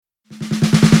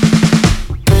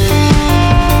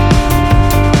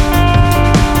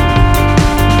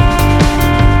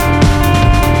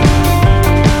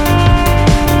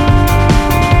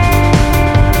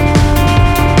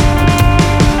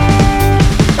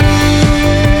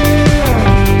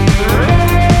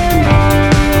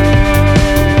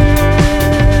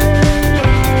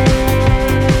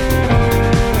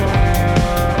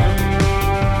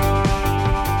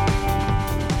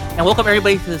Welcome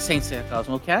everybody to the Saint Seiya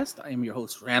Cosmocast. I am your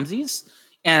host Ramses,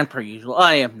 and per usual,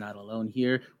 I am not alone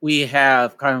here. We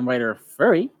have Carmen Writer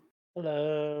Furry,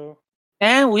 Hello.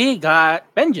 and we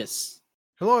got Benjis.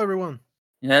 Hello, everyone.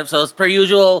 Yeah, so as per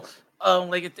usual,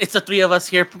 it's the three of us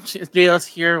here. Three of us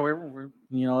here.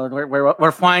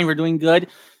 We're fine. We're doing good.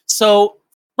 So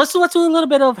let's do a little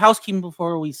bit of housekeeping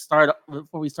before we start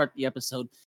the episode.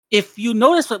 If you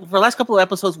notice, for the last couple of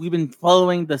episodes, we've been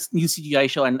following this new CGI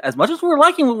show, and as much as we're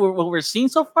liking what we're seeing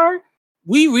so far,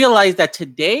 we realized that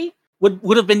today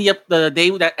would have been the day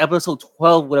that episode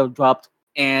 12 would have dropped,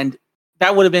 and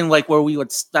that would have been like where we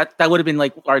would that would have been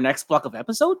like our next block of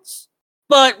episodes.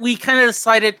 But we kind of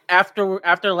decided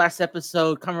after last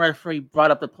episode, Comrade Free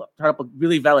brought up a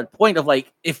really valid point of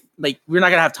like if like we're not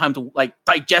gonna have time to like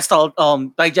digest all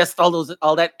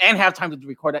that and have time to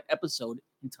record that episode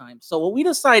in time. So what we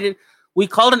decided, we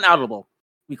called an audible.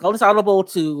 We called this audible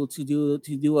to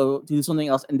do something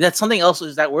else, and that something else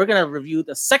is that we're gonna review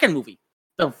the second movie.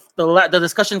 The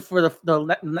discussion for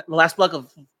the last block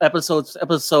of episodes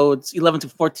 11 to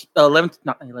 14, 11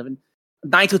 not 11,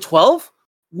 9 to 12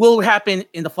 will happen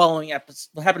in the following episode.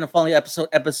 Will happen in the following episode,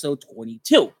 episode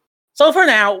 22. So for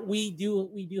now, we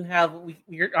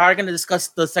are going to discuss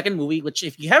the second movie. Which,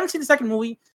 if you haven't seen the second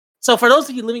movie, so for those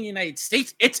of you living in the United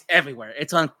States, it's everywhere.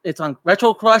 It's on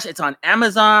Retro Crush. It's on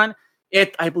Amazon.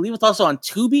 I believe it's also on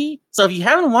Tubi. So if you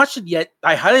haven't watched it yet,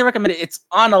 I highly recommend it. It's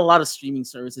on a lot of streaming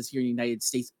services here in the United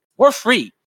States for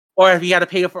free, or if you got to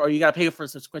pay for a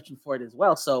subscription for it as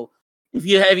well. So if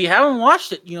you haven't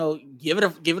watched it, give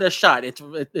it a shot.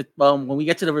 When we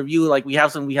get to the review, like we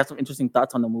have some interesting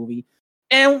thoughts on the movie,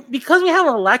 and because we have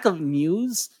a lack of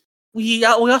news, we're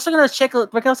also gonna take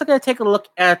a look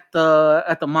at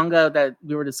the manga that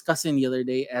we were discussing the other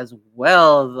day as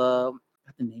well.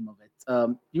 What's the name of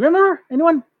it? You remember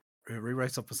anyone?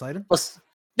 Rewrites of Poseidon.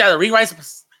 Yeah, the Rewrites of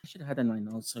Poseidon. I should have had that in my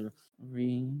notes.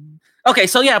 Okay,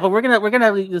 so yeah, but we're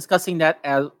gonna be discussing that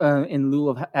as in lieu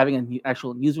of having an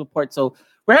actual news report. So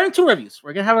we're having two reviews.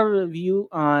 We're gonna have a review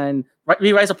on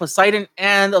Re-Rise of Poseidon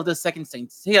and of the second Saint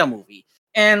Seiya movie.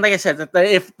 And like I said,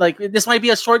 if like this might be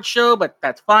a short show, but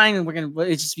that's fine. And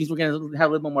it just means we're gonna have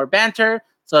a little bit more banter.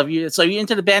 So if you're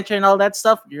into the banter and all that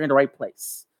stuff, you're in the right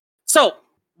place. So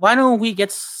why don't we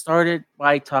get started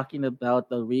by talking about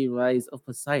the Re-Rise of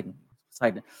Poseidon?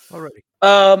 Already.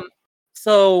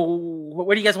 So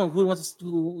where do you guys want? Who wants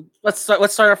to? Let's start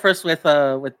off first with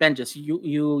Benjis.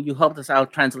 You helped us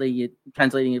out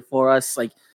translating it for us.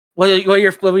 Like, what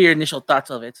were your initial thoughts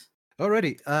of it?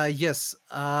 Already. Yes.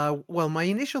 Well, my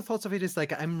initial thoughts of it is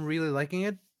like I'm really liking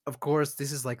it. Of course,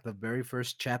 this is like the very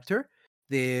first chapter.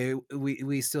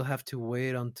 We still have to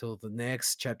wait until the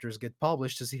next chapters get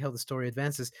published to see how the story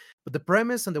advances. But the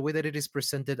premise and the way that it is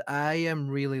presented, I am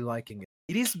really liking it.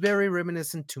 It is very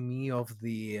reminiscent to me of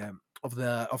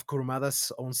of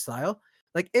Kurumada's own style.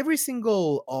 Like every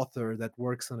single author that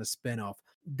works on a spinoff,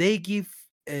 they give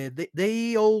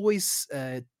they always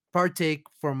partake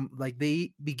from, like,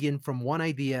 they begin from one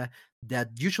idea that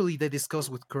usually they discuss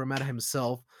with Kurumada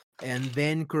himself, and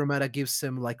then Kurumada gives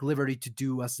them like liberty to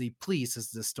do as they please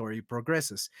as the story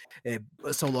progresses,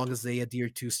 so long as they adhere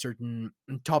to certain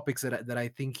topics that I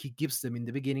think he gives them in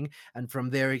the beginning, and from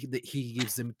there he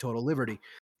gives them total liberty.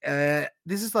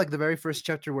 This is like the very first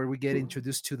chapter where we get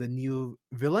introduced to the new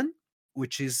villain,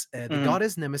 which is the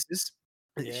goddess Nemesis.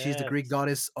 She's the Greek Yes.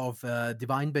 goddess of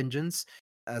divine vengeance,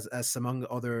 as among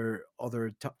other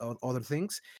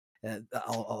things.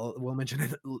 We'll mention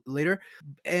it later.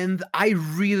 And I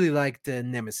really liked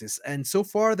Nemesis, and so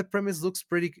far the premise looks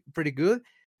pretty good.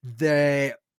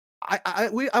 The I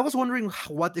was wondering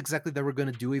what exactly they were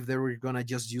gonna do, if they were gonna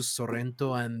just use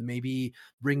Sorrento and maybe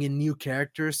bring in new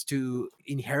characters to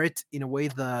inherit in a way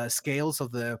the scales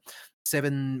of the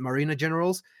seven Marina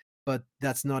generals. But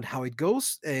that's not how it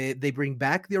goes. They bring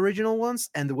back the original ones,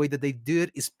 and the way that they do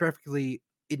it is perfectly.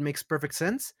 It makes perfect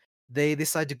sense. They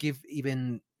decide to give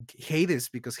even Hades,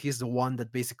 because he's the one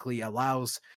that basically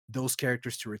allows those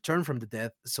characters to return from the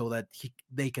dead, so that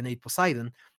they can aid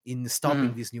Poseidon in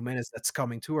stopping this new menace that's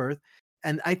coming to Earth.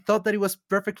 And I thought that it was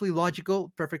perfectly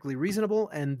logical, perfectly reasonable,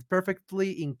 and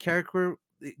perfectly in character,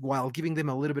 while giving them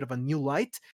a little bit of a new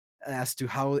light as to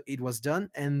how it was done.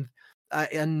 And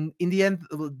in the end,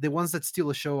 the ones that steal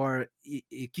the show are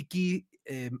Kiki,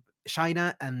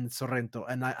 Shaina, and Sorrento,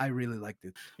 and I really liked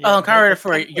it. Yeah, Conrad, that's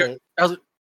for kind your of.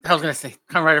 I was gonna say,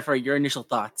 Conrad, for your initial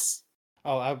thoughts.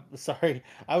 Oh, I'm sorry.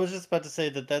 I was just about to say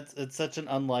that it's such an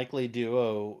unlikely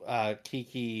duo,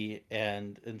 Kiki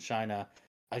and Shina.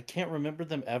 I can't remember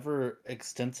them ever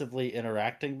extensively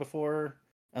interacting before,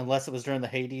 unless it was during the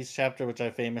Hades chapter, which I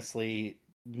famously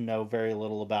know very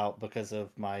little about because of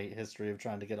my history of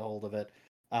trying to get a hold of it.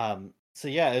 So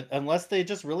yeah, unless they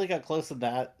just really got close in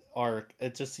that arc,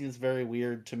 it just seems very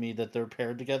weird to me that they're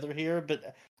paired together here.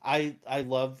 But I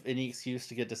love any excuse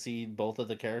to get to see both of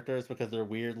the characters because they're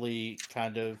weirdly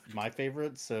kind of my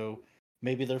favorites. So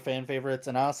maybe they're fan favorites,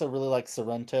 and I also really like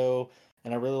Sorrento,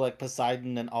 and I really like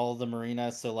Poseidon and all of the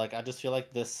Marinas. So like, I just feel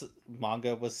like this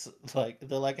manga was like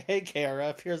they're like, hey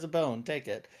KRF, here's a bone, take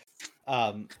it.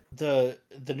 The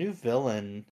new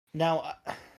villain now.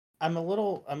 I'm a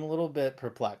little bit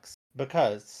perplexed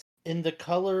because in the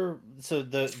color, so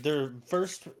their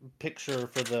first picture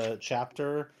for the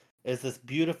chapter is this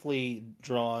beautifully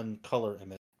drawn color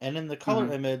image, and in the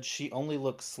color image, she only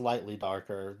looks slightly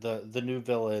darker. The new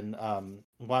villain,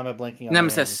 why am I blanking on her name?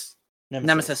 Nemesis. Nemesis.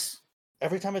 Nemesis.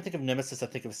 Every time I think of Nemesis, I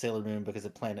think of Sailor Moon because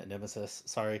of Planet Nemesis.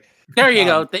 Sorry. There you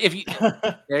go. If you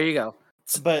there you go.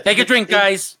 But Take a drink,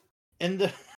 guys. in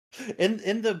the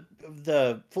in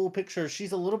the full picture,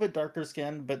 she's a little bit darker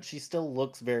skinned, but she still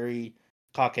looks very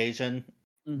Caucasian.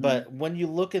 But when you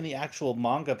look in the actual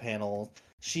manga panel,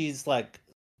 she's like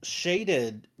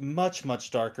shaded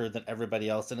much darker than everybody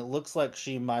else, and it looks like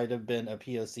she might have been a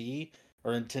POC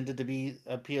or intended to be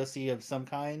a POC of some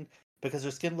kind because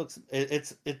her skin looks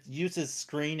it uses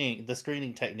the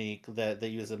screening technique that they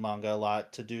use in manga a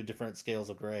lot to do different scales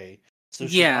of gray. So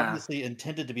she's obviously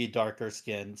intended to be darker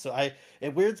skinned. So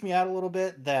it weirds me out a little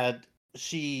bit that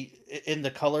she in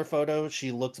the color photo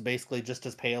she looks basically just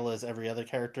as pale as every other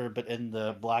character, but in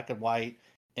the black and white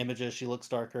images she looks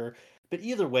darker. But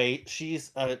either way,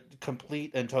 she's a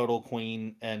complete and total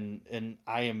queen, and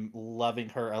I am loving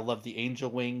her. I love the angel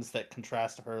wings that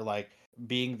contrast to her like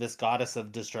being this goddess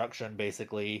of destruction,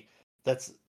 basically.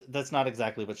 That's not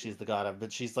exactly what she's the god of,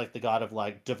 but she's like the god of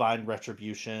like divine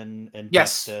retribution and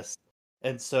justice.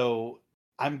 And so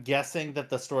I'm guessing that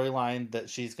the storyline that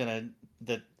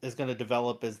is gonna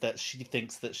develop is that she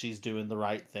thinks that she's doing the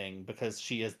right thing because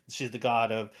she's the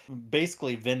god of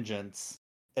basically vengeance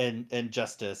and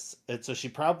justice. And so she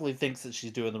probably thinks that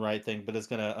she's doing the right thing, but is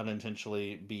gonna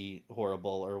unintentionally be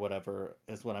horrible or whatever,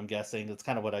 is what I'm guessing. That's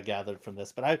kind of what I gathered from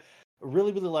this. But I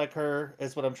really like her,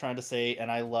 is what I'm trying to say,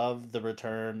 and I love the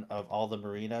return of all the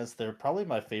Marinas. They're probably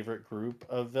my favorite group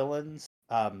of villains.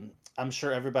 I'm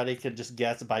sure everybody can just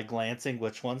guess by glancing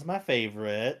which one's my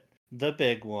favorite. The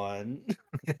big one.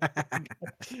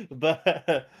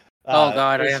 But oh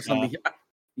god, Krishna, I have something.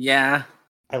 Yeah.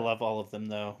 I love all of them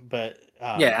though. But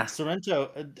yeah. Sorrento,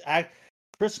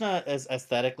 Krishna is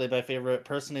aesthetically my favorite.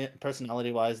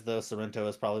 Personality wise, though, Sorrento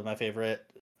is probably my favorite.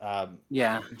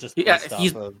 Just based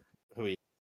off of who he is.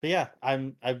 But yeah,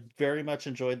 I very much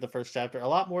enjoyed the first chapter. A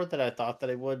lot more than I thought that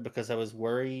I would, because I was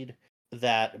worried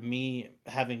that me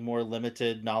having more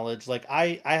limited knowledge, like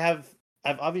I've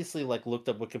obviously like looked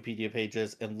up Wikipedia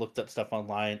pages and looked up stuff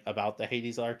online about the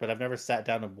Hades arc, but I've never sat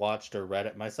down and watched or read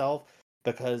it myself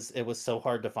because it was so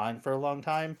hard to find for a long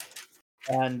time.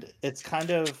 And it's kind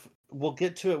of, we'll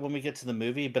get to it when we get to the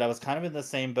movie, but I was kind of in the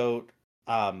same boat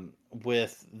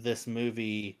with this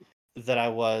movie that I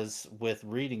was with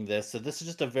reading this. So this is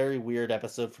just a very weird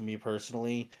episode for me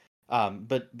personally.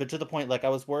 But to the point, like I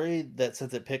was worried that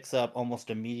since it picks up almost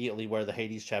immediately where the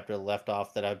Hades chapter left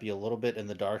off, that I'd be a little bit in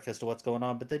the dark as to what's going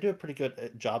on. But they do a pretty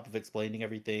good job of explaining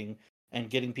everything and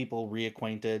getting people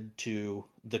reacquainted to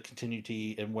the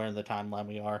continuity and where in the timeline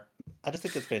we are. I just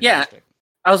think it's fantastic. Yeah,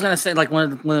 I was gonna say, like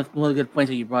one of the good points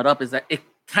that you brought up is that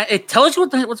it tells you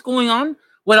what's going on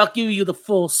without giving you the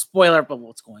full spoiler of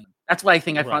what's going on. That's what I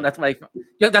think I found. That's what I found.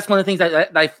 Yeah, that's one of the things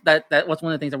that was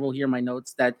one of the things I wrote here in my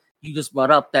notes that you just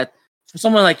brought up. That for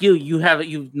someone like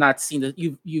you've not seen it.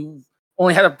 You've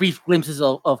only had a brief glimpses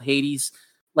of Hades.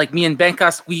 Like me and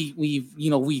Benkas, we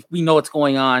know what's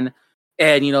going on,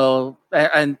 and I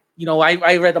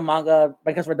read the manga.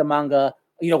 Benkas read the manga.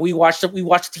 We watched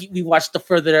OAVs,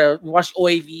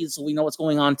 so we know what's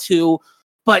going on too.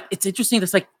 But it's interesting.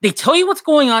 It's like they tell you what's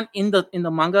going on in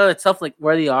the manga itself, like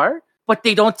where they are, but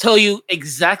they don't tell you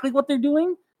exactly what they're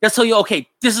doing. They'll tell you, okay,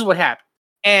 this is what happened,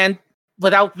 and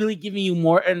without really giving you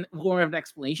more of an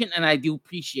explanation. And I do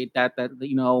appreciate that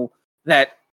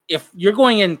if you're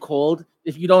going in cold,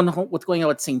 if you don't know what's going on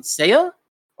with Saint Seiya,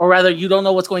 or rather you don't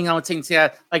know what's going on with Saint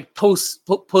Seiya, like post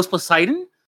Poseidon,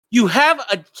 you have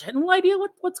a general idea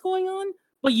what's going on,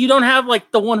 but you don't have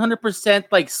like the 100%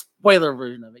 like spoiler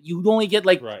version of it. You only get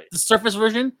like the surface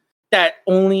version that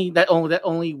only relevant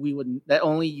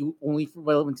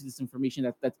to this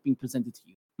information that's being presented to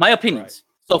you. My opinions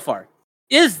so far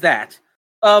is that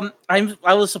I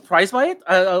was surprised by it.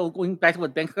 Going back to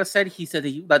what Benka said, he said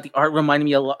that the art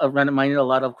reminded a lot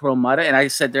of Kuromada, and I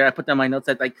said there, I put down my notes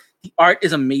that like the art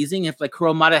is amazing. If like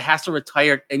Kuromada has to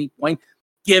retire at any point,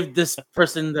 give this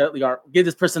person give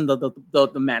this person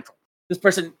the mantle. This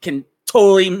person can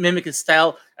totally mimic his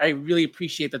style. I really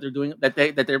appreciate that they're doing that.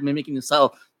 They're mimicking the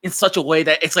style in such a way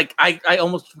that it's like I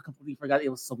almost completely forgot it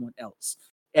was someone else.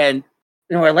 And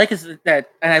what I like is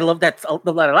that, and I love that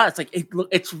a lot. It's like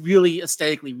it's really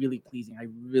aesthetically really pleasing. I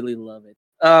really love it.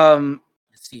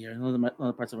 Let's see here.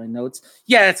 Another parts of my notes.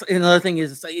 Yeah, another thing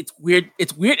is it's weird.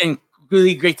 It's weird and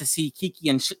really great to see Kiki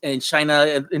and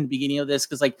Shina in the beginning of this,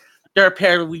 because like they're a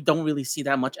pair we don't really see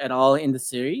that much at all in the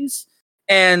series.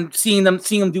 And seeing them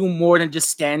do more than just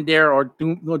stand there or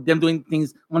them doing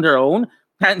things on their own,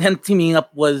 and them teaming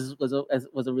up was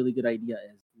a really good idea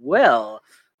as well.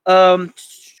 Can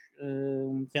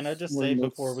I just say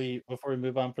before we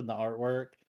move on from the artwork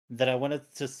that I wanted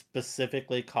to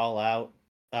specifically call out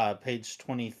page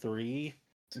 23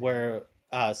 where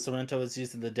Sorrento is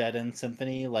using the Dead End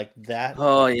Symphony, like that.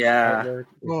 Oh yeah.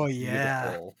 Artwork is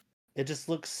beautiful. It just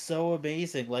looks so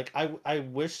amazing. Like I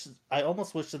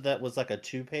almost wish that was like a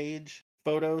 2-page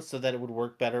photo so that it would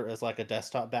work better as like a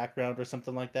desktop background or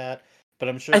something like that. But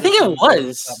I'm sure I think it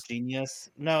was genius.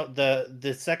 No,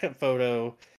 the second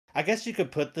photo, I guess you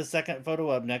could put the second photo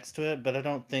up next to it, but I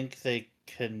don't think they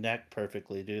connect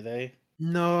perfectly, do they?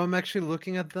 No, I'm actually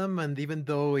looking at them, and even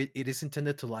though it is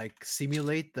intended to like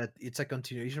simulate that it's a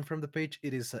continuation from the page,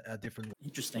 it is a different one.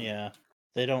 Interesting. Yeah.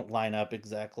 They don't line up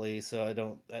exactly, so I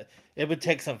don't. It would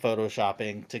take some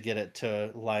photoshopping to get it to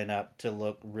line up to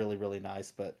look really, really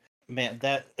nice. But man,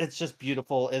 that it's just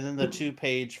beautiful. And then the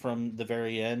 2-page from the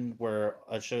very end where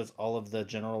it shows all of the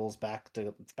generals back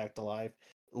to life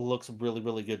looks really,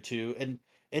 really good too. And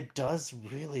it does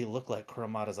really look like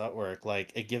Kurumada's artwork.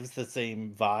 Like it gives the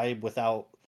same vibe without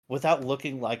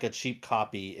looking like a cheap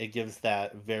copy. It gives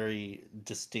that very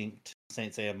distinct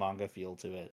Saint Seiya manga feel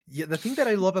to it. Yeah, the thing that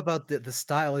I love about the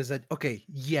style is that, okay,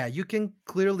 yeah, you can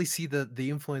clearly see the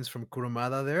influence from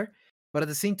Kurumada there, but at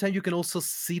the same time, you can also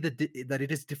see that that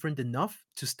it is different enough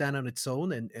to stand on its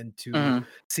own and to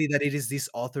see that it is this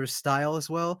author's style as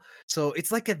well. So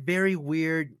it's like a very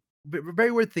weird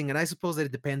thing, and I suppose that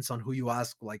it depends on who you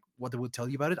ask, like what they will tell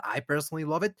you about it. I personally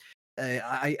love it.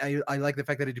 I like the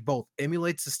fact that it both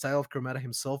emulates the style of Kurumada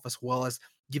himself as well as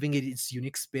giving it its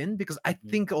unique spin, because I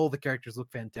think all the characters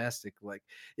look fantastic. Like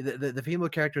the female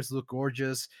characters look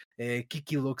gorgeous.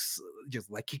 Kiki looks just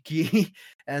like Kiki,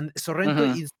 and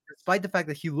Sorrento is, despite the fact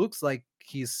that he looks like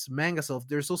his manga self,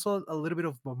 there's also a little bit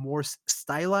of a more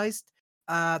stylized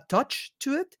touch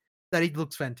to it that it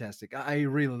looks fantastic. I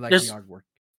really like the artwork.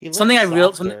 Something I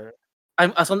real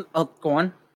I'll go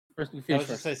on. I was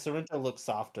just say Sorrento looks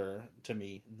softer to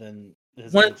me than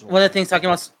his one of the things talking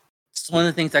about. One of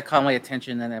the things that caught my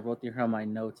attention, and I wrote here on my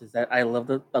notes, is that I love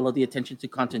the attention to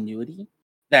continuity.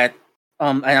 That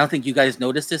I don't think you guys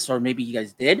noticed this, or maybe you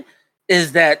guys did,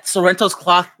 is that Sorrento's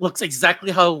clock looks exactly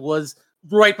how it was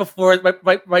right before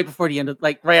the end of,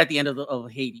 like right at the end of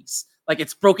Hades. Like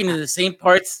it's broken into the same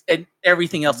parts and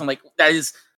everything else. I'm like, that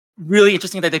is really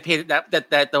interesting that they paid that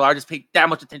the artist paid that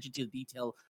much attention to the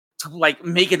detail to like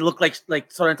make it look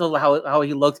like Sorrento how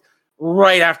he looked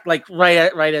right after, like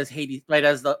right as Hades, right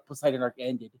as the Poseidon arc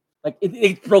ended. Like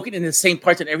it broke it in the same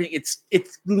parts and everything. It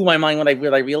blew my mind when I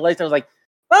realized. I was like,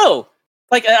 oh,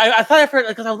 like I thought at first,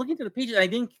 because I was looking through the pages and it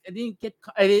didn't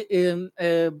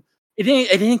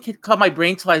get caught my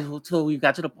brain till we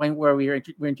got to the point where we're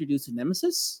introduced to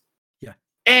Nemesis. Yeah,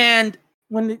 and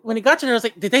when it got to there, I was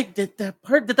like, did that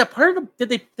part of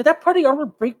the armor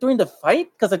break during the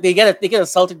fight? Because like they get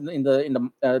assaulted in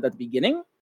the at the beginning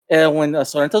when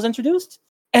Sorrento's introduced.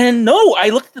 And no, I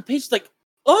looked at the page like,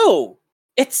 oh,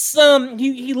 it's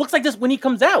he looks like this when he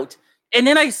comes out. And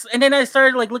then I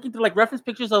started like looking through like reference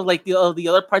pictures of like the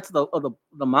other parts of the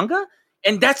manga,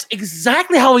 and that's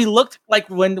exactly how he looked like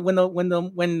when at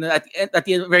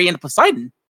the very end of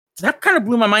Poseidon. So that kind of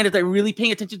blew my mind, that they're really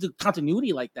paying attention to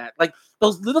continuity like that. Like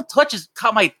those little touches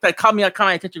caught my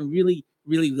attention really,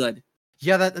 really good.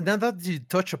 Yeah, that you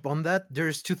touch upon that,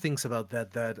 there's two things about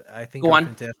that I think are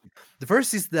fantastic. The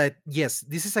first is that yes,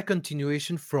 this is a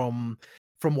continuation from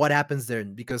what happens there,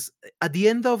 because at the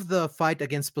end of the fight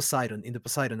against Poseidon in the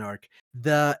Poseidon arc,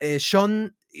 the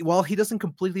Shun, while he doesn't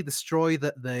completely destroy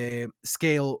the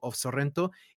scale of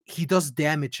Sorrento, he does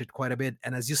damage it quite a bit.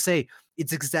 And as you say,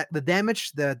 it's the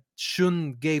damage that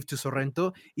Shun gave to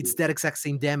Sorrento, it's that exact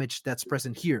same damage that's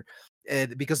present here.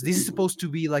 Because this is supposed to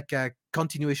be like a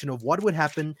continuation of what would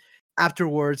happen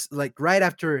afterwards, like right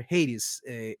after Hades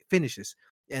finishes,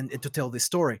 and to tell this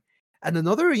story. And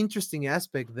another interesting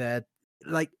aspect that,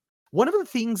 like, one of the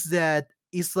things that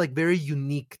is like very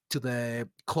unique to the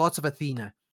clots of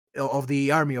Athena, of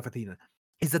the army of Athena,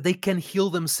 is that they can heal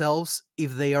themselves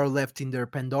if they are left in their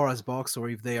Pandora's box or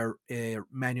if they are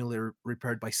manually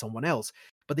repaired by someone else.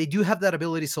 But they do have that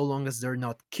ability so long as they're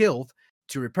not killed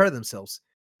to repair themselves.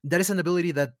 That is an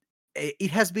ability that it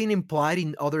has been implied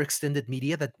in other extended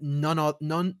media that none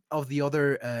of the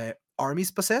other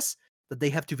armies possess, that they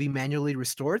have to be manually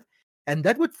restored. And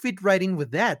that would fit right in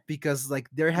with that, because like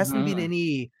there hasn't been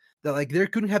any that like there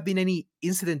couldn't have been any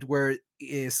incident where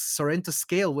Sorrento's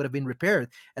scale would have been repaired,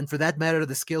 and for that matter,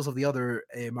 the scales of the other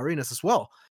marinas as well.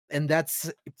 And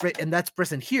that's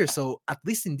present here. So at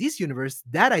least in this universe,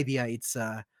 that idea it's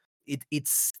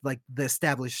like the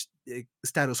established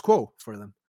status quo for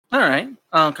them. All right,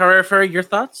 Carrifer, your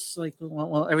thoughts? Like,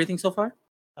 well, everything so far?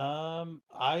 I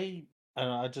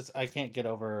don't know. I can't get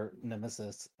over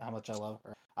Nemesis. How much I love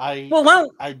her. Well, why,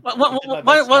 I why, did my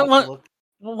best not to look.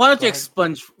 why don't Go you ahead.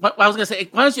 expunge? I was gonna say,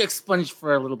 why don't you expunge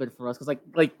for a little bit for us? Because,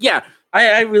 yeah,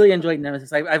 I really enjoyed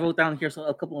Nemesis. I wrote down here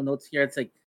a couple of notes here. It's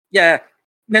like, yeah,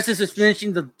 Nemesis is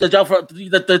finishing the job for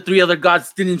the three other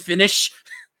gods didn't finish,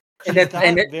 and She's that got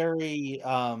and it, very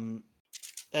and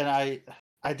I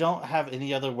don't have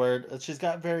any other word. She's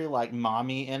got very like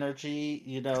mommy energy,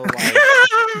 you know,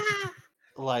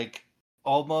 like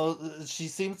almost. She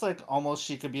seems like almost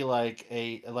she could be like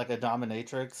a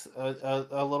dominatrix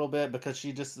a little bit, because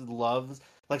she just loves,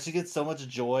 like, she gets so much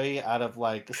joy out of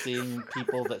like seeing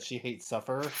people that she hates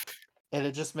suffer. And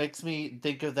it just makes me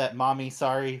think of that mommy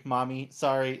sorry,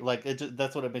 like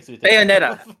that's what it makes me think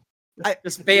Bayonetta, of.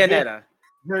 just Bayonetta.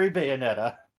 Very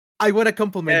Bayonetta. I want to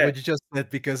compliment Yeah. what you just said,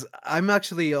 because I'm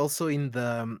actually also in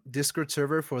the Discord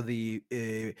server for the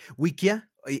Wikia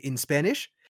in Spanish.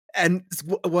 And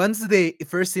once the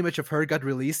first image of her got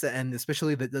released, and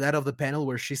especially that of the panel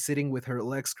where she's sitting with her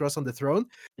legs crossed on the throne,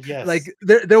 Yes. like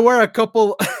there were a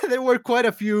couple, there were quite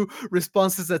a few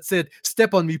responses that said,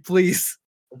 "Step on me, please."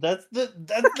 That's the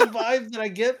vibe that I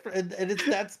get, and it's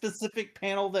that specific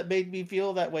panel that made me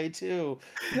feel that way too.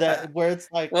 That where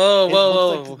it's like Whoa, it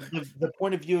looks whoa, like the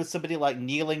point of view is somebody like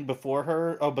kneeling before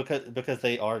her. Oh, because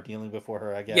they are kneeling before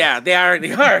her, I guess. Yeah, they are.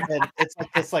 They are. And it's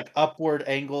like this like upward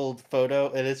angled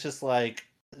photo, and it's just like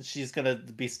she's gonna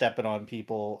be stepping on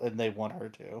people, and they want her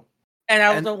to. And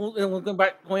I was And going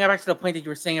back to the point that you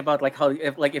were saying about like how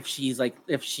if she's like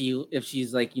if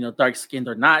she's like dark skinned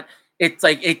or not. It's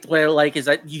like where like is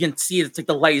that you can see it's like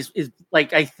the light is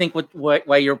like I think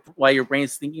why your brain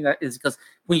is thinking that is because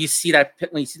when you see that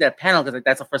panel, because like,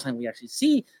 that's the first time we actually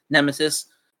see Nemesis.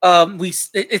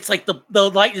 It's like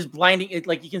the light is blinding it,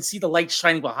 like you can see the light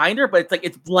shining behind her, but it's like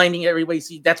it's blinding everybody.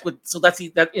 See, that's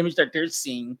that image that they're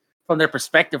seeing from their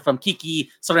perspective, from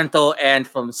Kiki, Sorrento, and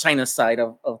from China's side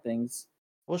of things.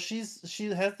 Well, she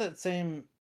has that same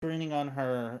screening on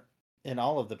her in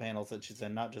all of the panels that she's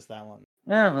in, not just that one.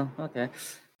 Yeah, well, okay.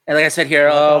 And like I said here,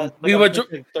 we were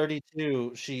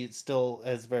 32. She still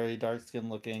is very dark skin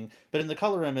looking, but in the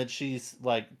color image, she's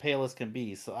like pale as can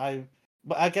be. So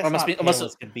but I guess not pale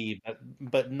as can be,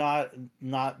 but not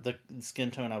the skin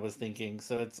tone I was thinking.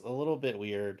 So it's a little bit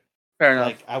weird. Fair enough.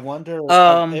 Like I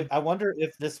wonder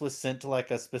if this was sent to like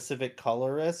a specific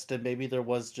colorist, and maybe there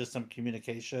was just some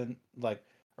communication, like,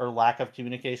 or lack of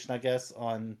communication, I guess,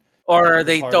 on or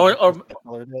they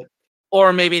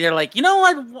or maybe they're like, you know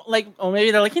what, like, or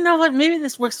maybe they're like, you know what, maybe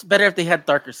this works better if they had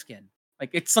darker skin. Like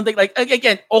it's something like,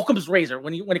 again, Occam's razor.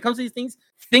 When it comes to these things,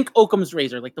 think Occam's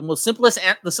razor. Like the most simplest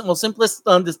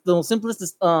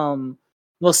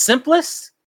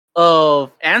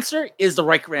of answer is the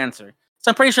right answer.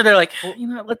 So I'm pretty sure they're like, you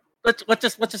know, let's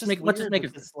just make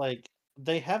it. It's like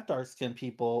they have dark skinned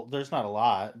people. There's not a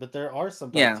lot, but there are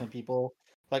some dark skinned people.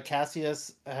 Like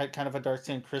Cassius had kind of a dark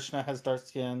skin. Krishna has dark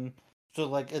skin. So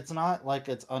like it's not like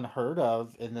it's unheard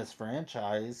of in this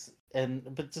franchise.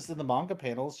 But just in the manga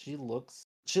panels, she looks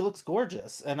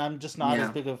gorgeous, and I'm just not as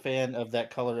big a fan of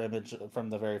that color image from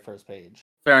the very first page.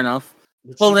 Fair enough.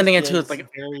 Well, lending it to it's like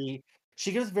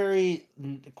she gives very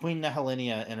Queen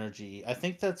Nehelenia energy. I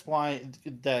think that's why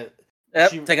that.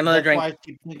 Yep, take another drink.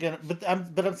 But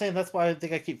I'm saying that's why I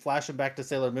think I keep flashing back to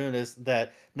Sailor Moon, is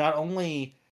that not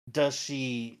only does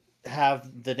she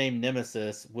have the name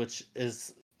Nemesis, which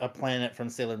is a planet from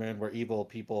Sailor Moon where evil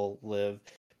people live,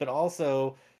 but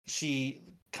also she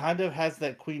kind of has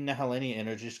that Queen Nehelenia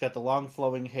energy. She's got the long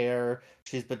flowing hair.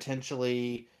 She's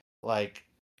potentially like,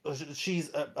 she's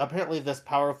apparently this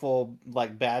powerful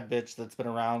like bad bitch that's been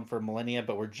around for millennia,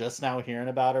 but we're just now hearing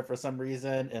about her for some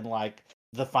reason in like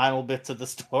the final bits of the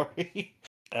story.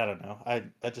 I don't know. I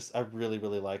really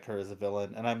like her as a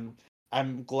villain, and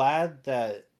I'm glad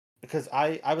that, because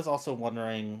I was also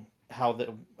wondering how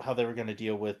they were going to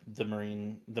deal with the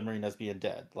Marinas being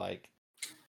dead. Like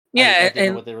Yeah, didn't know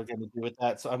and what they were going to do with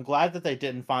that. So I'm glad that they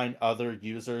didn't find other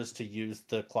users to use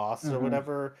the cloths or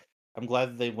whatever. I'm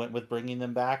glad that they went with bringing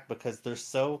them back because they're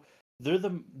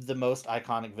the most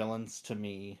iconic villains to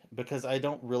me because I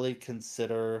don't really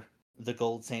consider the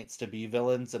Gold Saints to be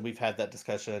villains, and we've had that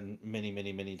discussion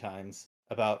many times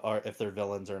about if they're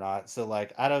villains or not. So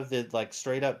like out of the like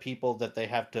straight up people that they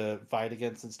have to fight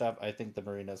against and stuff, I think the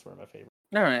Marinas were my favorite.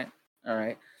 all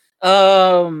right.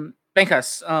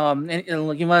 Benkas,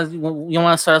 you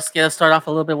want to start off a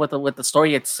little bit with the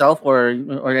story itself, or is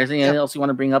there anything else you want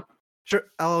to bring up? Sure,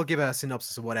 I'll give a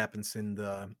synopsis of what happens in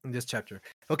this chapter.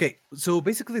 Okay, so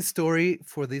basically the story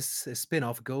for this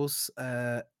spin-off goes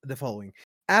the following.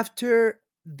 After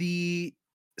the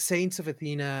Saints of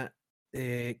Athena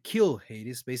kill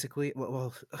Hades, basically,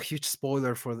 well, a huge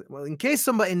spoiler for in case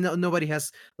nobody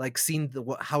has like seen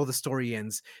how the story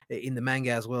ends in the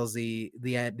manga as well as the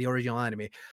original anime.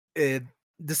 The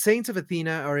Saints of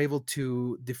Athena are able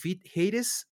to defeat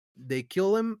Hades. They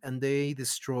kill him and they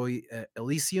destroy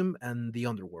Elysium and the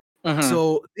underworld.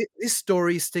 So this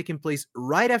story is taking place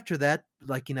right after that,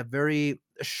 like in a very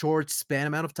short span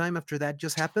amount of time after that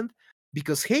just happened,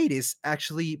 because Hades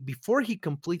actually, before he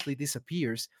completely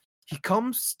disappears, he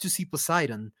comes to see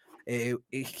Poseidon,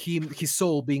 his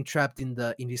soul being trapped in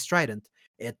his trident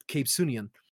at Cape Sunion,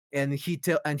 and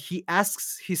he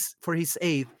asks for his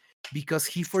aid because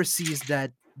he foresees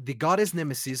that the goddess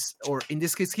Nemesis, or in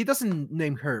this case, he doesn't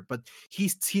name her, but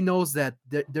he knows that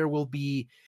there will be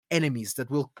enemies that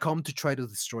will come to try to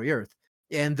destroy Earth.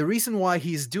 And the reason why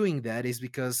he's doing that is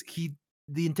because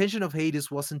the intention of Hades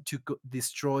wasn't to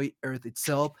destroy Earth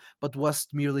itself, but was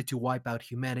merely to wipe out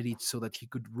humanity so that he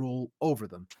could rule over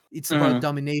them. It's about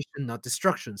domination, not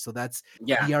destruction. So that's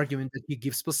the argument that he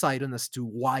gives Poseidon as to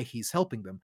why he's helping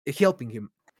him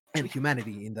and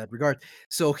humanity in that regard.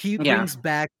 So he brings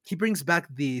back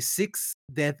the 6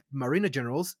 dead Marina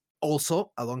generals. Also,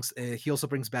 he also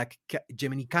brings back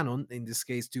Gemini Cannon in this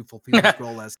case to fulfill his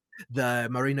role as the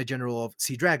Marina General of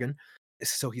Sea Dragon.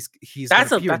 So he's going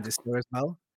to appear in this story as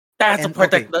well. That's the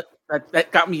part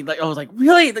that got me. Like I was like,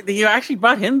 really? Like, you actually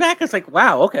brought him back? It's like,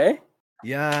 wow, okay.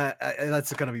 Yeah,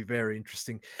 that's going to be very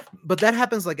interesting. But that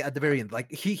happens like at the very end.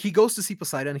 Like he goes to see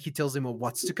Poseidon and he tells him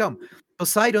what's to come.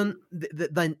 Poseidon,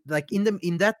 then like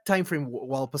in that time frame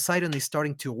while Poseidon is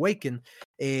starting to awaken,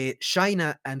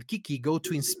 Shaina and Kiki go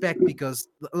to inspect because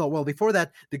before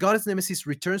that the goddess Nemesis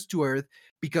returns to Earth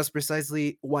because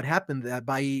precisely what happened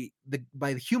by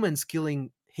the humans killing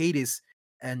Hades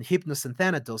and Hypnos and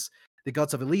Thanatos, the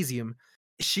gods of Elysium.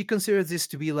 She considers this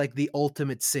to be like the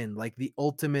ultimate sin, like the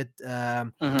ultimate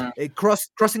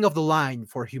crossing of the line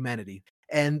for humanity.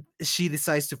 And she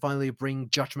decides to finally bring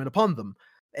judgment upon them.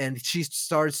 And she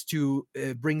starts to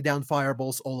bring down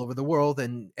fireballs all over the world,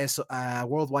 and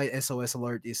worldwide SOS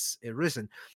alert is risen.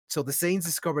 So the Saints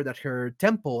discover that her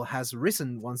temple has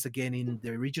risen once again in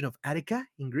the region of Attica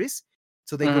in Greece.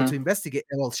 So they go to investigate.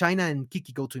 Well, Shaina and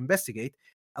Kiki go to investigate.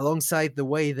 Alongside the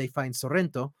way, they find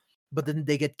Sorrento, but then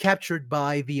they get captured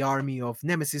by the army of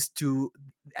Nemesis.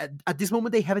 At this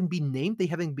moment, they haven't been named. They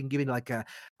haven't been given like a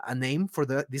name for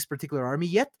this particular army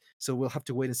yet. So we'll have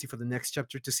to wait and see for the next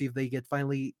chapter to see if they get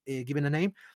finally given a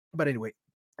name. But anyway,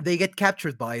 they get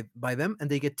captured by them and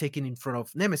they get taken in front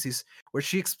of Nemesis, where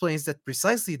she explains that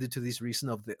precisely due to this reason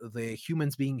of the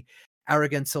humans being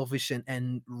arrogant, selfish,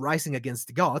 and rising against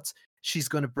the gods, she's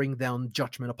going to bring down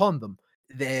judgment upon them.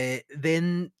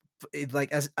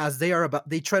 Like as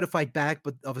they try to fight back,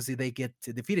 but obviously they get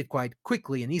defeated quite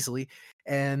quickly and easily.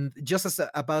 And just as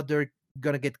about they're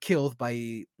gonna get killed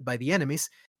by the enemies,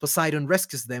 Poseidon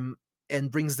rescues them and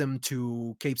brings them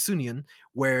to Cape Sunion,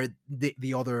 where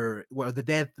the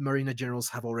dead Marina generals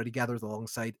have already gathered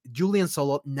alongside Julian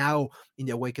Solo, now in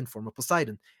the awakened form of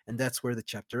Poseidon, and that's where the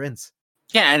chapter ends.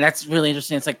 Yeah, and that's really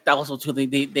interesting. It's like that also too. They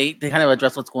kind of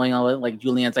address what's going on with like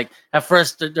Julian's like at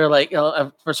first they're like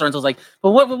at first Sorrento's like,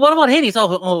 but what about Hades?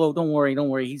 Oh, don't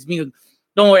worry. He's being,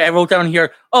 don't worry. I wrote down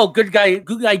here. Oh, good guy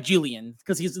Julian,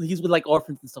 because he's with like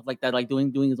orphans and stuff like that, like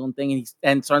doing his own thing.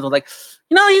 And Sorrento's like,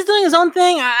 he's doing his own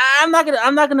thing. I'm not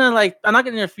gonna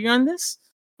interfere on this.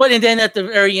 But and then at the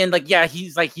very end, like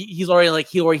he's like he's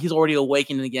already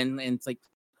awakened again, and it's like,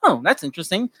 oh, that's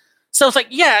interesting. So it's like,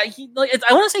 I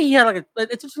want to say he had like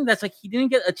it's interesting that's like he didn't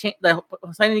get a change. That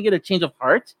Poseidon didn't get a change of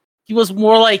heart. He was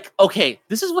more like, okay,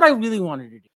 this is what I really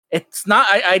wanted to do. It's not.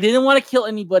 I didn't want to kill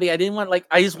anybody. I didn't want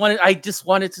I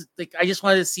wanted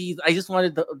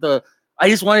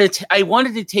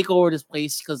to take over this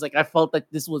place because like I felt like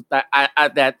this was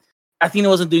that Athena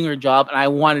wasn't doing her job and I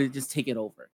wanted to just take it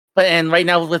over. But and right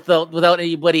now without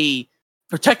anybody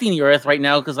protecting the Earth right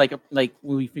now because like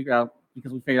we figured out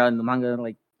in the manga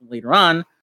like later on,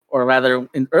 or rather,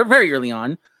 very early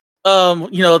on,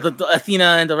 the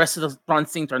Athena and the rest of the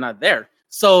Bronze Saints are not there.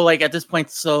 So like at this point,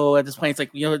 it's like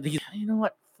you know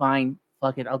what? Fine,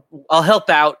 fuck it. I'll help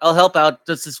out. I'll help out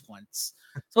just this once.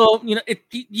 So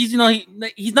he's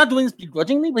not doing this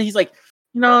begrudgingly, but he's like,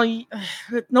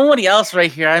 nobody else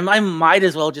right here. I might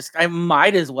as well just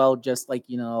like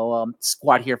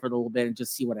squat here for a little bit and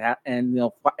just see what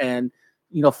happens, and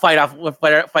fight off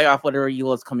whatever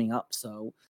evil is coming up.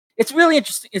 So it's really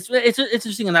interesting. It's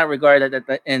interesting in that regard,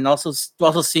 that and also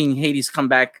seeing Hades come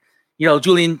back.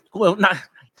 Julian. Well, not.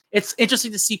 It's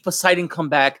interesting to see Poseidon come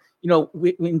back.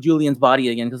 In Julian's body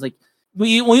again, because like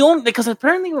we only, because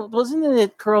apparently wasn't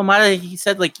it Kuromada? He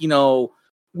said like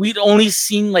we'd only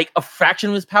seen like a fraction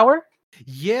of his power.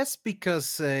 Yes,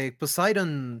 because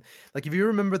Poseidon, like if you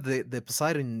remember the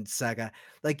Poseidon saga,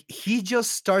 like he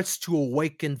just starts to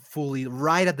awaken fully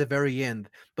right at the very end,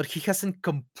 but he hasn't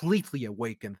completely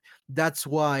awakened. That's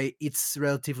why it's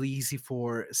relatively easy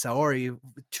for Saori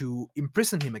to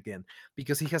imprison him again,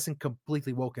 because he hasn't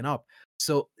completely woken up.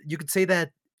 So you could say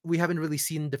that we haven't really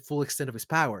seen the full extent of his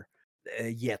power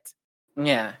yet.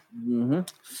 Yeah. Mm-hmm.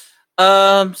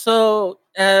 So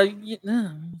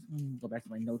go back to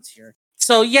my notes here.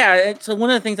 So yeah, so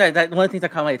one of the things that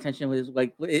caught my attention was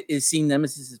like is seeing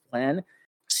Nemesis's plan.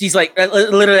 She's like,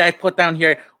 literally, I put down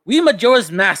here, we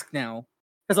Majora's Mask now,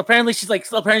 because apparently she's like,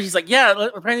 yeah.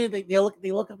 Apparently they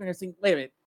look up and they're saying, wait a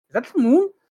minute, is that the moon?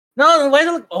 No, why does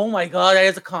it look? Oh my god, that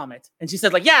is a comet. And she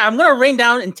said like, yeah, I'm gonna rain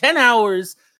down in 10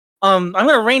 hours. I'm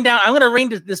gonna rain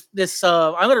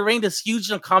this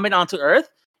huge comet onto Earth.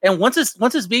 And once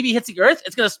this baby hits the Earth,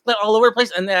 it's gonna split all over the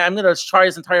place, and then I'm gonna destroy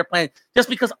this entire planet just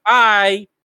because I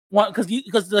want,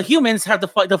 because the humans have to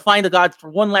find the gods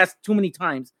for one last too many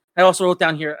times. I also wrote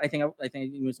down here. I think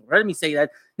you heard me say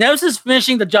that. Now this is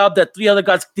finishing the job that 3 other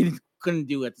gods couldn't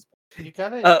do at this point.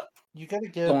 You gotta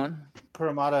give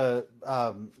Kuromada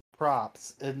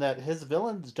props in that his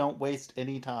villains don't waste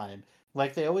any time.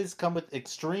 Like they always come with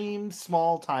extreme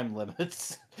small time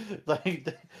limits. Like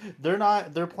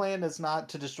their plan is not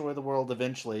to destroy the world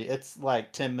eventually. It's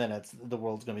like 10 minutes, the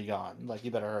world's gonna be gone. Like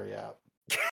you better hurry up.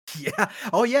 Yeah.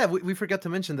 Oh yeah, we forgot to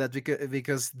mention that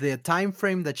because the time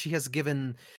frame that she has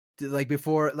given, like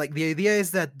before, like the idea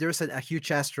is that there's a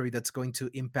huge asteroid that's going to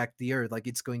impact the Earth. Like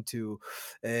it's going to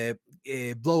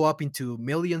blow up into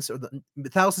millions or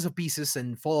thousands of pieces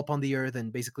and fall upon the Earth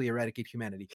and basically eradicate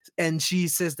humanity. And she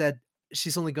says that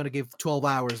she's only going to give 12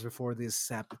 hours before this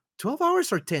happens. 12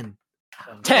 hours or 10?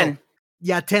 10.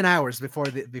 Yeah, 10 hours before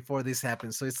this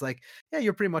happens. So it's like, yeah,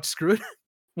 you're pretty much screwed.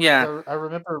 Yeah. So I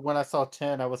remember when I saw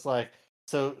 10, I was like,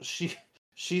 so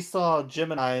she saw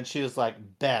Gemini and she was like,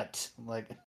 bet. Like,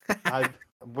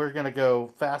 we're going to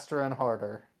go faster and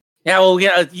harder. Yeah, well,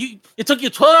 yeah, it took you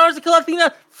 12 hours to kill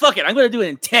Athena? Fuck it, I'm going to do it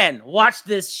in 10. Watch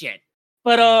this shit.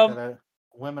 But,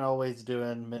 women always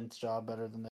doing men's job better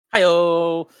than they.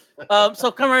 Hi-oh.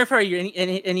 So come right for you.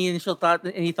 Any initial thoughts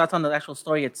on the actual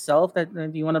story itself that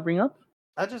you want to bring up?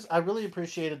 I really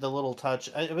appreciated the little touch.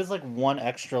 It was like one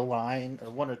extra line or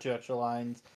 1 or 2 extra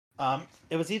lines.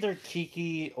 It was either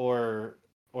Kiki or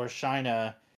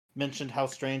Shina mentioned how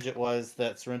strange it was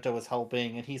that Sorrento was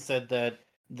helping, and he said that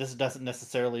this doesn't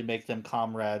necessarily make them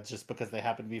comrades just because they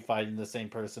happen to be fighting the same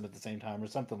person at the same time or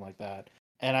something like that.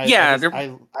 And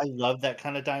I love that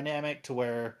kind of dynamic to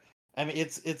where, I mean,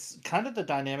 it's kind of the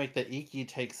dynamic that Iki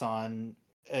takes on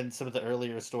in some of the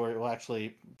earlier story. Well,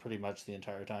 actually, pretty much the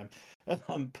entire time,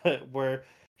 but where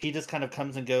he just kind of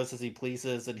comes and goes as he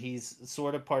pleases, and he's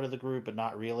sort of part of the group, but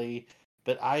not really.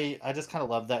 But I just kind of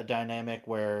love that dynamic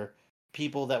where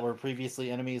people that were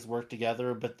previously enemies work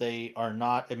together, but they are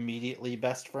not immediately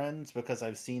best friends, because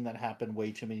I've seen that happen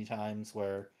way too many times.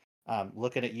 Where,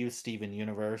 looking at you, Steven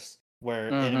Universe,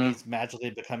 where enemies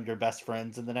magically become your best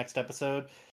friends in the next episode.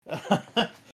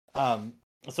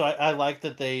 So I like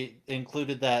that they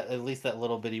included that, at least that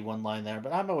little bitty one line there.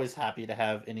 But I'm always happy to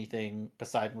have anything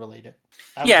Poseidon related.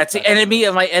 Yeah, it's the enemy.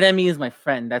 My enemy is my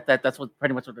friend. That's what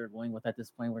pretty much what they're going with at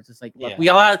this point. Where it's just like, look, we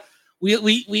all have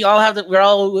we're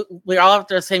all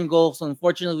after the same goal. So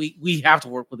unfortunately, we have to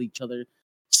work with each other.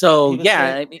 So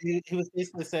yeah, he was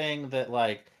basically saying that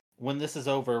like when this is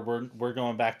over, we're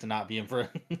going back to not being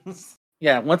friends.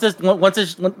 Yeah, once this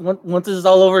is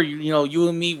all over, you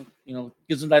and me,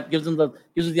 gives him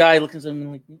the eye, looks at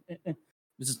him like,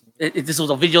 this was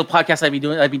a visual podcast.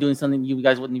 I'd be doing something you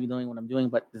guys wouldn't be doing what I'm doing,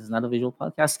 but this is not a visual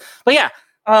podcast. But yeah,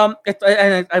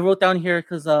 I wrote down here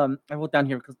because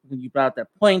you brought up that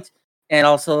point, and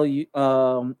also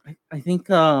I think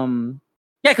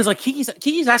because like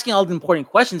Kiki's asking all the important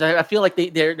questions. I feel like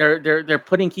they're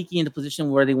putting Kiki in the position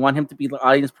where they want him to be the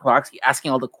audience proxy, asking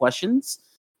all the questions.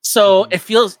 So it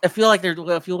feels, I feel like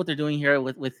I feel what they're doing here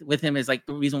with him is like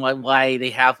the reason why they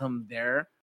have him there.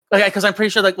 Like, because I'm pretty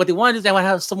sure like what they want to do is they want to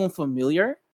have someone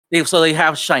familiar. So they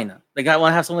have Shina. They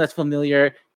want to have someone that's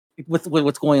familiar with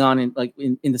what's going on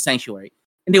in the sanctuary,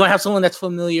 and they want to have someone that's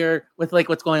familiar with like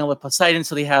what's going on with Poseidon.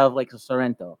 So they have like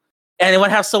Sorrento, and they want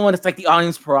to have someone that's like the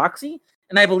audience proxy.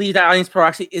 And I believe that audience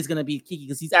proxy is going to be Kiki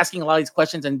because he's asking a lot of these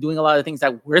questions and doing a lot of things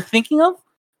that we're thinking of.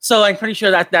 So I'm pretty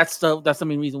sure that's the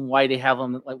main reason why they have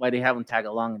him tag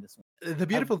along in this one. The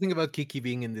beautiful thing about Kiki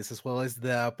being in this as well is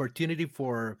the opportunity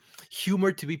for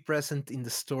humor to be present in the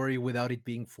story without it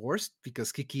being forced,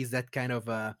 because Kiki is that kind of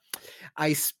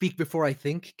I speak before I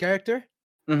think character.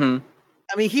 Mm-hmm.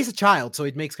 I mean, he's a child, so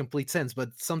it makes complete sense, but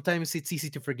sometimes it's easy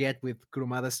to forget with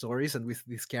Kurumada stories and with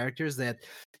these characters that,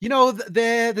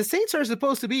 the saints are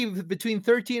supposed to be between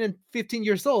 13 and 15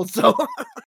 years old, so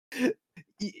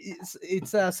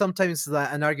it's sometimes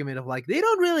an argument of like they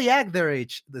don't really act their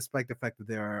age, despite the fact that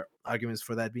there are arguments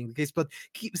for that being the case. But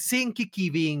seeing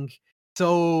Kiki being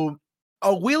so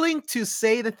willing to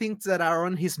say the things that are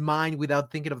on his mind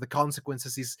without thinking of the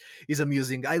consequences is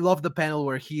amusing. I love the panel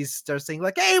where he starts saying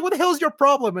like, "Hey, what the hell's your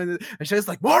problem?" And she's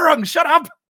like, "Moron, shut up."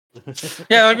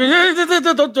 Yeah, like,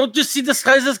 don't you see this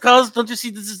guy's cause? Don't you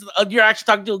see this is you're actually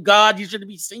talking to a god? You shouldn't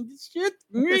be saying this shit.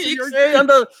 On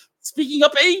the speaking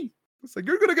up, It's like,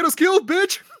 you're gonna get us killed,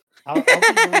 bitch. I'll be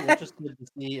really interested to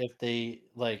see if they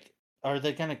are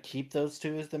they gonna keep those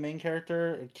two as the main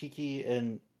character, Kiki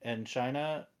and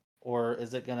Shina, or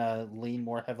is it gonna lean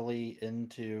more heavily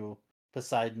into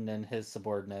Poseidon and his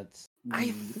subordinates?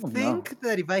 I think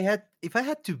that if I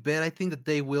had to bet, I think that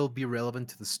they will be relevant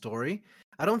to the story.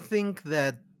 I don't think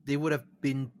that they would have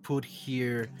been put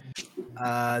here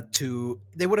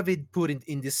they would have been put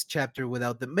in this chapter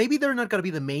without them. Maybe they're not going to be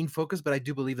the main focus, but I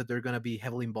do believe that they're going to be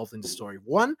heavily involved in the story.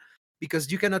 One,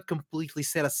 because you cannot completely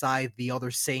set aside the other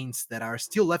saints that are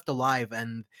still left alive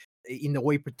and in a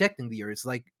way protecting the earth. It's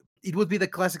like it would be the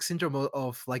classic syndrome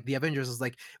of like the Avengers. Is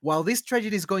like, while this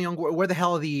tragedy is going on, where the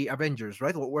hell are the Avengers,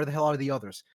 right? Where the hell are the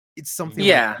others? It's something.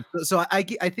 Yeah. Like so I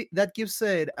think that gives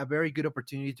it a very good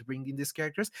opportunity to bring in these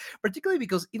characters, particularly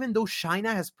because even though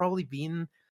Shina has probably been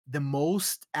the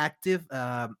most active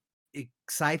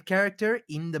side character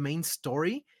in the main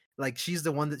story, like she's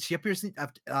the one that she appears in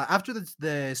after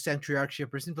the Sanctuary arc. She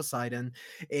appears in Poseidon.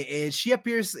 She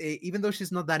appears, even though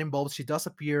she's not that involved, she does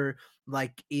appear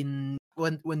like in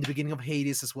when the beginning of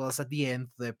Hades, as well as at the end,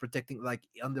 the protecting, like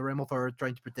on the realm of Earth,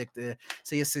 trying to protect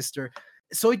Seiya's sister.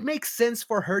 So it makes sense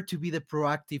for her to be the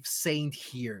proactive saint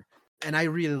here, and I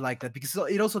really like that because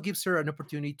it also gives her an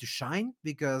opportunity to shine.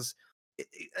 Because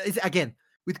again,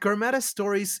 with Kurumada's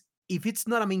stories, if it's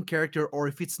not a main character or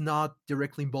if it's not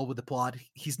directly involved with the plot,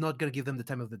 he's not going to give them the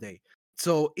time of the day.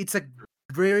 So it's a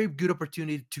very good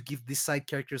opportunity to give these side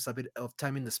characters a bit of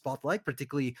time in the spotlight,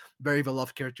 particularly very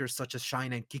beloved characters such as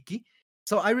Shine and Kiki.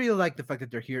 So I really like the fact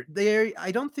that they're here.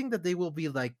 I don't think that they will be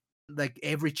like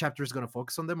every chapter is going to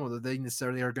focus on them, or that they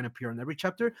necessarily are going to appear on every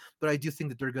chapter, but I do think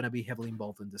that they're going to be heavily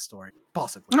involved in the story,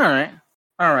 possibly. All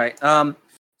right.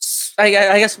 I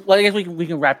guess we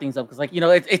can wrap things up because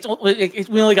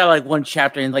we only got like one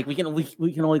chapter, and like we can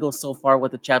only go so far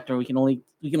with the chapter. We can only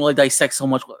dissect so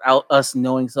much without us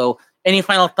knowing. So any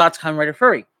final thoughts, Kamen Rider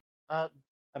Furry? I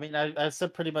mean, I've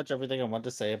said pretty much everything I want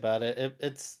to say about it.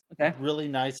 It's Okay. really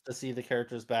nice to see the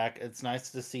characters back. It's nice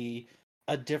to see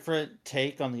a different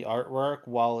take on the artwork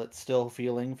while it's still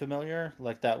feeling familiar.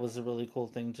 Like that was a really cool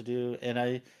thing to do. And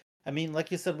I mean, like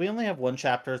you said, we only have one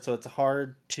chapter, so it's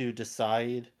hard to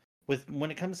decide.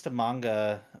 When it comes to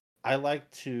manga, I like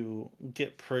to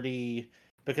get pretty,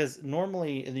 because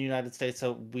normally in the United States,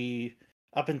 so we,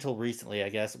 up until recently, I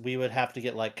guess, we would have to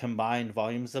get like combined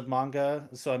volumes of manga.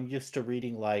 So I'm used to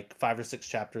reading like 5 or 6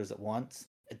 chapters at once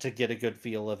to get a good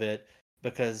feel of it,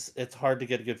 because it's hard to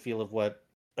get a good feel of what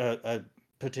a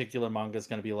particular manga is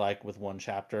going to be like with one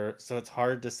chapter. So it's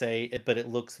hard to say it, but it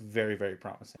looks very, very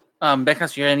promising. Becca,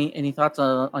 you any thoughts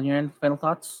on your end? Final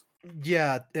thoughts?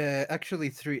 Yeah, actually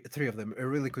three of them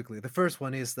really quickly. The first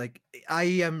one is like, I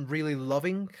am really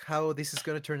loving how this is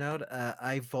going to turn out.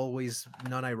 I've always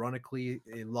non-ironically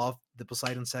loved the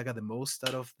Poseidon saga the most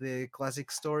out of the classic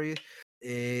story,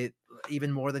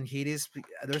 even more than Hades.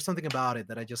 There's something about it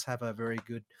that I just have a very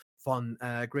good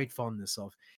great fondness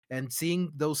of, and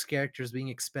seeing those characters being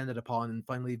expanded upon and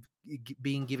finally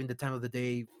being given the time of the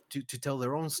day to tell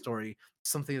their own story,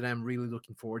 something that I'm really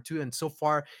looking forward to. And so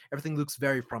far, everything looks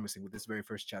very promising with this very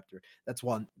first chapter. That's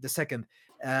one. The second,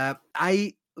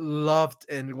 I loved,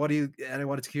 and I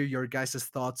wanted to hear your guys'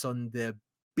 thoughts on the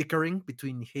bickering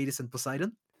between Hades and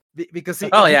Poseidon. Because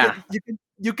Oh yeah,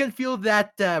 you can feel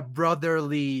that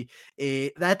brotherly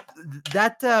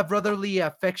brotherly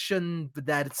affection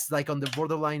that's like on the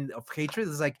borderline of hatred.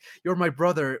 It's like, you're my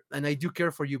brother and I do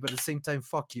care for you, but at the same time,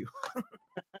 fuck you.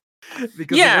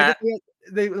 Because the way yeah. that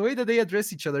the way that they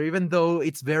address each other, even though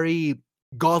it's very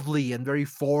godly and very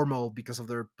formal because of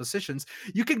their positions,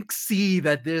 you can see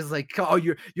that there's like, oh,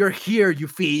 you're here, you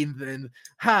fiend, and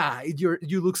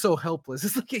you look so helpless.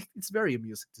 It's like, it's very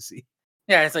amusing to see.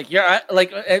 Yeah, it's like you're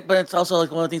like, but it's also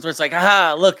like one of the things where it's like,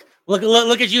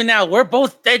 look at you now. We're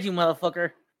both dead, you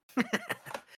motherfucker.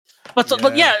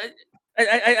 But yeah,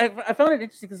 I found it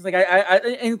interesting because like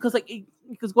and because like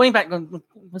because going back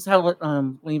was how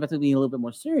going back to being a little bit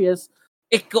more serious.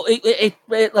 It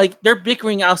like their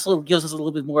bickering also gives us a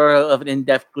little bit more of an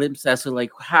in-depth glimpse as to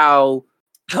like how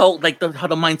like how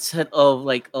the mindset of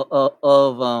like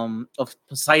of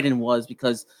Poseidon was,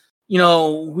 because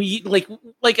we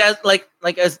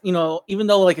as even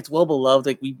though like it's well beloved,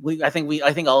 like I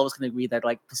think all of us can agree that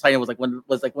like Poseidon was like one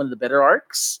of the better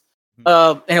arcs.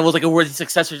 And it was like a worthy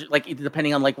successor, like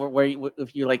depending on like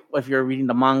if you're reading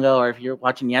the manga or if you're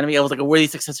watching the anime, it was like a worthy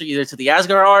successor either to the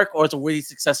Asgard arc or it's a worthy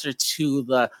successor to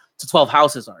the 12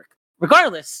 Houses arc.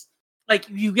 Regardless, like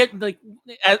you get like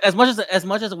as much as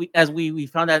we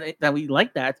found out that we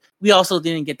like that, we also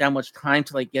didn't get that much time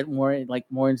to like get more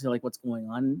into like what's going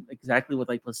on exactly with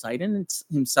like Poseidon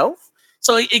himself.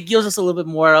 So it gives us a little bit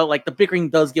more, like the bickering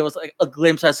does give us like a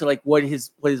glimpse as to like what his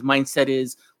mindset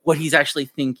is, what he's actually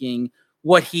thinking,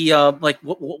 what he like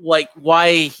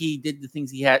why he did the things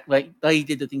he had, like why he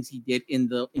did the things he did in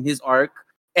his arc,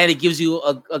 and it gives you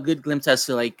a good glimpse as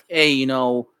to like, hey,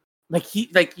 like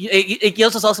it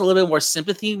gives us also a little bit more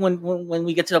sympathy when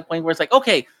we get to the point where it's like,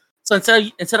 okay, so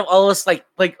instead of all of us like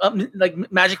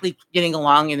magically getting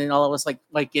along, and then all of us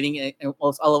like getting and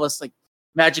all of us like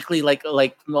magically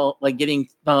getting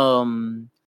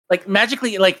like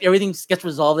magically like everything gets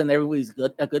resolved and everybody's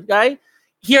a good guy.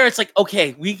 Here it's like,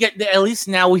 okay, we get at least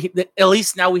now we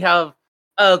have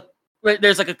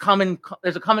there's like a common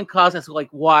cause as to like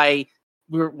why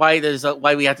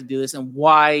we have to do this and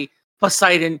why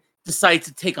Poseidon decides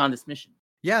to take on this mission.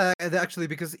 Yeah, actually,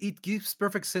 because it gives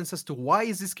perfect sense as to why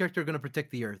is this character going to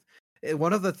protect the Earth.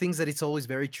 One of the things that it's always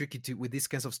very tricky to with these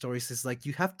kinds of stories is like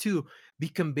you have to be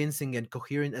convincing and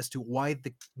coherent as to why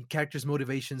the character's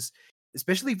motivations,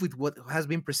 especially with what has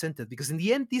been presented. Because in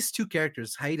the end, these two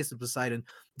characters, Hades and Poseidon,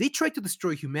 they try to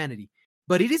destroy humanity.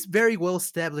 But it is very well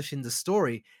established in the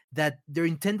story that their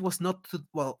intent was not to,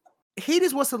 well,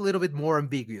 Hades was a little bit more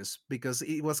ambiguous because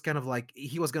it was kind of like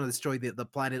he was going to destroy the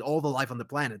planet, all the life on the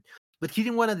planet. But he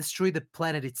didn't want to destroy the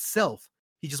planet itself.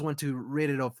 He just wanted to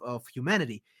rid it of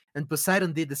humanity. And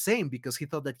Poseidon did the same because he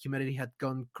thought that humanity had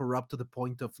gone corrupt to the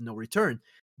point of no return.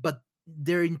 But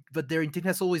their intent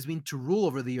has always been to rule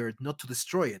over the earth, not to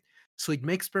destroy it. So it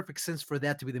makes perfect sense for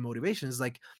that to be the motivation. It's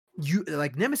like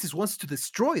Nemesis wants to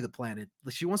destroy the planet.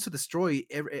 She wants to destroy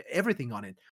everything on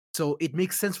it. So it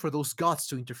makes sense for those gods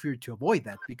to interfere to avoid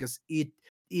that because it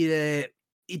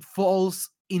falls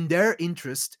in their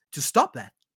interest to stop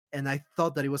that. And I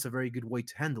thought that it was a very good way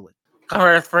to handle it.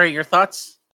 Conrad, for your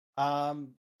thoughts?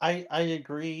 I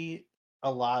agree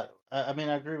a lot. I mean,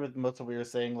 I agree with most of what you're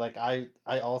saying. Like, I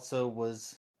also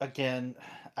was, again,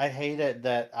 I hate it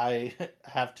that I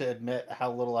have to admit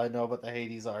how little I know about the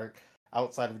Hades arc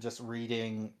outside of just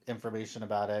reading information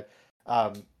about it.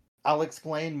 I'll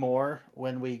explain more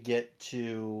when we get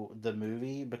to the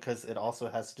movie because it also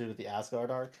has to do with the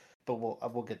Asgard arc, but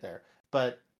we'll get there.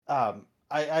 But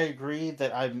I agree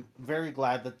that I'm very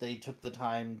glad that they took the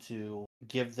time to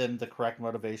give them the correct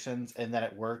motivations and that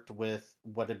it worked with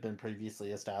what had been previously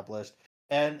established.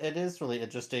 And it is really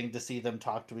interesting to see them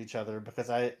talk to each other because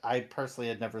I personally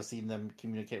had never seen them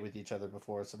communicate with each other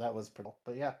before, so that was pretty cool.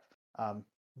 But yeah,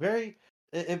 very.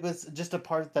 It was just a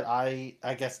part that I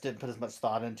guess didn't put as much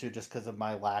thought into just because of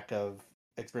my lack of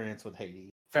experience with Hades.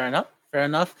 Fair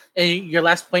enough. And your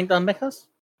last point on mechas?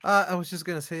 I was just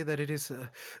gonna say that it is.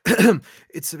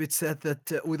 It's a bit sad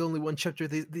that with only one chapter,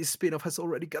 the spin-off has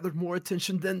already gathered more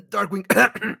attention than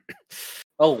Darkwing.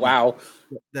 Oh wow!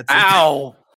 That's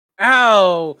Ow!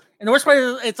 Ow! And the worst part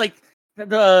is, it's like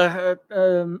the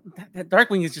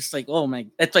Darkwing is just like, oh my!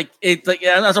 It's like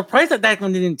I'm surprised that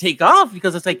one didn't take off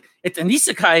because it's like it's an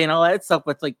isekai and all that stuff.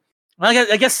 But it's like, well,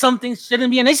 I guess some things shouldn't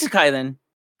be an isekai then.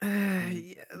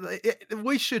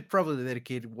 We should probably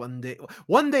dedicate one day.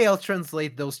 One day I'll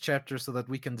translate those chapters so that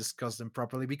we can discuss them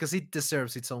properly because it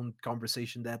deserves its own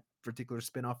conversation. That particular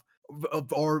spin-off,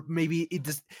 or maybe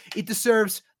it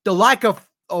deserves the lack of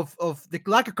the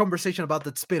lack of conversation about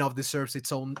that spin-off deserves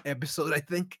its own episode. I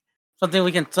think. something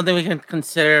we can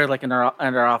consider like in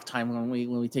our off time when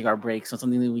we take our breaks. So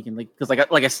something that we can like because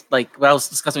like what I was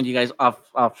discussing with you guys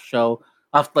off show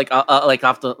like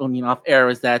off the off air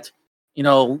is that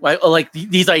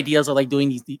these ideas of like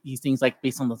doing these things like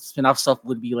based on the spin-off stuff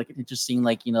would be like an interesting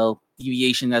like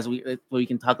deviation as we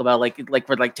can talk about like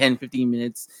for like 10-15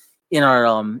 minutes in our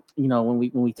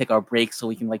when we take our break, so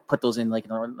we can like put those in like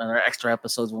in our extra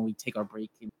episodes when we take our break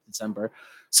in December.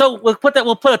 So we'll put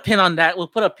a pin on that. We'll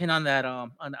put a pin on that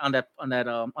on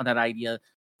that idea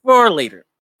for later.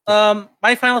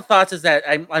 My final thoughts is that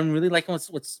I'm really liking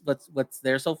what's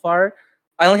there so far.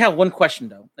 I only have one question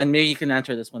though, and maybe you can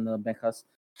answer this one, Beckhus.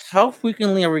 How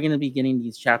frequently are we going to be getting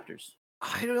these chapters?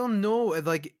 I don't know.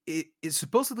 Like it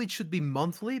supposedly should be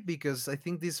monthly because I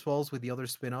think this falls with the other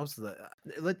spin-offs.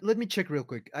 Let me check real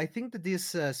quick. I think that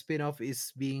this spin-off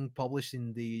is being published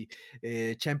in the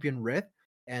Champion Red,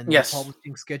 and the Yes.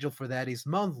 publishing schedule for that is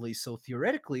monthly. So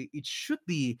theoretically, it should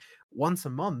be once a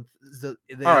month. All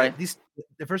right.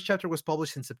 The first chapter was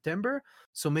published in September,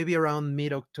 so maybe around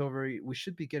mid-October we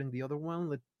should be getting the other one.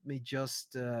 Let me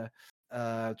just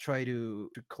try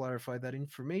to clarify that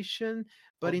information.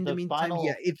 But Well, in the the meantime, final-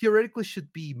 yeah, it theoretically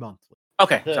should be monthly.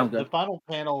 Okay, The, sounds the good. final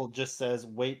panel just says,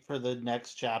 wait for the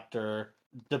next chapter.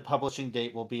 The publishing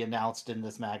date will be announced in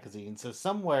this magazine. So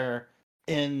somewhere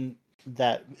in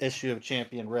that issue of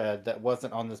Champion Red that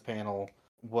wasn't on this panel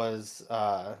was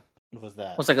that?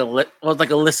 What's like a list of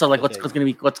like The what's date. going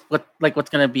to be what's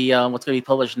going to be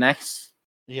published next.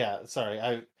 Yeah, sorry.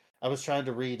 I was trying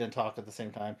to read and talk at the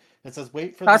same time. It says,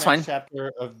 wait for That's the next fine.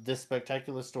 chapter of this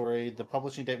spectacular story. The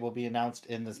publishing date will be announced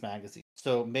in this magazine.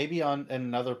 So maybe on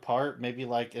another part, maybe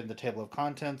like in the table of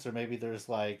contents, or maybe there's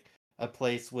like a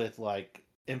place with like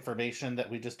information that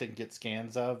we just didn't get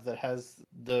scans of that has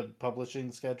the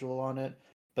publishing schedule on it.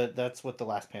 But that's what the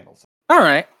last panel says. All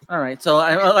right. So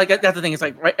I like that's the thing. It's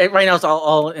like right now it's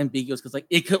all ambiguous because like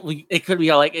it could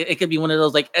be like it could be one of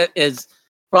those like is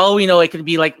for all we know it could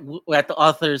be like at the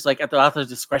author's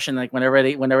discretion like whenever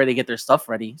they get their stuff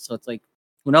ready. So it's like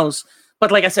who knows.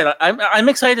 But like I said, I'm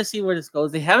excited to see where this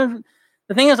goes. They haven't.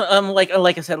 The thing is, like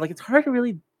I said, like it's hard to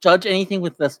really judge anything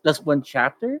with this just one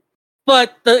chapter.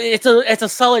 But it's a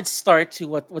solid start to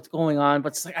what's going on.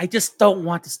 But it's like I just don't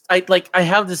want to. I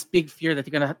have this big fear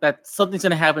that something's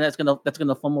gonna happen that's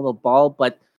gonna fumble the ball.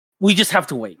 But we just have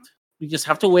to wait. We just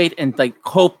have to wait and like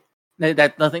hope that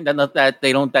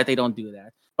they don't do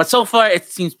that. But so far it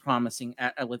seems promising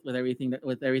with everything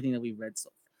that we've read so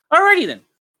far. Alrighty then,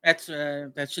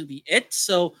 that should be it.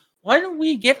 So why don't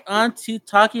we get on to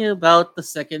talking about the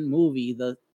second movie,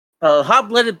 the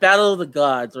hot-blooded battle of the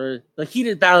gods, or the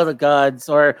heated battle of the gods,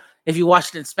 or if you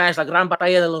watched it in Spanish, la gran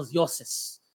batalla de los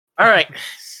dioses. All right,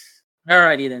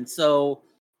 alrighty then. So,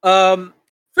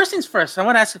 first things first, I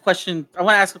want to ask a question. I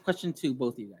want to ask a question to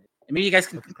both of you guys, and maybe you guys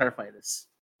can clarify this.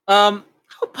 How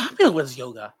popular was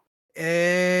Yoga?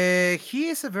 He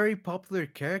is a very popular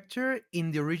character in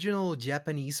the original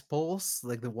Japanese polls,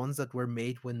 like the ones that were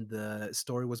made when the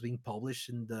story was being published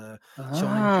in the Shonen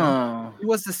Jump. He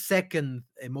was the second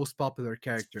most popular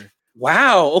character.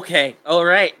 Wow. Okay. All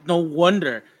right. No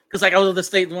wonder. Because like I was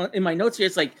just saying in my notes here,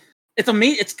 it's like it's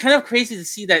amazing. It's kind of crazy to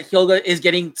see that Hyoga is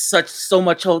getting so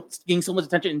much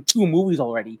attention in 2 movies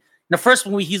already. In the first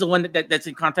movie, he's the one that's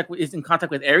in contact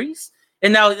with Ares,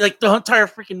 and now like the entire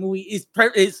freaking movie is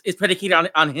predicated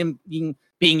on him being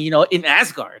in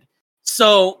Asgard.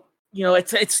 So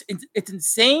it's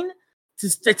insane.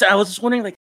 I was just wondering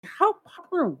like how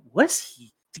popular was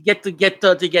he to get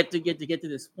to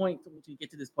this point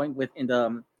with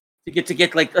to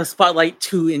get like a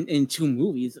spotlight in 2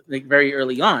 movies like very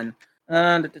early on.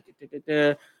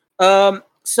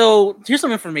 So here's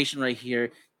some information right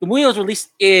here. The movie was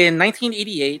released in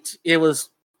 1988. It was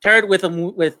paired with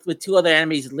 2 other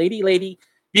animes, Lady,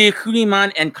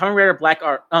 Byakurimon, and Kamen Rider Black.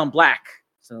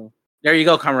 So there you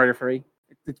go, Kamen Rider Furry.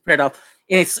 It's paired up,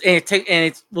 and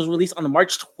it was released on the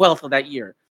March 12th of that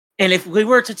year. And if we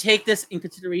were to take this in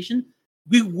consideration,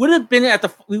 we would have been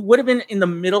in the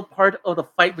middle part of the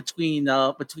fight between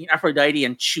Aphrodite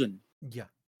and Shun. Yeah.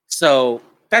 So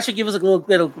that should give us a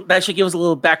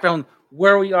little background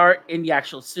where we are in the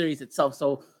actual series itself.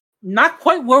 So not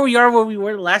quite where we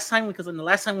were the last time, because in the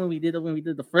last time when we did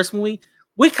the first movie,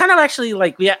 we kind of actually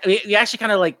like we actually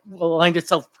kind of like aligned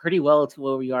itself pretty well to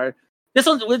where we are. This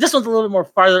one's a little bit more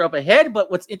farther up ahead, but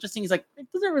what's interesting is like it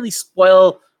doesn't really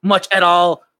spoil much at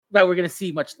all that we're gonna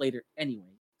see much later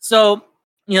anyway. So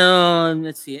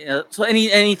let's see. So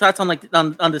any thoughts on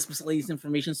on this miscellaneous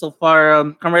information so far,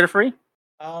 Kamen Rider Free?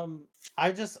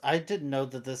 I didn't know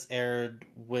that this aired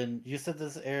when you said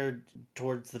this aired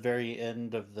towards the very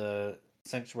end of the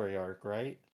Sanctuary arc,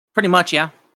 right? Pretty much, yeah.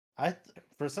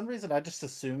 For some reason I just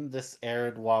assumed this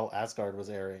aired while Asgard was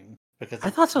airing because I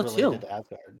thought it's so related too. to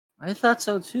Asgard. I thought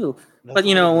so too. That's But a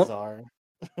little bizarre.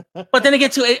 but then again,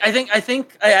 too, I think if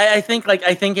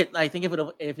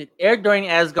it aired during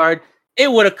Asgard,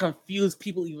 it would have confused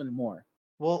people even more.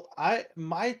 Well,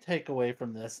 my takeaway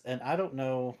from this, and I don't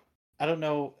know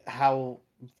how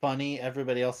funny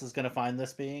everybody else is going to find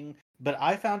this being, but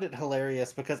I found it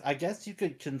hilarious because I guess you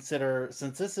could consider,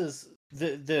 since this is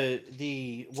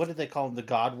the what did they call them, the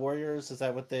God Warriors? Is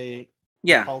that what they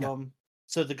Yeah. call them?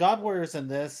 So the God Warriors in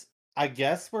this, I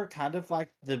guess, were kind of like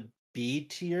the B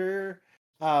tier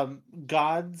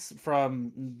gods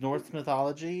from Norse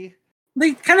mythology.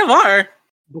 They kind of are.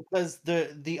 Because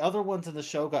the other ones in the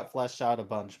show got fleshed out a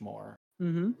bunch more.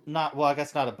 Mm-hmm. Not well, I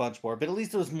guess not a bunch more, but at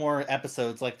least there was more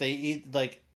episodes. Like they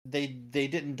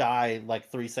didn't die like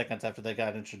 3 seconds after they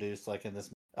got introduced, like in this,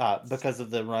 because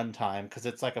of the runtime. Because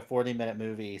it's like a 40-minute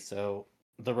movie, so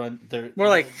the run there More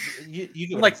like you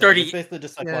get what like I'm saying. 30. It's basically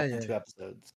just like watching 2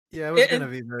 episodes. Yeah, it was gonna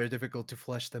be very difficult to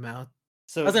flesh them out.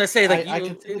 So I was gonna say, like, I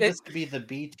consider this to be the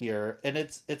B tier, and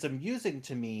it's amusing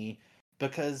to me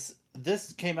because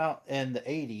this came out in the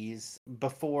 80s,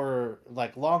 before,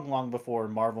 like, long before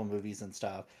Marvel movies and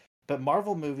stuff. But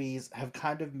Marvel movies have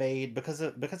kind of made, because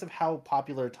of how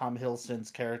popular Tom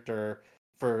Hiddleston's character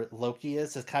for Loki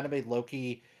is, has kind of made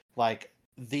Loki like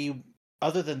the,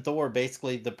 other than Thor,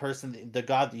 basically the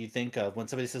god that you think of when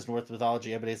somebody says Norse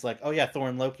mythology. Everybody's like, oh yeah, Thor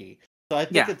and Loki. So I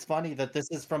think it's funny that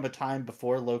this is from a time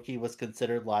before Loki was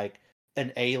considered like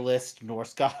an A-list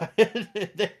Norse god.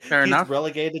 Fair enough. He's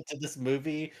relegated to this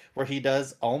movie where he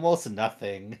does almost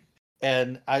nothing.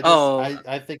 And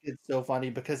I think it's so funny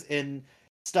because in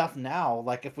stuff now,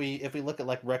 like if we look at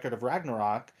like Record of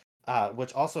Ragnarok,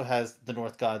 which also has the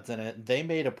North gods in it, they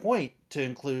made a point to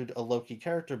include a Loki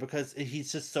character because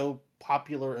he's just so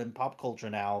popular in pop culture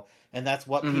now, and that's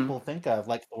what people think of,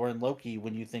 like Thor and Loki,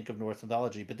 when you think of Norse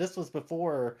mythology. But this was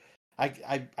before. I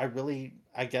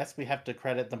guess we have to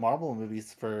credit the Marvel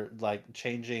movies for like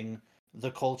changing the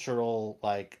cultural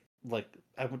I don't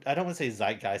want to say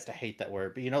zeitgeist. I hate that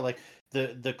word, but like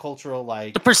the cultural,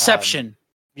 like, the perception.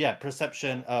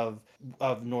 Perception of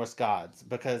Norse gods.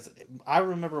 Because I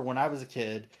remember when I was a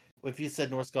kid, if you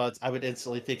said Norse gods, I would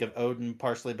instantly think of Odin,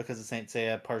 partially because of Saint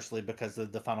Seiya, partially because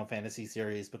of the Final Fantasy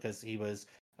series, because he was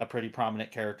a pretty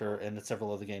prominent character in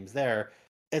several of the games there.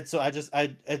 And so I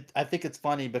think it's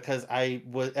funny because I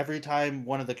would, every time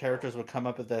one of the characters would come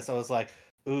up with this, I was like,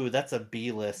 ooh, that's a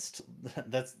B list.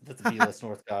 that's a B list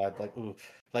North god. Like, ooh,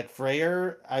 like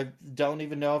Freyr. I don't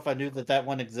even know if I knew that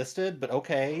one existed, but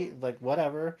okay, like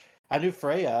whatever. I knew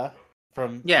Freya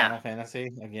from Final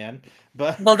Fantasy again,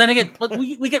 but well, then again, but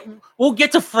we'll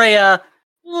get to Freya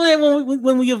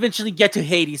when we eventually get to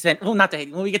Hades, and well, not to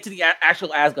Hades, when we get to the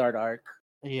actual Asgard arc.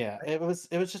 Yeah, it was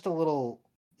just a little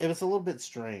bit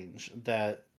strange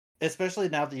that, especially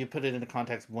now that you put it into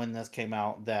context when this came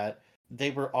out, that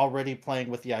they were already playing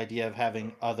with the idea of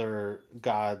having other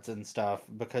gods and stuff,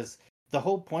 because the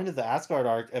whole point of the Asgard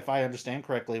arc, if I understand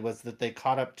correctly, was that they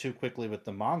caught up too quickly with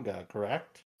the manga,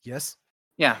 correct? Yes.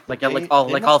 Yeah, like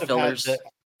all fillers.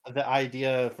 The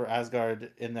idea for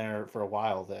Asgard in there for a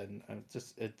while. Then it's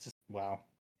just wow.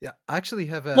 Yeah, I actually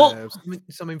have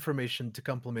some information to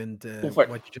complement what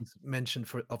you just mentioned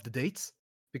of the dates,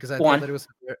 because I thought that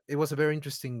it was a very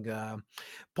interesting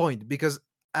point, because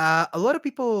a lot of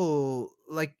people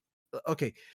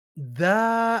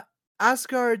the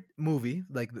Asgard movie,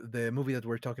 like the movie that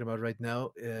we're talking about right now,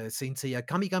 Saint Seiya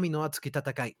Kamigami no Atsuki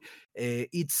Tatakai.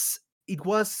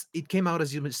 It came out,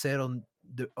 as you said, on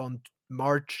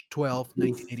March 12th,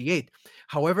 1988.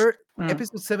 However,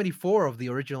 episode 74 of the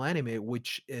original anime,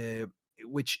 which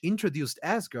introduced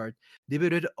Asgard,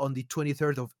 debuted on the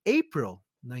 23rd of April,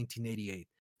 1988.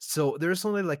 So there's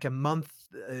only like a month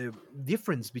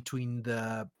difference between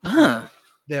the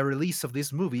release of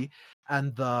this movie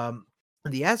and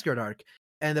the Asgard arc.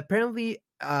 And apparently,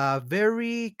 a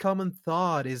very common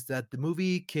thought is that the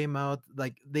movie came out,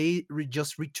 like they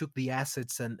just retook the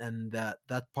assets and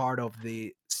that part of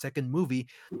the second movie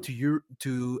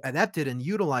to adapt it and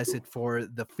utilize it for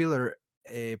the filler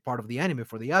part of the anime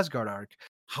for the Asgard arc.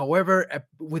 However,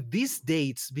 with these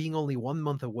dates being only 1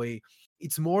 month away,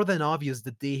 it's more than obvious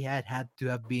that they had to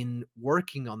have been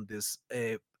working on this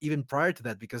even prior to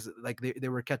that, because like they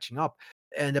were catching up.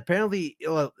 And apparently,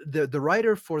 the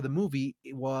writer for the movie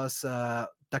was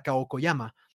Takao Koyama.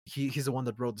 He's the one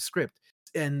that wrote the script,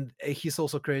 and he's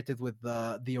also credited with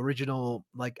the original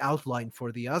like outline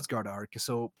for the Asgard arc.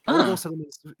 So all those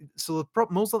elements. So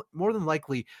more than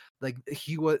likely, like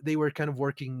they were kind of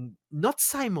working not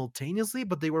simultaneously,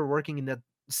 but they were working in that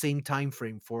same time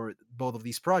frame for both of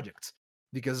these projects.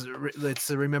 because let's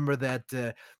remember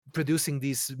that producing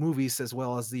these movies as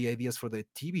well as the ideas for the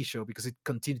TV show, because it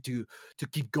continued to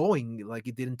keep going, like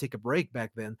it didn't take a break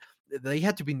back then. They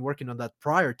had to been working on that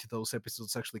prior to those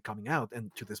episodes actually coming out and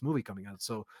to this movie coming out.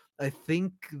 So I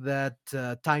think that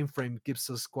time frame gives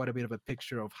us quite a bit of a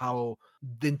picture of how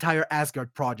the entire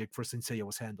Asgard project for Saint Seiya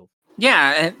was handled.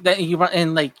 Yeah, and that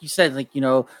and like you said, like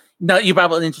no, you brought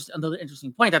up another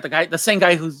interesting point that the same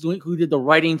guy who did the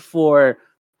writing for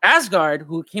Asgard,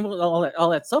 who came up with all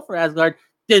that stuff for Asgard,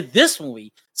 did this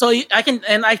movie. So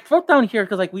I wrote down here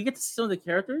because like we get to see some of the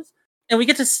characters, and we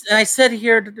get to and I said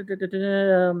here,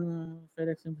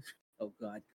 oh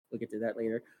god, we'll get to that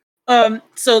later.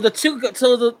 So the two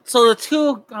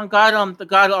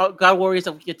God warriors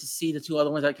that we get to see, the two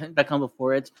other ones that come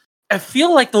before it. I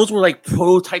feel like those were like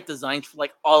prototype designs for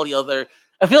like all the other.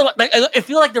 I feel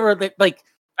like they were like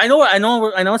I know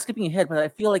I'm skipping ahead, but I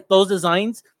feel like those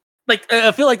designs, like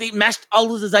I feel like they mashed all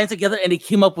those designs together and they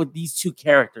came up with these two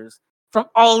characters from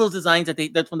all those designs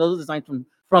from those designs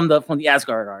from the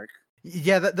Asgard arc.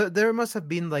 Yeah, there must have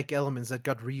been like elements that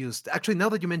got reused. Actually, now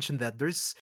that you mentioned that,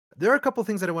 there are a couple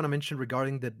things that I want to mention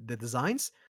regarding the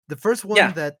designs. The first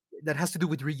one that has to do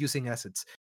with reusing assets.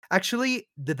 Actually,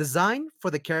 the design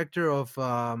for the character of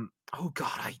oh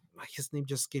god, his name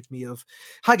just escaped me, of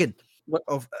Hagen. What?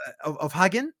 Of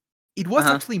Hagen, it was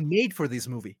actually made for this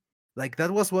movie. Like that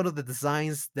was one of the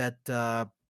designs that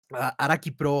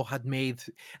Araki Pro had made,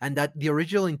 and that the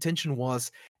original intention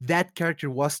was that character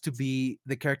was to be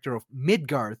the character of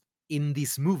Midgard in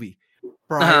this movie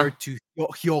prior to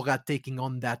Hyoga taking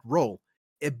on that role.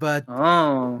 But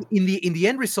in the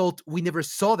end result, we never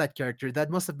saw that character.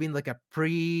 That must have been like a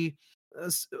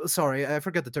sorry, I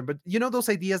forgot the term, but you know those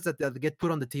ideas that get put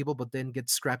on the table but then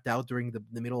get scrapped out during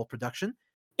the middle of production?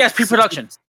 Yes, pre-production.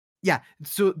 Yeah,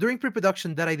 so during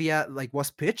pre-production, that idea like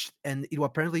was pitched, and it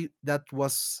apparently that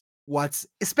was what's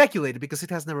speculated, because it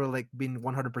has never like been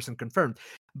 100% confirmed.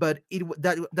 But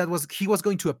that was he was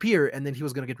going to appear, and then he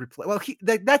was going to get replaced. Well,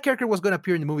 that character was going to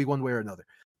appear in the movie one way or another,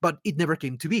 but it never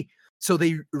came to be. So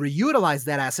they reutilized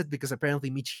that asset because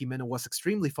apparently Michi Himeno was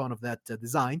extremely fond of that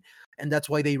design, and that's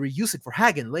why they reuse it for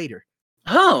Hagen later.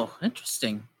 Oh,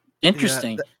 interesting.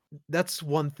 Yeah, that's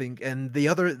one thing. And the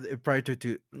other, prior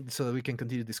to so that we can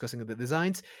continue discussing the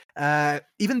designs,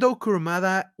 even though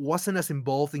Kurumada wasn't as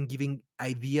involved in giving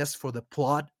ideas for the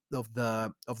plot of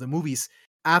the movies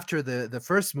after the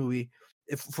first movie,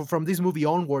 from this movie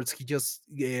onwards, he just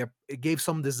gave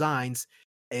some designs,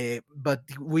 but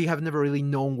we have never really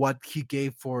known what he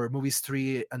gave for movies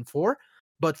 3 and 4.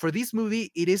 But for this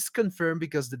movie, it is confirmed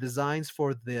because the designs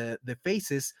for the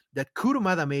faces that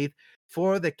Kurumada made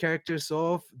for the characters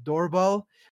of Dorval,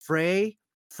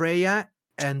 Freya,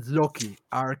 and Loki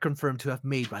are confirmed to have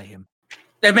made by him.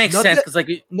 That makes sense because like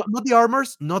not the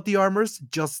armors,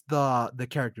 just the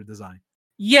character design.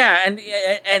 Yeah, and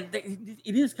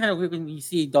it is kind of weird when you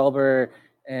see Dalber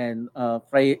and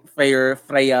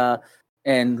Freya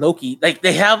and Loki. Like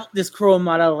they have this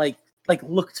Kurumada like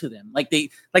look to them.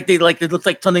 It looks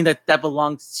like something that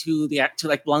belongs to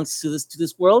belongs to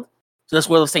this world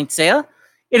of Saint Seiya.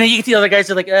 And then you can see other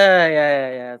guys are like,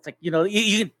 yeah. It's like, you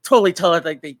can totally tell that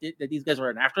like that these guys were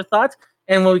an afterthought.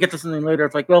 And when we get to something later,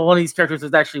 it's like, well, one of these characters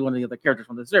is actually one of the other characters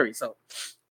from the series. So,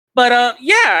 but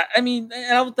yeah, I mean,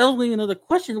 that was really another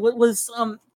question. Who was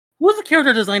the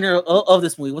character designer of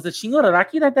this movie? Was it Shingo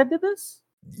Araki that did this?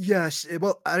 Yes,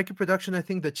 well, Araki Production, I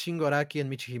think that Shingo Araki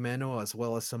and Michi Himeno, as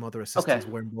well as some other assistants,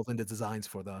 were involved in the designs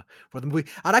for the movie.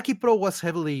 Araki Pro was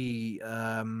heavily,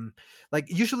 like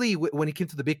usually when it came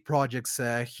to the big projects,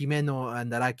 Himeno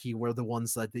and Araki were the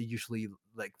ones that they usually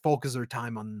like focus their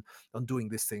time on doing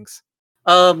these things.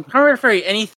 Can't refer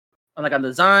anything like on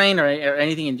design or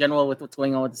anything in general with what's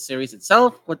going on with the series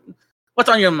itself. What's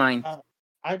on your mind?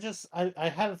 I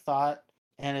had a thought,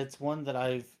 and it's one that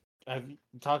I've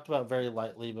talked about very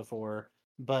lightly before,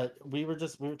 but we were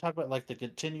talking about like the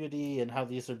continuity and how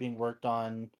these are being worked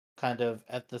on kind of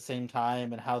at the same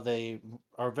time, and how they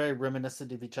are very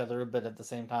reminiscent of each other, but at the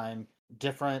same time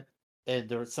different. And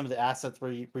there were some of the assets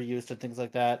were used and things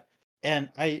like that. And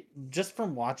I just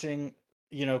from watching,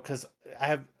 because I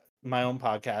have my own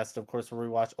podcast, of course, where we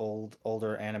watch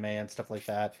older anime and stuff like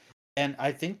that. And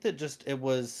I think that just it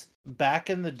was back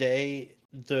in the day,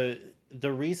 the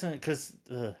reason, because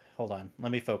hold on,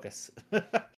 let me focus.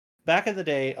 Back in the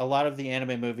day, a lot of the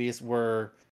anime movies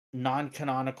were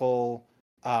non-canonical,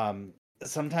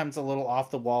 sometimes a little off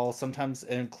the wall, sometimes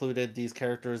included these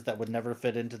characters that would never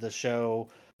fit into the show,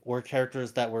 or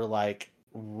characters that were like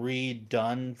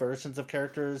redone versions of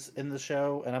characters in the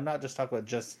show. And I'm not just talking about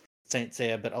just Saint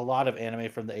Seiya, but a lot of anime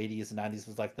from the 80s and 90s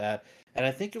was like that. And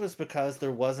I think it was because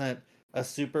there wasn't a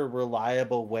super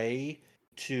reliable way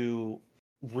to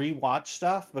rewatch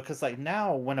stuff, because like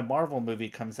now when a Marvel movie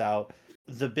comes out,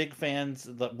 the big fans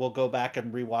that will go back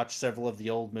and rewatch several of the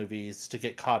old movies to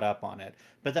get caught up on it.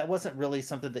 But that wasn't really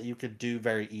something that you could do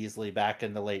very easily back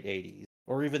in the late 80s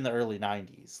or even the early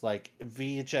 90s. Like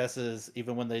VHSs,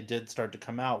 even when they did start to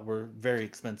come out, were very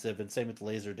expensive, and same with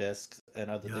Laserdiscs and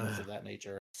other things of that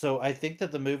nature. So I think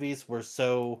that the movies were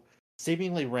so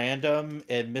seemingly random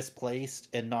and misplaced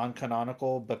and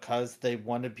non-canonical because they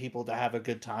wanted people to have a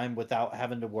good time without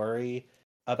having to worry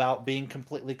about being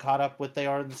completely caught up with they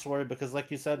are in the story. Because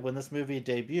like you said, when this movie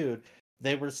debuted,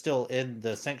 they were still in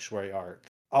the Sanctuary arc,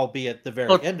 albeit the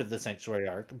very end of the Sanctuary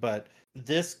arc. But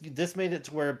this made it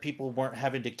to where people weren't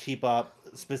having to keep up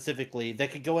specifically. They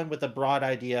could go in with a broad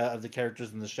idea of the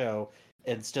characters in the show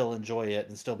and still enjoy it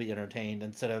and still be entertained,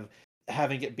 instead of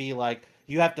having it be like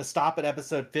you have to stop at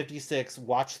episode 56,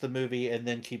 watch the movie, and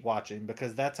then keep watching,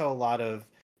 because that's how a lot of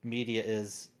media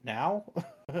is now.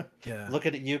 Yeah. Look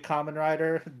at you, Kamen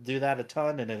Rider, do that a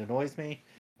ton, and it annoys me.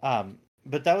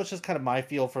 But that was just kind of my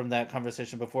feel from that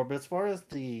conversation before. But as far as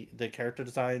the character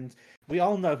designs, we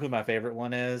all know who my favorite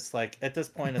one is. Like at this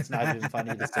point, it's not even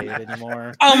funny to say it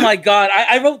anymore. Oh my god!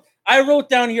 I wrote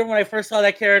down here when I first saw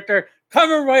that character,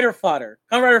 Kamen Rider fodder,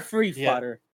 Kamen Rider free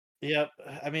fodder. Yep.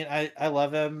 I mean, I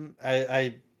love him.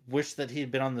 I wish that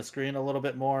he'd been on the screen a little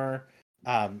bit more.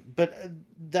 But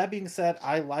that being said,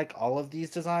 I like all of these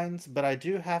designs, but I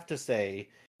do have to say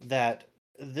that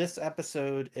this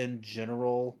episode in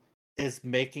general is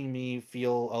making me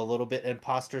feel a little bit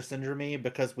imposter syndrome,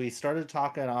 because we started off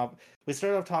talking about we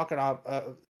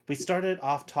started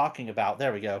off talking about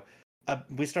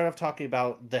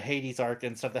the Hades arc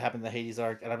and stuff that happened in the Hades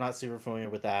arc, and I'm not super familiar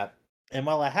with that. And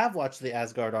while I have watched the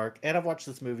Asgard arc, and I've watched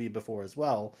this movie before as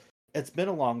well, it's been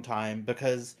a long time,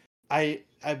 because I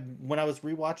when I was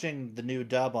rewatching the new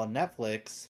dub on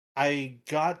Netflix, I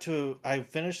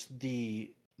finished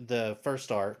the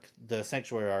first arc, the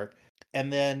Sanctuary arc,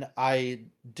 and then I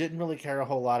didn't really care a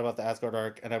whole lot about the Asgard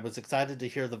arc, and I was excited to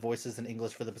hear the voices in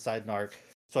English for the Poseidon arc,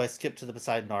 so I skipped to the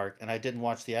Poseidon arc, and I didn't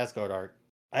watch the Asgard arc.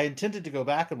 I intended to go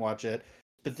back and watch it,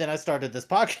 but then I started this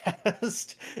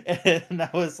podcast, and I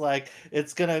was like,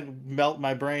 it's gonna melt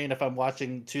my brain if I'm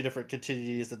watching two different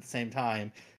continuities at the same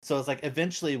time. So it's like,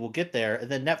 eventually we'll get there, and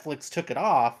then Netflix took it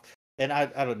off, and I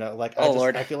don't know, like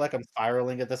Lord. I feel like I'm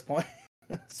spiraling at this point.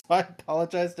 So I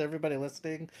apologize to everybody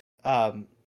listening.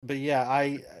 But yeah,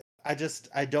 I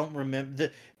don't remember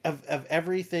of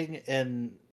everything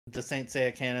in the Saint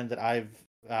Seiya canon that I've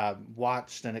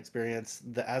watched and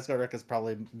experienced. The Asgard arc is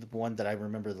probably the one that I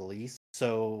remember the least.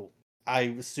 So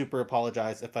I super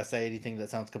apologize if I say anything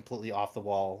that sounds completely off the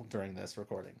wall during this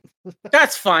recording.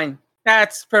 That's fine.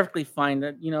 That's perfectly fine.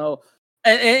 That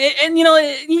and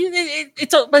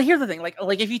it's but here's the thing.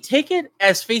 Like if you take it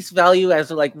as face value, as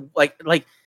like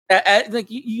what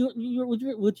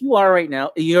you are right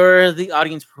now, you're the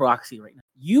audience proxy right now.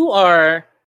 You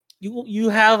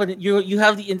have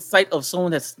the insight of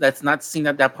someone that's not seen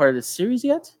that part of the series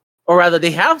yet, or rather,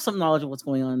 they have some knowledge of what's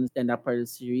going on in that part of the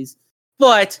series,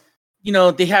 but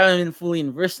they haven't been fully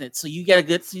immersed in it. So you get a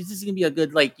good. So this is gonna be a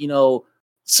good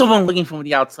someone looking from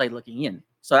the outside looking in.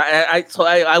 So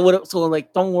I would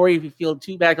don't worry if you feel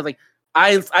too bad, because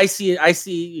I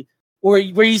see where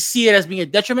you see it as being a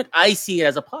detriment, I see it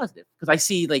as a positive, because I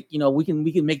see we can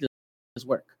make this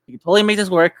work. We can totally make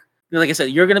this work. Like I said,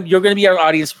 you're gonna be our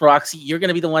audience proxy. You're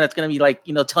gonna be the one that's gonna be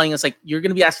telling us, you're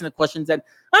gonna be asking the questions that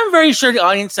I'm very sure the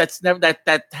audience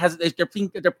they're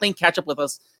playing catch up with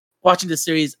us watching the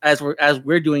series as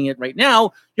we're doing it right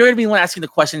now. You're gonna be the one asking the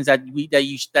questions that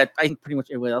I think pretty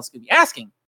much everyone else could be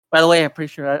asking. By the way, I'm pretty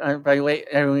sure.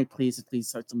 Everyone, please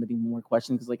start submitting more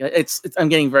questions, because it's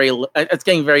getting very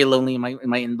lonely in my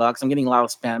inbox. I'm getting a lot of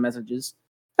spam messages.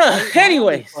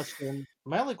 Anyways,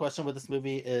 my only question with this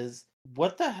movie is,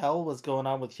 what the hell was going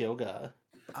on with Hyuga?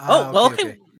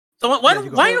 Okay. So why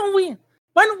don't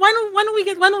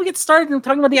we get started and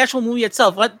talking about the actual movie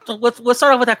itself? Let's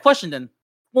start off with that question then.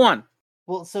 Go on.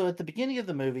 Well, so at the beginning of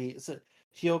the movie,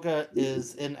 Hyuga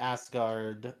is in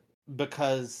Asgard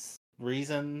because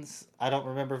reasons. I don't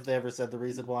remember if they ever said the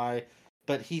reason why,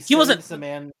 but he saves a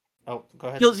man. Oh, go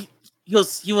ahead. He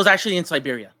was actually in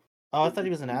Siberia. Oh, I thought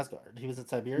he was in Asgard. He was in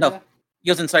Siberia? No,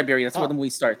 he was in Siberia. That's where the movie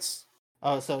starts.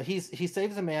 Oh, so he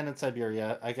saves a man in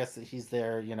Siberia. I guess that he's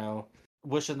there,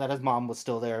 wishing that his mom was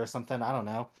still there or something. I don't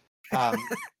know. I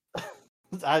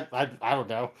don't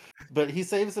know. But he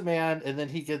saves a man, and then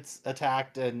he gets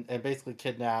attacked and basically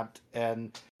kidnapped.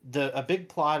 And a big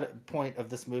plot point of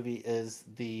this movie is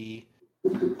the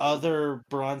other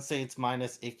Bronze Saints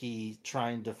minus Ikki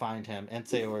trying to find him, and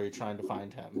Sayori trying to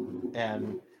find him.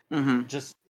 And Mm-hmm.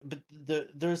 But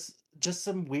there's just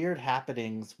some weird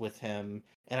happenings with him,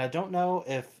 and I don't know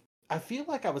if I feel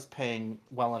like I was paying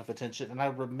well enough attention, and I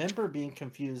remember being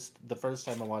confused the first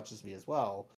time I watched this movie as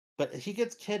well. But he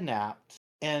gets kidnapped,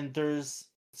 and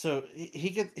he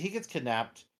gets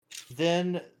kidnapped.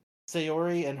 Then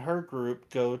Sayori and her group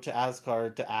go to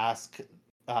Asgard to ask,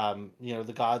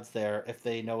 the gods there if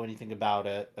they know anything about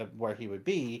it, where he would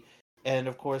be, and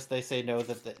of course they say no,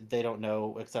 that they don't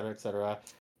know, etc., etc.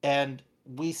 And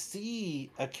we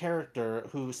see a character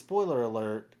who, spoiler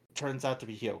alert, turns out to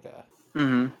be Hyoga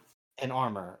Mm-hmm. in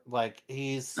armor. Like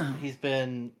he's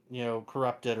been,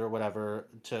 corrupted or whatever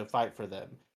to fight for them.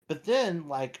 But then,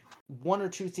 like, one or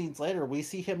two scenes later, we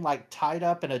see him like tied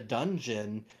up in a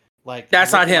dungeon, like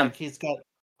That's not looking him. like he's got.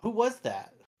 Who was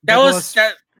that? That was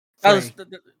Frey.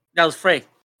 that was Frey.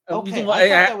 Okay, I thought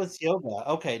that was Hyoga.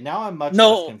 Okay, now I'm much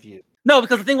less confused. No,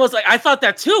 because the thing was, like, I thought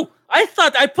that too. I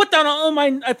thought I put down all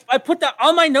my I put down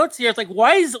all my notes here. It's like,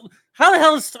 how the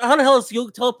hell is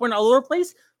Hyoga teleporting all over the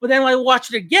place? But then when I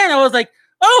watched it again, I was like,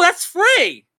 oh, that's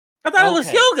Frey. I thought it was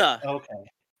Hyoga.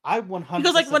 Okay, I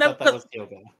 100% thought that was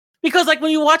Hyoga. Because like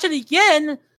when you watch it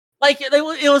again, like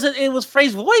it was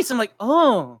Frey's voice. I'm like,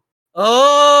 oh,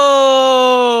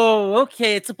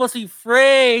 okay, it's supposed to be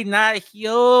Frey, not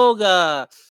Hyoga.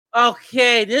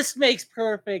 Okay, this makes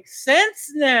perfect sense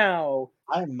now.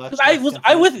 I'm much. I was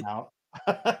now.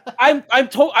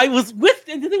 I was with.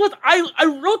 And the thing was,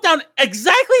 I wrote down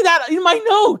exactly that in my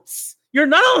notes. You're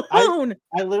not alone.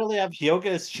 I literally have Hyoga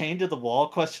is chained to the wall ?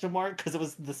 Because it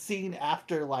was the scene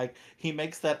after, like, he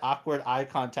makes that awkward eye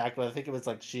contact with, I think it was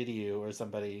like Shiryu or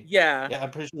somebody. Yeah,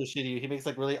 I'm pretty sure Shiryu. He makes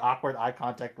like really awkward eye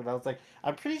contact, but I was like,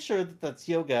 I'm pretty sure that's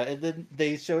Hyoga. And then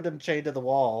they showed him chained to the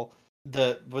wall.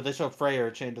 Where they showed Freyr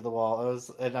chained to the wall.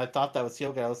 I thought that was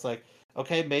Hyoga. I was like,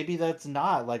 okay, maybe that's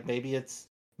not. Like, maybe it's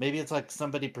like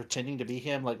somebody pretending to be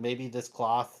him. Like, maybe this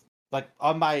cloth. Like,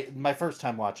 on my first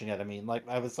time watching it, I mean, like,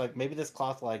 I was like, maybe this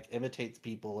cloth like imitates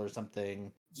people or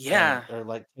something. Yeah. Or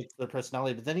like takes their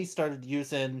personality. But then he started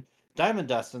using diamond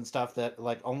dust and stuff that,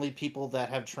 like, only people that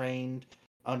have trained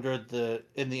in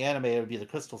the anime, it would be the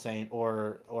Crystal Saint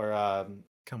or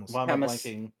Camus. why am I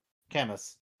blanking?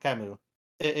 Camus.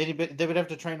 They would have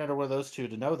to train under one of those two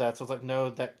to know that. So I was like, no,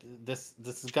 that this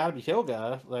has got to be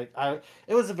Hyoga. Like,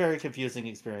 it was a very confusing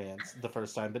experience the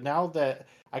first time. But now that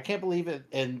I can't believe it,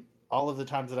 and all of the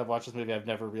times that I've watched this movie, I've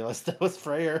never realized that was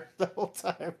Freyr the whole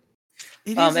time.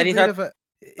 It is a bit of a.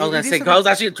 I was gonna say, I was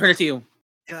actually turn it to you.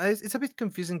 Yeah, it's a bit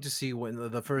confusing to see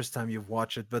when the first time you've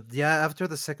watched it, but yeah, after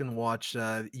the second watch,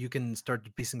 you can start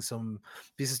piecing some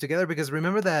pieces together, because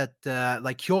remember that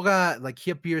like Hyoga, like,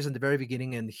 he appears in the very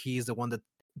beginning, and he's the one that,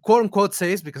 quote unquote,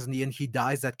 saves, because in the end he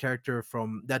dies, that character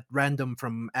from that random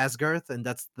from Asgard, and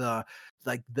that's the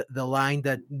line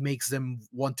that makes them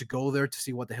want to go there to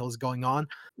see what the hell is going on.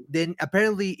 Then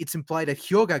apparently it's implied that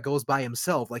Hyoga goes by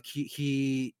himself, like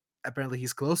he apparently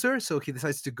he's closer, so he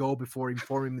decides to go before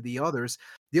informing the others.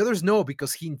 The others know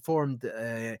because he informed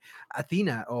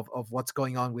Athena of what's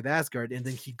going on with Asgard, and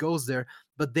then he goes there.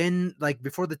 But then, like,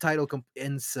 before the title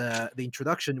ends the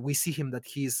introduction, we see him that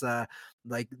he's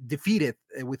like defeated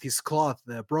with his cloth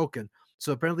broken.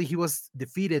 So apparently he was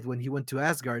defeated when he went to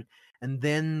Asgard, and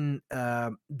then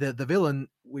the villain,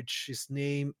 which his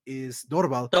name is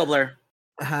Dobler.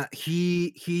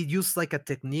 He used like a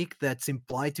technique that's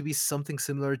implied to be something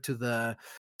similar to the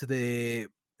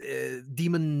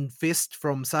demon fist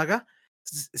from Saga,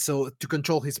 so to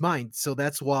control his mind. So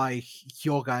that's why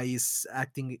Hyoga is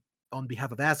acting on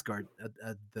behalf of Asgard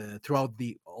throughout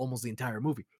almost the entire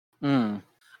movie.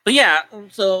 But yeah,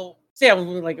 so yeah,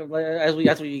 like as we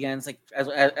began, it's like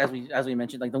as we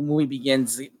mentioned, like the movie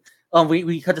begins.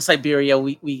 We cut to Siberia.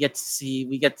 We get to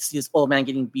see this old man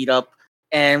getting beat up.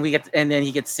 And then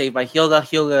he gets saved by Hyoga.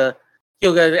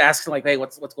 Hyoga asks him, like, "Hey,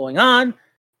 what's going on?"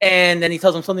 And then he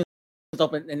tells him something is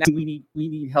open, and we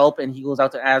need help. And he goes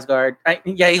out to Asgard.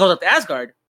 He goes out to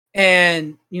Asgard,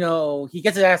 and he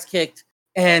gets his ass kicked.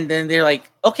 And then they're like,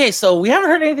 "Okay, so we haven't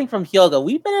heard anything from Hyoga.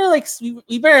 We better like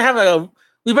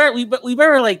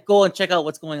go and check out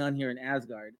what's going on here in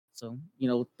Asgard." So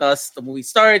thus the movie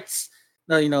starts.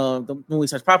 The movie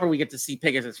starts proper. We get to see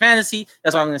Pegasus Fantasy.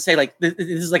 That's what I'm going to say. Like this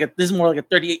is more like a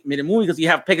 38-minute movie, because you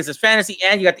have Pegasus Fantasy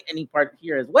and you got the ending part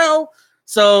here as well.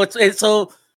 So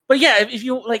but yeah, if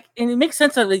you like, and it makes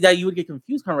sense that you would get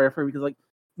confused, Conrad, because like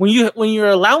when your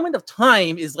allowance of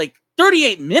time is like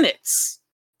 38 minutes,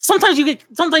 sometimes you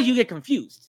get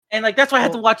confused, and like that's why I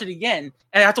had to watch it again,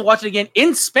 and I have to watch it again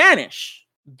in Spanish.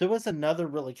 There was another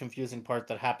really confusing part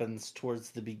that happens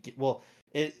towards the beginning. Well,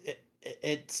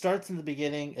 it starts in the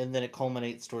beginning and then it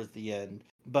culminates towards the end.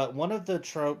 But one of the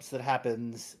tropes that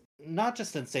happens not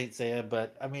just in Saint Seiya,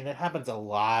 but I mean, it happens a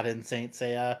lot in Saint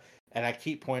Seiya, and I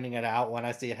keep pointing it out when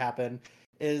I see it happen,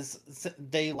 is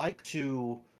they like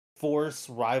to force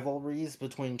rivalries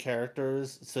between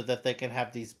characters so that they can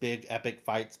have these big epic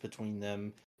fights between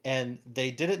them. And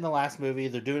they did it in the last movie,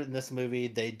 they're doing it in this movie,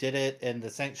 they did it in the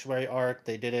Sanctuary arc,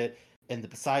 they did it in the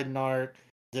Poseidon arc,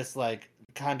 just like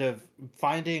kind of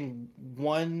finding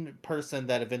one person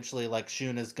that eventually like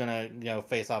Shun is gonna,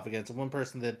 face off against, one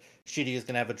person that Shiri is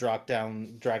gonna have a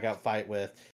drag out fight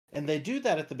with. And they do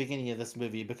that at the beginning of this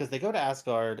movie because they go to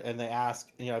Asgard and they ask,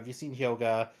 have you seen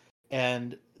Hyoga?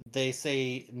 And they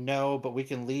say no, but we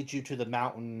can lead you to the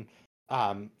mountain,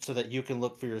 so that you can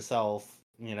look for yourself,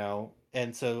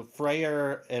 And so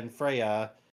Freyr and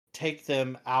Freya take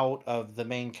them out of the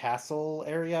main castle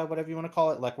area, whatever you want to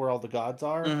call it, like where all the gods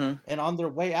are. Mm-hmm. And on their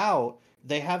way out,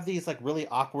 they have these like really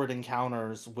awkward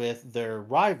encounters with their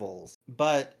rivals.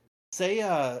 But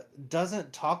Seiya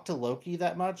doesn't talk to Loki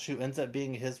that much, who ends up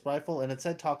being his rival, and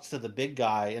instead talks to the big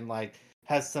guy and like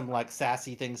has some like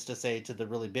sassy things to say to the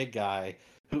really big guy,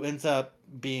 who ends up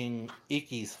being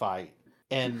Ikki's fight.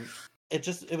 And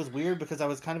it was weird because I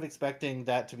was kind of expecting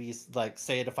that to be like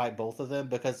Seiya to fight both of them,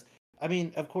 because I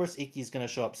mean, of course, Ikki's going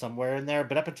to show up somewhere in there,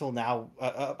 but up until now,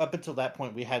 up until that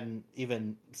point, we hadn't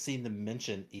even seen them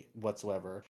mention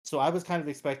whatsoever. So I was kind of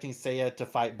expecting Seiya to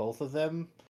fight both of them,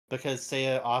 because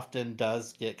Seiya often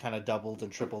does get kind of doubled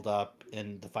and tripled up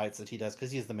in the fights that he does, because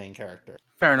he's the main character.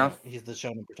 Fair enough. He's the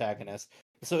shonen protagonist.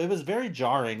 So it was very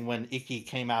jarring when Ikki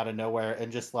came out of nowhere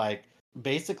and just like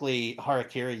basically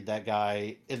harakiri that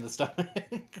guy in the stomach.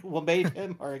 Well, made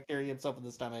him harakiri himself in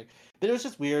the stomach. But it was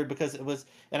just weird because it was,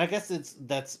 and I guess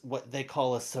that's what they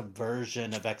call a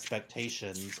subversion of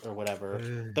expectations or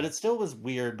whatever. But it still was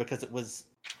weird because it was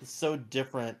so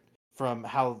different from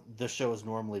how the show is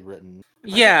normally written.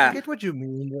 Yeah, I get what you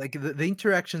mean. Like the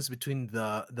interactions between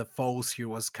the foes here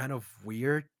was kind of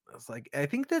weird. I was like, I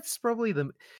think that's probably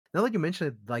the. Now that you mention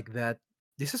it like that,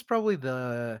 this is probably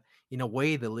in a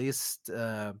way, the least.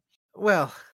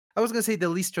 Well, I was gonna say the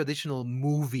least traditional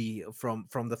movie from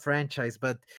the franchise,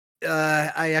 but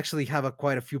I actually have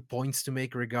quite a few points to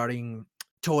make regarding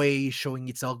Toei showing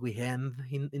its ugly hand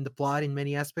in the plot in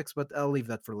many aspects, but I'll leave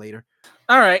that for later.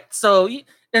 All right. So,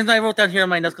 and I wrote down here in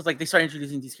my notes because like they start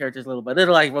introducing these characters a little bit.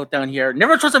 I wrote down here: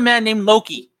 never trust a man named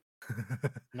Loki.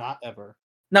 Not ever.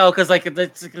 No, because and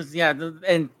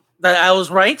that I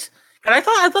was right. And I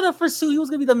thought at first he was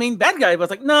gonna be the main bad guy, but I was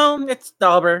like, no, it's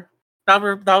Dauber.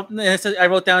 Dauber. And I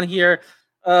wrote down here.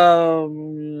 Well,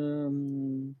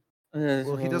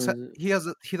 he does have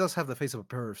the face of a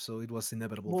perv, so it was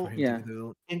inevitable for him to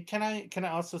do. And can I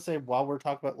also say, while we're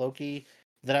talking about Loki,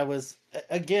 that I was,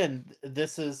 again,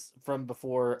 this is from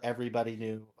before everybody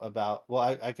knew about.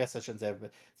 Well, I guess I shouldn't say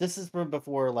everybody. This is from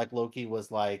before like Loki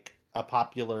was like a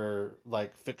popular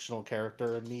like fictional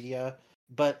character in media,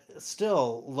 but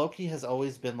still Loki has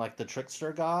always been like the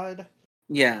trickster god.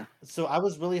 Yeah. So I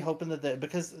was really hoping that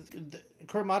because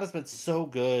Kurumada's been so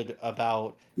good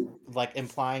about like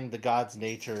implying the gods'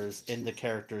 natures in the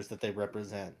characters that they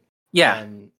represent. Yeah.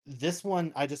 And this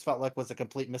one I just felt like was a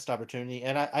complete missed opportunity.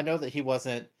 And I know that he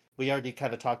wasn't, we already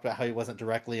kind of talked about how he wasn't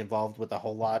directly involved with a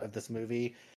whole lot of this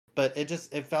movie, but it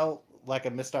felt like a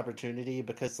missed opportunity,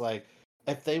 because like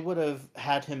if they would have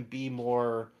had him be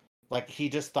more like, he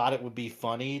just thought it would be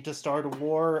funny to start a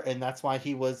war, and that's why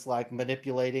he was like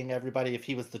manipulating everybody, if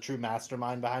he was the true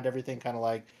mastermind behind everything, kind of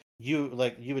like you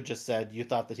had just said, you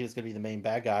thought that he was going to be the main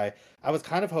bad guy. I was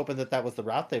kind of hoping that was the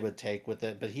route they would take with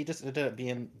it, but he just ended up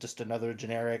being just another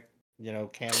generic,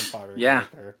 cannon fodder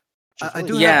character.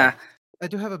 I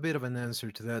do have a bit of an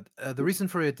answer to that. The reason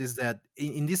for it is that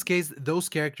in this case, those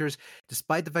characters,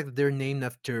 despite the fact that they're named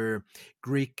after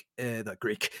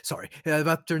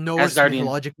after Norse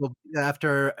mythological,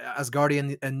 after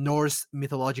Asgardian and Norse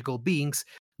mythological beings,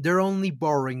 they're only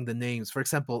borrowing the names. For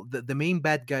example, the main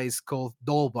bad guy is called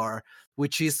Dolbar,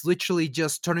 which is literally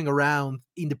just turning around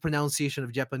in the pronunciation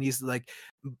of Japanese, like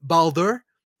Baldur.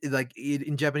 Like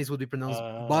in Japanese would be pronounced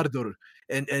Bardur,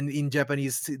 and in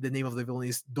Japanese the name of the villain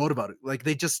is Dorbar. Like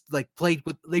they just like played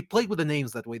with the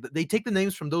names that way. They take the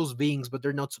names from those beings, but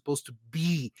they're not supposed to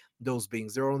be those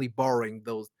beings. They're only borrowing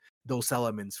those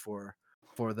elements for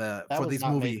this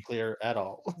movie. Made clear at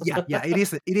all. yeah, it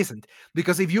isn't,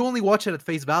 because if you only watch it at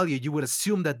face value, you would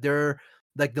assume that they're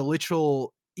like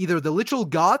either the literal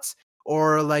gods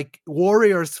or like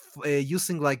warriors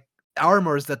using like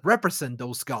armors that represent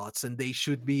those gods, and they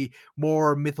should be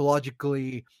more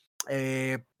mythologically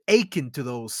akin to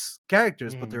those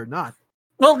characters, but they're not.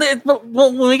 Well,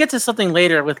 when we get to something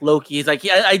later with Loki, it's like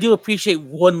I do appreciate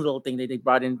one little thing that they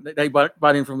brought in. They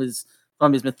brought in from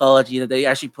from his mythology that they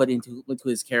actually put into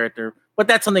his character. But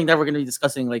that's something that we're going to be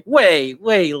discussing like way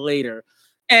later.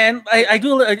 And I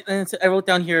wrote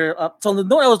down here. So the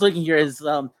note I was looking here is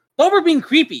Thorber being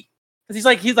creepy because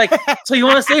he's like, so you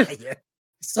want to stay? Yeah.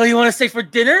 So you want to stay for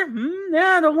dinner?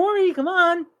 Yeah, don't worry. Come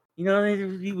on. You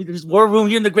know, there's more room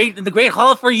here in the great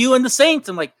hall for you and the saints.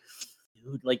 I'm like,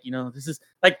 dude, like, you know, this is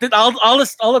like all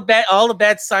the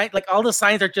bad signs, like all the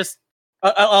signs are just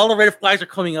all the red flags are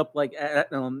coming up like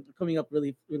coming up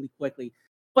really quickly.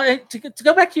 But to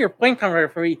go back to your point, Conrad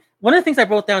Referee, one of the things I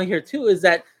wrote down here too is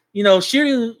that, you know,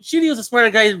 Shiryu is a smarter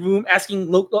guy in the room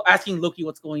asking Loki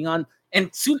what's going on,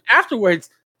 and soon afterwards,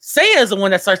 Seiya is the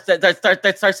one that starts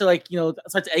to like, you know,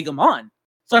 starts to egg him on.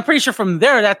 So I'm pretty sure from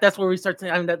there that's where we start to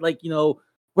having that, like, you know,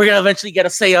 we're gonna eventually get a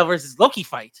Seiya versus Loki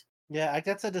fight. Yeah, I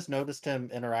guess I just noticed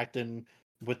him interacting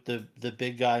with the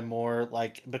big guy more,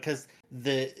 like, because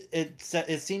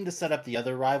it seemed to set up the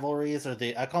other rivalries, or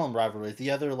I call them rivalries, the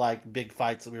other like big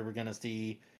fights that we were gonna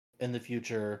see in the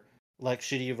future, like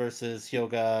Shiryu versus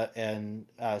Hyoga and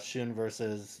Shun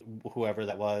versus whoever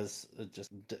that was.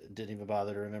 Just didn't even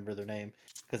bother to remember their name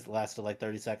because it lasted like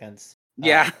 30 seconds.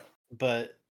 Yeah,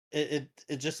 but it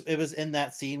was in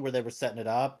that scene where they were setting it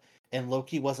up, and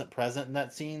Loki wasn't present in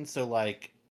that scene, so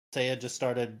like Seiya just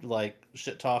started like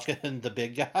shit talking the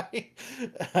big guy.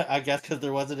 I guess because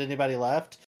there wasn't anybody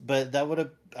left. But that would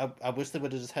have. I wish they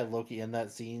would have just had Loki in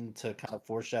that scene to kind of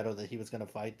foreshadow that he was going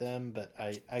to fight them. But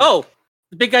oh,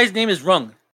 the big guy's name is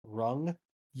Rung. Rung.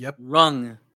 Yep.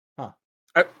 Rung. Huh.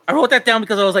 I wrote that down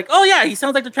because I was like, oh yeah, he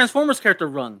sounds like the Transformers character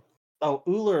Rung. Oh,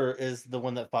 Uller is the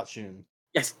one that fought Shun.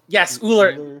 Yes,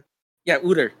 Uller. Yeah,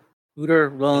 Uller,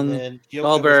 Rung, And then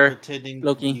Hyoga was pretending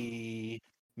Loki. to be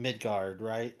Midgard,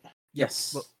 right?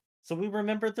 Yes. Well, so we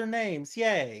remembered their names.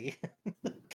 Yay!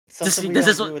 This Something we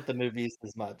is don't do with the movies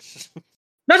as much.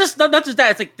 Not just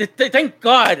that. It's like thank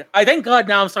God. Thank God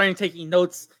now I'm starting taking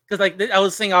notes because like I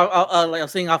was saying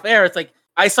off air. It's like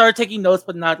I started taking notes,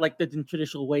 but not like the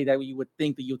traditional way that you would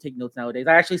think that you would take notes nowadays.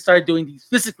 I actually started doing these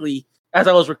physically as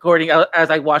I was recording, as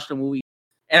I watched the movie,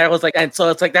 and I was like, and so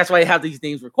it's like that's why I have these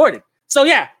names recorded. So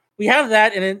yeah, we have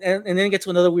that, and then get to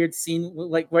another weird scene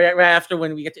like right after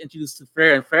when we get to introduce to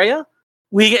Freya and Freya.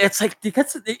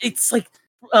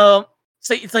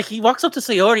 So it's like he walks up to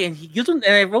Sayori and he gives him,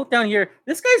 and I wrote down here,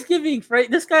 this guy is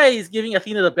giving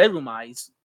Athena the bedroom eyes.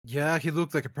 Yeah, he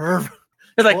looked like a perv.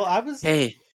 It's like, well,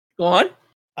 hey, go on.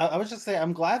 I was just saying,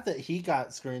 I'm glad that he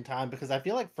got screen time because I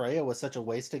feel like Freya was such a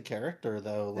wasted character,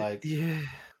 though. Like, yeah,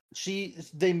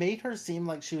 they made her seem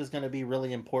like she was going to be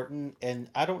really important, and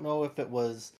I don't know if it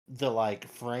was the like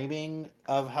framing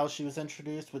of how she was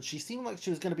introduced, but she seemed like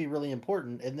she was going to be really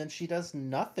important, and then she does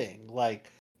nothing.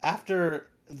 Like after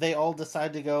they all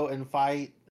decide to go and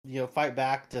fight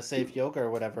back to save Hyoga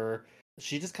or whatever,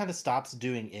 she just kind of stops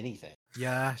doing anything.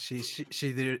 yeah, she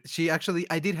did. She actually,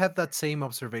 I did have that same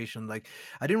observation. Like,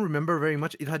 I didn't remember very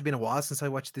much. It had been a while since I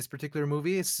watched this particular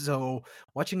movie, so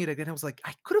watching it again, I was like,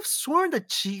 I could have sworn that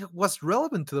she was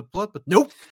relevant to the plot, but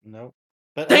nope.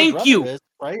 But thank you.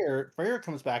 Freya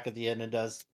comes back at the end and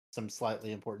does some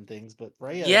slightly important things, but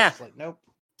Freya Yeah. is like, nope.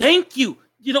 Thank you.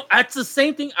 You know, that's the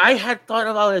same thing I had thought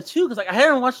about it too, because like I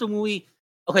hadn't watched the movie.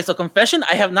 Okay, so confession,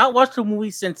 I have not watched the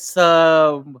movie since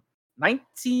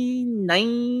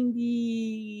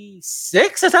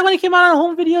 1996. Is that when it came out on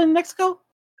home video in Mexico?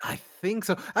 I think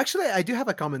so. Actually, I do have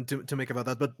a comment to make about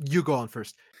that, but you go on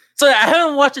first. So I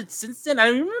haven't watched it since then. I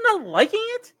remember not liking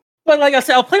it, but like I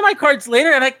said, I'll play my cards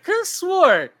later, and I could have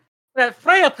swore that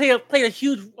Freya played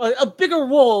a bigger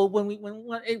role when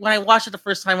I watched it the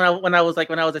first time when I was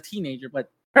a teenager,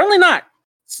 but apparently not.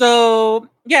 So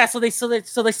yeah, so they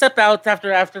step out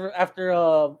after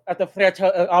Freya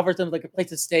offers them like a place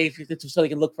to stay so they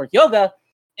can look for Hyoga.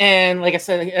 And like I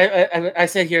said, I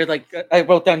said here, like I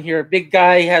wrote down here, big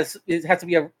guy has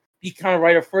to be kind of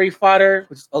right of furry fodder,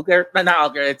 which is Ulger,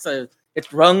 not Ulger.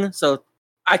 It's Rung. So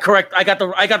I got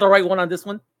the right one on this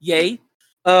one. Yay.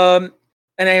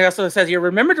 And it also says here,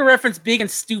 remember to reference big and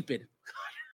stupid.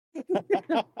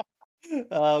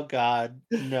 Oh God,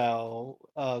 no!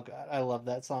 Oh God, I love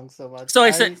that song so much. So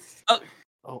I said,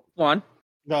 go on.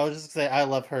 No, I was just gonna say I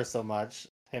love her so much.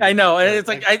 I know, and it's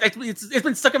like it's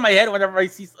been stuck in my head whenever I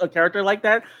see a character like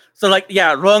that. So like,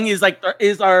 yeah, Rung is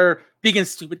our big and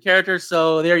stupid character.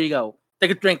 So there you go.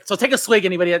 Take a drink. So take a swig.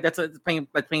 Anybody that's paying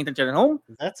attention at home.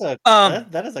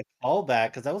 That is a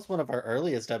callback because that was one of our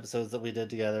earliest episodes that we did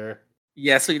together.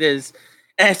 Yes, it is.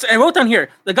 And so I wrote down here,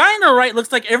 the guy on the right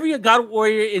looks like every God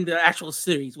Warrior in the actual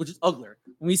series, which is Ugler.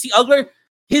 When we see Ugler,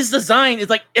 his design is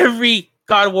like every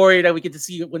God Warrior that we get to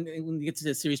see when we get to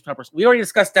the series proper. So we already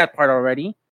discussed that part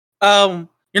already.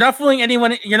 You're not fooling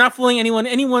anyone. You're not fooling anyone.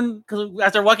 Anyone, because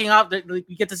as they're walking out,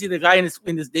 you get to see the guy in this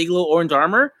Dayglow orange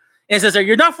armor, and it says,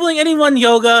 "You're not fooling anyone,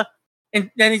 Yoga." And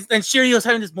Shirio's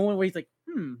having this moment where he's like,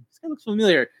 this guy looks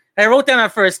familiar. And I wrote down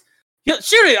at first,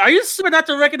 Shiryu, are you stupid not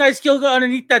to recognize Hyuga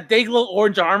underneath that Dayglow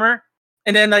orange armor?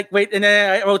 And then and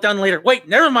then I wrote down later, wait,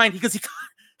 never mind, because he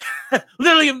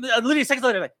literally seconds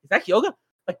later, like, is that Hyuga?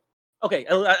 Like, okay,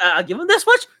 I'll give him this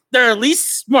much. They're at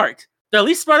least smart. They're at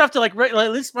least smart enough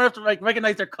to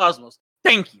recognize their cosmos.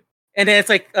 Thank you. And then it's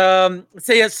like,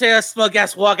 say a smug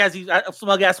ass walk as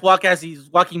he's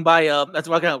walking by as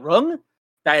walking out Rung.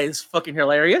 That is fucking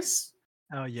hilarious.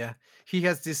 Oh yeah, he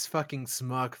has this fucking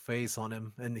smug face on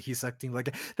him, and he's acting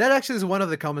like that. Actually, is one of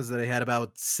the comments that I had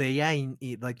about Seiya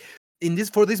in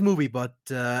this movie. But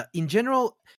in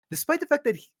general, despite the fact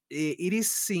that it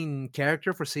is in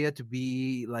character for Seiya to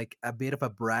be like a bit of a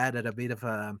brat and a bit of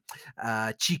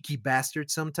a cheeky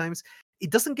bastard, sometimes it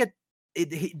doesn't get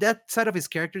that side of his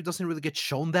character doesn't really get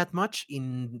shown that much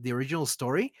in the original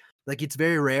story. Like, it's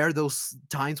very rare those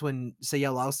times when Seiya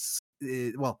allows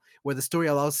where the story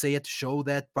allows Seiya to show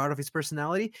that part of his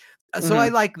personality. So I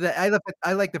like that.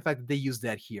 I like the fact that they use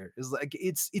that here. It's like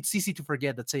it's easy to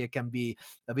forget that Seiya can be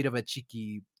a bit of a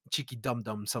cheeky dum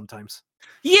dum sometimes.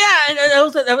 Yeah, and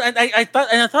I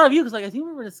thought of you because, like, I think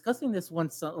we were discussing this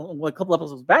once a couple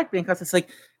episodes back, because it's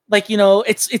like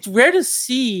it's rare to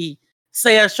see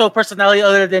Seiya show personality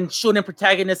other than shonen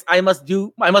protagonist. I must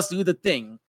do the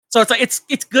thing. So it's like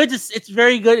it's good. It's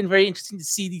very good and very interesting to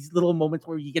see these little moments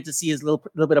where you get to see his little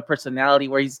bit of personality.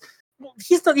 Where he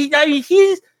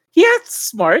has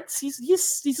smarts. He's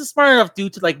a smart enough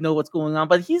dude to like know what's going on,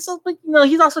 but he's like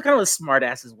he's also kind of a smart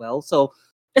ass as well. So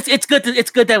it's good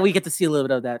that we get to see a little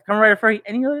bit of that. Kamen Rider Furry,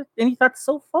 any thoughts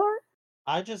so far?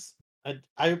 I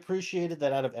appreciated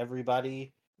that out of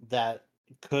everybody that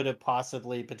could have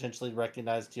potentially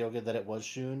recognized Yoga, that it was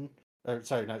Shun. Or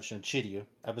sorry, not Shun, Shiryu.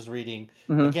 I was reading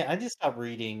again. I just stopped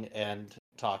reading and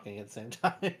talking at the same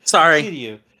time. Sorry,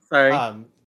 Shiryu. Sorry.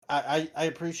 I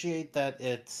appreciate that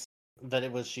it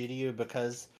was Shiryu,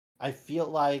 because I feel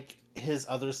like his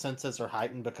other senses are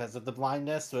heightened because of the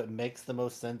blindness, so it makes the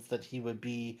most sense that he would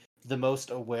be the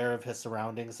most aware of his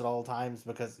surroundings at all times,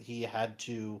 because he had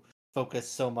to focus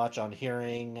so much on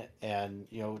hearing and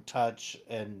touch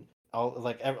and all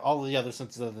the other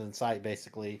senses other than sight,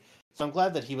 basically. So I'm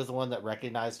glad that he was the one that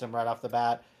recognized him right off the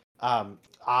bat.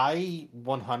 I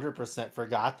 100%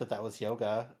 forgot that was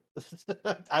Yoga.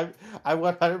 I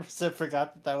 100%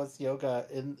 forgot that was Yoga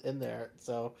in there.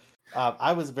 So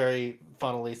I was very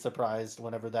funnily surprised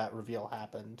whenever that reveal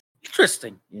happened.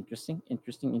 Interesting.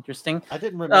 I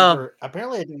didn't remember.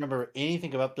 Apparently, I didn't remember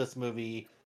anything about this movie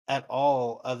at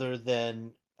all, other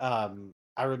than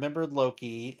I remembered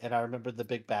Loki and I remembered the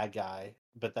big bad guy,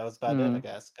 but that was about it, I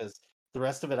guess, because the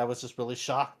rest of it I was just really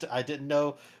shocked. I didn't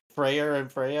know Freya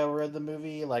and Freya were in the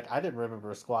movie. Like, I didn't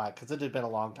remember a squat because it had been a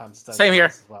long time since Same here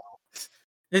as well.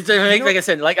 Like I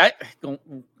said, like I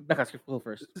go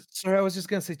first. Sorry, I was just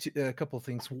gonna say a couple of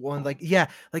things. One, like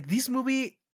this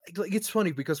movie, like it's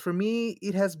funny because for me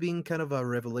it has been kind of a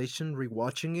revelation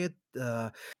rewatching it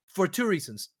for two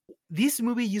reasons. This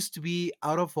movie used to be,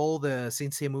 out of all the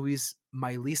Sensei movies,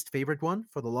 my least favorite one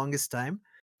for the longest time.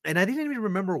 And I didn't even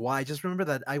remember why. I just remember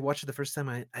that I watched it the first time.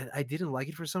 I didn't like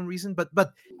it for some reason. But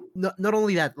not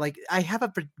only that, like, I have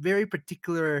a very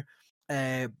particular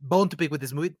bone to pick with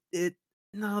this movie.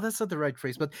 No, that's not the right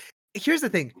phrase. But here's the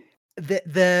thing: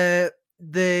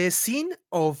 the scene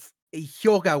of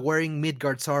Hyuga wearing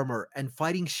Midgard's armor and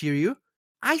fighting Shiryu,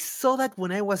 I saw that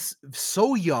when I was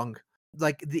so young,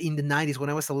 like in the 90s, when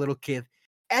I was a little kid.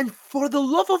 And for the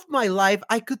love of my life,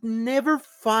 I could never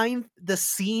find the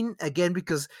scene again,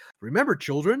 because remember,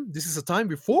 children, this is a time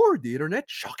before the internet.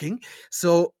 Shocking.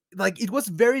 So, like, it was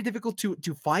very difficult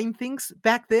to find things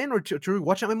back then, or to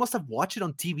watch them. I must have watched it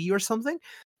on TV or something.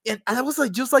 And I was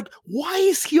like, just like, why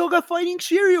is Hyuga fighting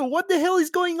Shiryu? What the hell is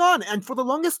going on? And for the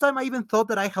longest time, I even thought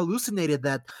that I hallucinated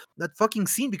that fucking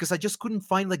scene, because I just couldn't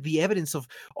find like the evidence of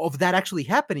that actually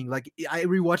happening. Like, I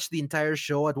rewatched the entire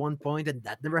show at one point, and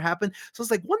that never happened. So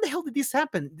it's like, when the hell did this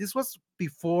happen? This was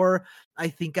before I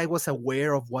think I was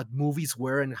aware of what movies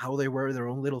were and how they were their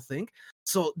own little thing.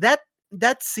 So that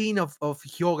scene of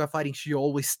Hyuga fighting Shiryu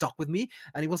always stuck with me,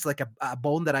 and it was like a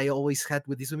bone that I always had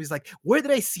with these movies. Like, where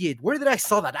did I see it? Where did I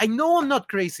saw that? I know I'm not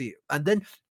crazy. And then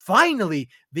finally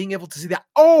being able to see that,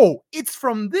 oh, it's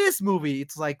from this movie.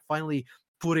 It's like finally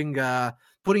putting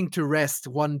to rest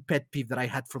one pet peeve that I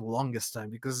had for the longest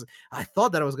time, because I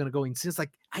thought that I was going to go insane. It's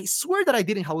like, I swear that I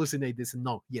didn't hallucinate this. And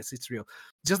no, yes, it's real.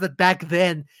 Just that back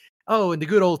then, Oh, in the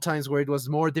good old times where it was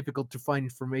more difficult to find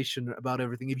information about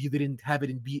everything if you didn't have it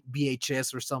in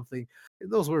VHS or something.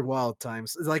 Those were wild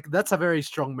times. It's like that's a very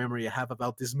strong memory I have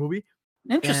about this movie.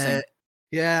 Interesting.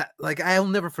 Yeah, like I'll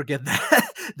never forget that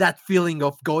that feeling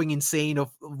of going insane,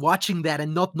 of watching that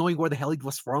and not knowing where the hell it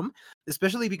was from,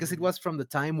 especially because it was from the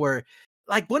time where,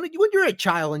 like, when you're a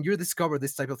child and you discover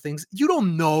this type of things, you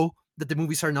don't know that the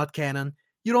movies are not canon.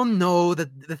 You don't know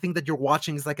that the thing that you're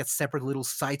watching is like a separate little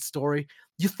side story.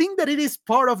 You think that it is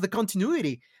part of the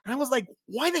continuity, and I was like,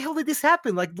 why the hell did this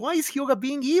happen? Like, why is Hyoga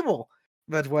being evil?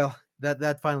 But well,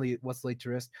 that finally was laid to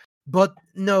rest. But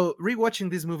no,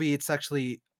 rewatching this movie, it's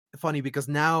actually funny because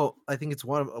now I think it's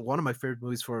one of my favorite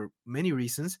movies for many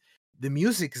reasons. The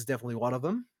music is definitely one of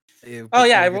them. Oh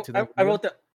yeah, I wrote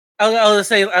that. I'll just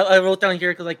say I wrote down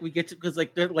here because like we get to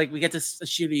we get to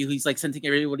Shiryu, who's like sensing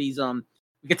everybody's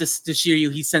we get to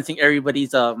Shiryu, he's sensing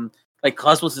everybody's like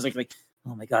cosmos is like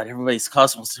oh my god, everybody's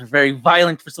cosmos are very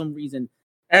violent for some reason.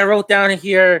 And I wrote down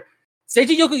here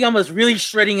Seiji Yokoyama is really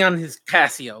shredding on his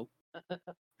Casio.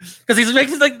 Because he's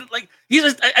making like he's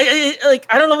just I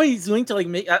don't know what he's doing to like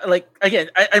make like again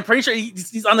I'm pretty sure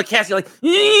he's on the Casio like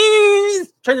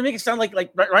trying to make it sound like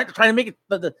right trying to make it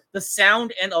the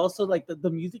sound and also like the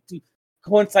music to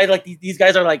coincide like these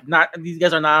guys are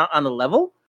not on the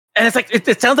level, and it's like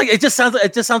it sounds like it just sounds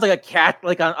like a cat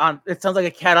like on it sounds like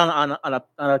a cat on a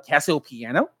Casio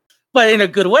piano, but in a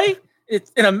good way. It's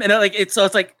in a like it's so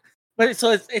it's like. But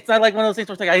so it's not like one of those things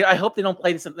where it's like I hope they don't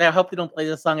play this. I hope they don't play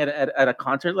this song at a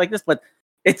concert like this. But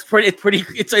it's pretty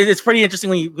interesting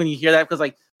when you hear that because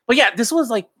like. But yeah, this was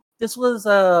they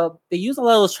used a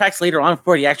lot of those tracks later on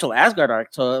for the actual Asgard arc.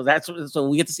 So so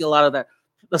we get to see a lot of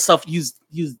the stuff used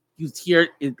here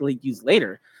used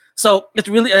later. So it's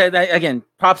really again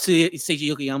props to Seiji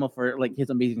Yokoyama for like his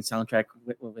amazing soundtrack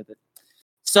with it.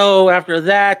 So after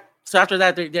that,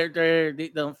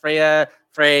 they're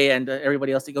Frey and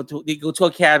everybody else. They go to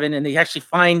a cabin and they actually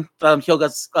find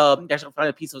Hyoga's. They actually find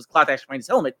a piece of his cloth. They actually find his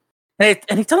helmet, and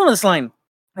they tell him this line,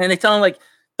 and they tell him like,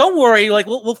 "Don't worry, like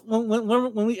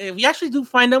when we actually do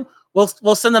find them,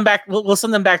 we'll send them back. We'll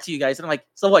send them back to you guys." And I'm like,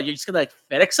 "So what? You're just gonna like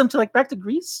FedEx them to like back to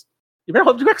Greece? You better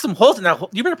cut some holes in that.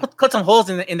 You better cut some holes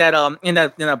in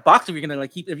that box if you're gonna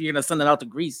like if you're gonna send them out to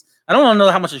Greece. I don't want to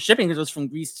know how much of shipping it was from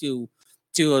Greece to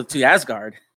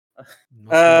Asgard."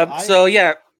 So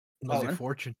yeah. Was a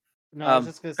fortune. No, I was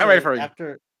just gonna say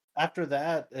after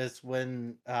that is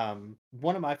when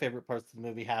one of my favorite parts of the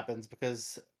movie happens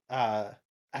because I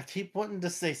keep wanting to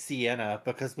say Sienna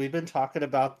because we've been talking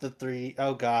about the 3D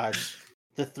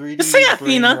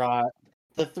brain rot.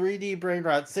 The 3D brain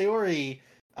rot. Sayori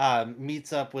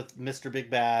meets up with Mr.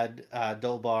 Big Bad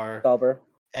Dolbar.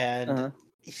 And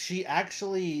she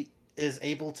actually is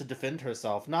able to defend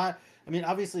herself. I mean,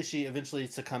 obviously, she eventually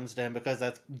succumbs to him because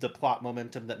that's the plot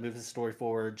momentum that moves the story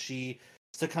forward. She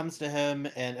succumbs to him,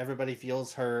 and everybody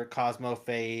feels her Cosmo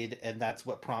fade, and that's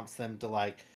what prompts them to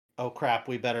like, oh crap,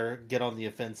 we better get on the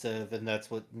offensive, and that's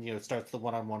what starts the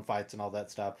one-on-one fights and all that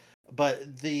stuff. But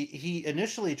he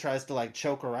initially tries to like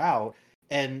choke her out,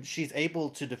 and she's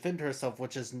able to defend herself,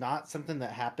 which is not something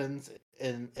that happens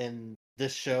in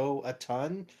this show a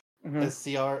ton. As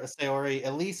Sayori,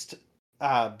 at least.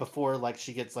 Before like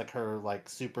she gets like her like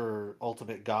super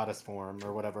ultimate goddess form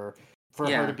or whatever, for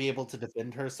her to be able to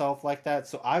defend herself like that.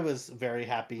 So I was very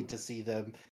happy to see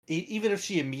them, even if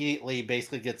she immediately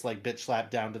basically gets like bitch slapped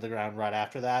down to the ground right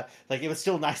after that. Like it was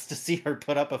still nice to see her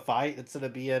put up a fight instead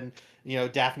of being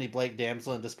Daphne Blake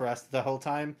damsel in distress the whole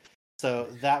time. So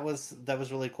that was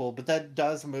really cool. But that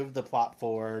does move the plot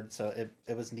forward, so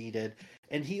it was needed.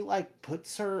 And he like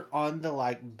puts her on the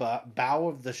like bow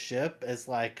of the ship as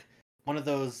like one of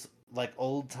those like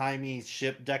old timey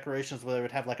ship decorations where they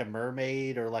would have like a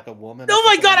mermaid or like a woman. Oh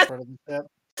my god!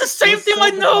 The same thing my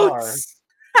notes.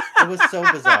 It was so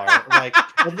bizarre. Like,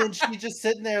 and then she just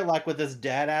sitting there like with this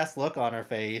dad ass look on her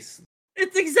face.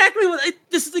 It's exactly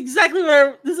this is exactly what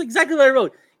I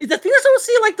wrote. Is the thing I still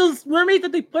see like those mermaids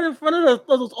that they put in front of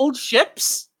those old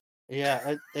ships?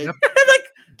 Yeah, it like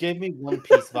gave me One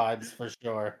Piece vibes for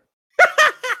sure.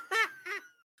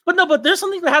 But there's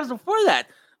something that happens before that.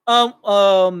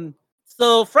 So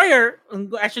Freyr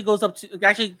actually goes up to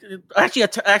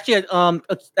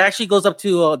actually goes up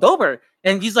to Dober,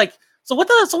 and he's like, what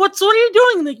are you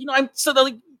doing? Like, I'm so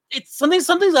like it's something's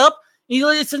up. Are you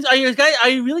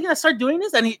really gonna start doing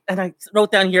this? And I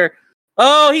wrote down here,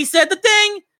 oh, he said the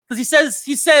thing because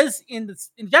he says in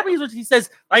Japanese words, he says,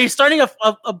 are you starting a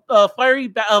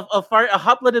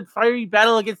hot-blooded fiery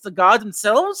battle against the gods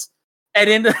themselves? And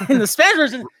in the Spanish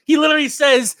version, he literally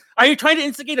says, "Are you trying to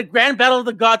instigate a grand battle of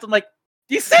the gods?" I'm like,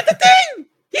 he said the thing.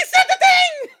 He said the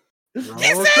thing. Roll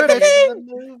said the credits. In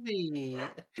the movie.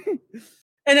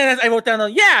 And then as I wrote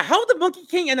down, yeah, how the Monkey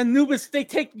King and Anubis they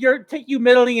take you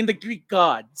meddling in the Greek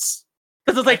gods?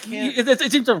 Because it's like can't-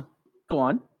 it seems to go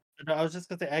on. No, I was just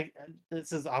gonna say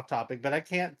this is off topic, but I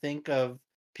can't think of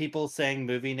people saying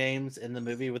movie names in the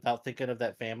movie without thinking of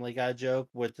that Family Guy joke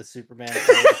with the Superman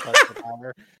 4, the Quest for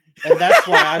Power. And that's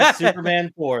why I'm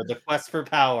Superman 4, the Quest for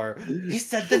Power. He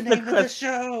said the name of the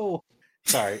show.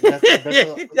 Sorry,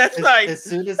 That's fine. As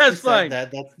soon as That's he fine.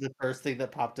 said that, that's the first thing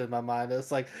that popped in my mind. I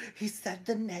was like, he said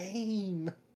the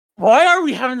name. Why are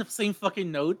we having the same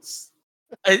fucking notes?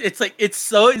 It's like it's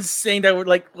so insane that we're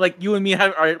like you and me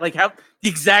have the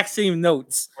exact same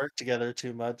notes. Work together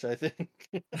too much, I think.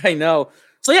 I know.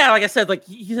 So yeah, like I said, like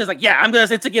he says, like, yeah, I'm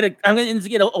gonna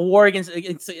instigate a war against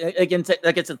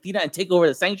Athena and take over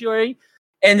the sanctuary.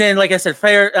 And then, like I said,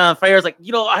 Freya's like,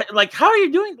 how are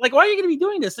you doing? Like, why are you gonna be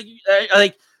doing this? Like,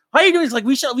 how are you doing this? Like,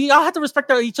 we all have to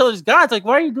respect each other's gods. Like,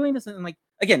 why are you doing this? And like,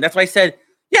 again, that's why I said,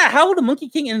 yeah, how would the Monkey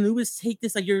King and Anubis take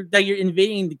this? Like, you're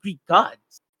invading the Greek gods.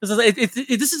 This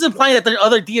is implying that there are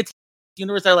other deities in the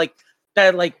universe that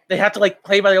they have to like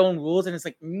play by their own rules, and it's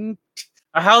like,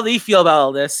 how they feel about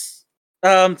all this.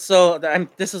 So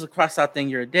this is a cross out thing.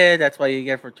 You're dead. That's why you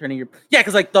get for turning your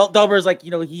because like Delver's like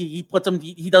he puts him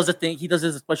he does the thing, he does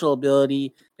his special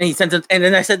ability and he sends him, and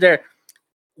then I said there,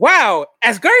 wow,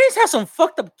 Asgardians have some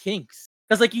fucked up kinks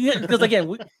because again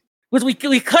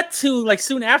we cut to like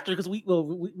soon after because we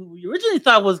originally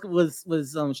thought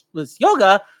was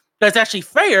Yoga, but it's actually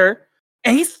Freyr,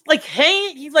 and he's like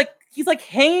hanging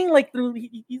like through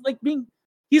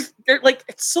he's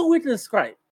it's so weird to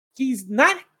describe. He's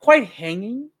not quite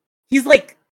hanging. He's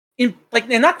like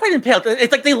they're not quite impaled.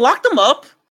 It's like they locked him up,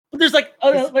 but there's like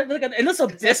an endless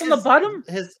abyss on the bottom.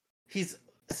 He's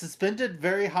suspended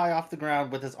very high off the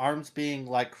ground with his arms being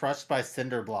like crushed by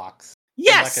cinder blocks.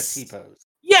 Yes, like a T-pose.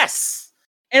 Yes,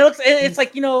 and it's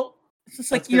like it's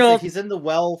just like he's in the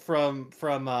well from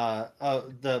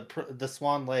the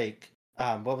Swan Lake.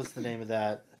 What was the name of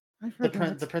that? The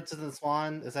Princess and the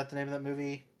Swan. Is that the name of that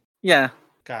movie? Yeah.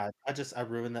 God, I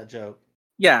ruined that joke.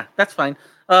 Yeah, that's fine.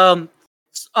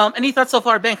 Any thoughts so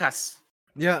far, Bankas?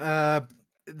 Yeah,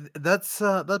 that's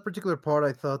that particular part.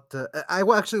 I thought I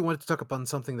actually wanted to talk upon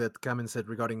something that Kamen said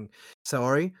regarding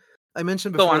Saori. I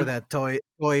mentioned before that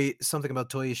Toei something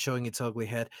about Toei showing its ugly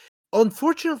head.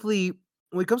 Unfortunately,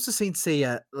 when it comes to Saint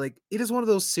Seiya, like it is one of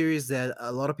those series that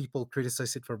a lot of people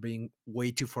criticize it for being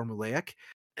way too formulaic.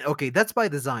 Okay, that's by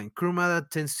design. Kurumada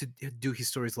tends to do his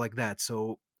stories like that,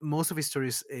 so most of his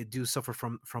stories do suffer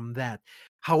from that.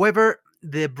 However,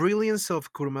 the brilliance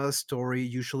of Kurumada's story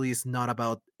usually is not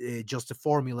about just the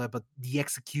formula, but the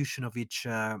execution of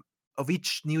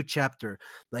each new chapter.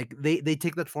 Like they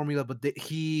take that formula, but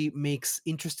he makes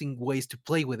interesting ways to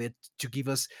play with it to give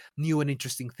us new and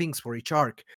interesting things for each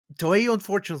arc. Toei,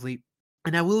 unfortunately,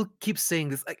 and I will keep saying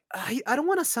this, like I don't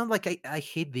want to sound like I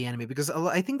hate the anime, because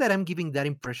I think that I'm giving that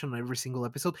impression on every single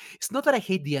episode. It's not that I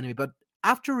hate the anime, but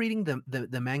after reading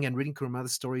the manga and reading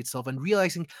Kurumada's story itself and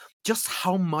realizing just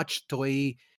how much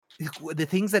Toei, the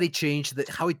things that it changed,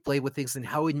 how it played with things, and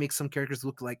how it makes some characters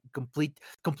look like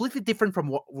completely different from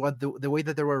what the way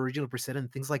that they were originally presented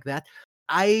and things like that,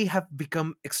 I have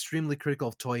become extremely critical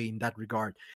of Toei in that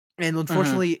regard. And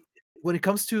unfortunately, when it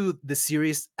comes to the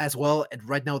series as well, and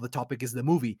right now the topic is the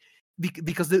movie,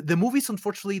 because the movies,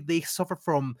 unfortunately, they suffer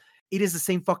from it is the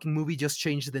same fucking movie, just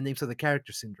change the names of the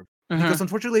character syndrome. Because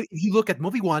unfortunately, if you look at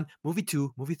movie 1, movie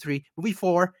 2, movie 3, movie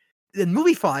 4, and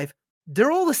movie 5,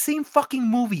 they're all the same fucking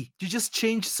movie. You just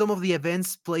change some of the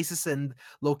events, places, and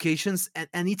locations,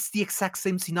 and it's the exact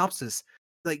same synopsis.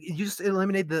 Like you just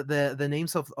eliminate the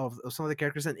names of some of the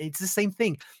characters, and it's the same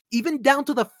thing, even down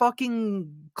to the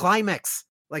fucking climax.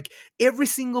 Like every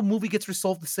single movie gets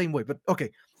resolved the same way. But okay,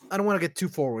 I don't want to get too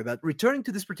forward with that. Returning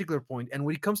to this particular point, and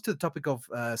when it comes to the topic of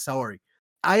Saori,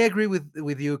 I agree with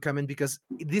you, Kamen, because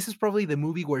this is probably the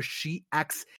movie where she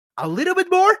acts a little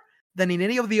bit more than in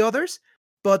any of the others.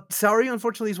 But Saori,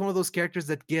 unfortunately, is one of those characters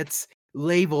that gets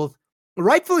labeled,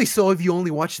 rightfully so, if you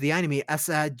only watch the anime, as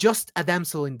just a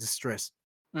damsel in distress.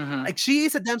 Like she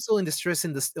is a damsel in distress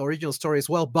in the original story as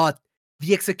well, but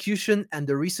the execution and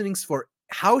the reasonings for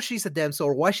how she's a damsel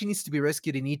or why she needs to be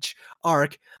rescued in each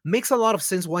arc makes a lot of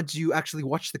sense once you actually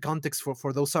watch the context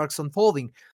for those arcs unfolding.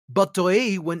 But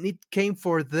Toei, when it came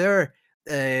for their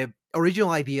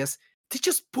original ideas, they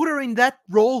just put her in that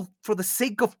role for the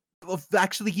sake of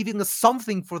actually giving us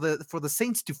something for the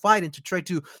Saints to fight and to try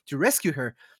to rescue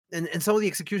her. And some of the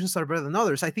executions are better than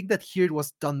others. I think that here it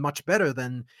was done much better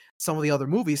than some of the other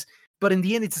movies. But in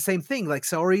the end, it's the same thing. Like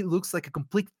Saori looks like a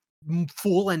complete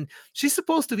fool, and she's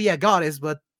supposed to be a goddess,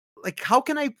 but like how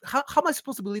am I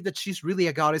supposed to believe that she's really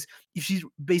a goddess if she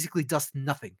basically does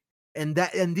nothing? And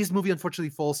this movie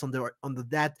unfortunately falls under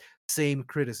that same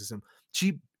criticism.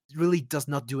 She really does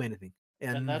not do anything,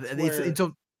 And and that's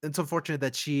where it's unfortunate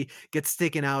that she gets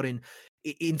taken out in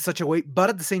such a way. But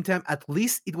at the same time, at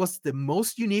least it was the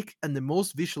most unique and the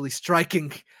most visually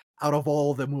striking out of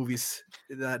all the movies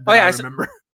that I remember.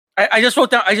 I just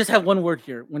wrote down. I just have one word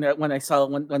here when I saw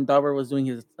when Dauber was doing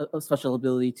his special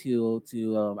ability to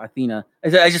Athena.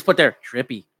 I just put there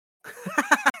trippy.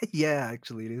 Yeah,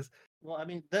 actually, it is. Well, I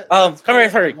mean, that's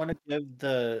hurry. I want to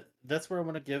give that's where I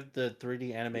want to give the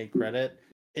 3D anime credit,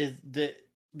 is that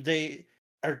they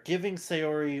are giving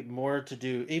Sayori more to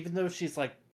do, even though she's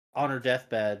like on her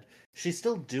deathbed. She's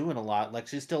still doing a lot. Like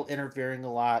she's still interfering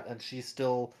a lot, and she's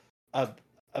still a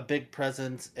big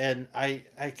presence. And I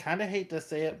kind of hate to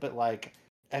say it, but like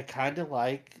I kind of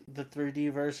like the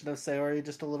 3D version of Sayori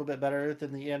just a little bit better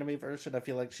than the anime version. I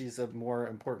feel like she's a more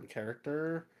important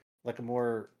character, like a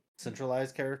more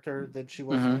centralized character than she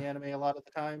was in the anime a lot of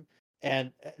the time.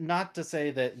 And not to say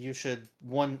that you should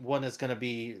one is going to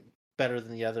be better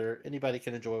than the other. Anybody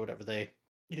can enjoy whatever they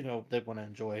want to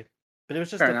enjoy. But it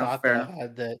was just a thought that I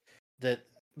had that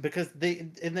because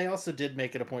they also did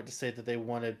make it a point to say that they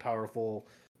wanted powerful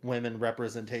women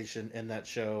representation in that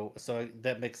show, so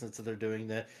that makes sense that they're doing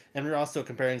that. And we're also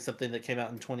comparing something that came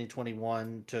out in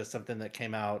 2021 to something that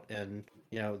came out in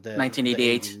the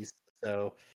 1988. the 80s.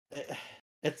 So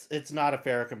it's not a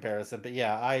fair comparison, but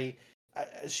yeah, I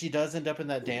she does end up in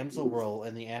that damsel role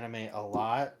in the anime a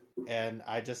lot, and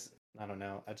I don't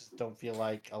know. I just don't feel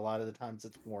like a lot of the times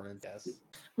it's warranted. Yes.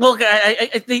 Well,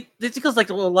 I think it's because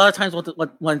like a lot of times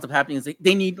what ends up happening is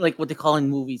they need like what they call in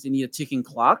movies, they need a ticking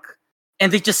clock,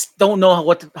 and they just don't know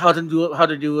how to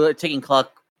do a ticking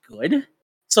clock good.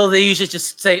 So they usually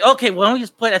just say, okay, why don't we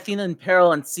just put Athena in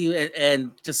peril and see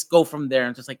and just go from there,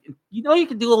 and just like you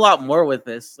can do a lot more with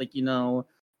this, like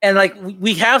and like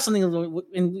we have something, and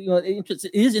it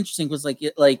is interesting because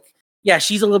yeah,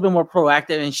 she's a little bit more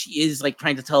proactive, and she is like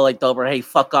trying to tell like Dauber, hey,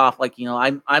 fuck off, like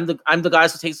I'm the guy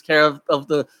who takes care of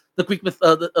the Greek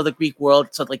of the Greek world.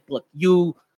 So like, look,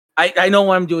 I know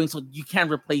what I'm doing, so you can't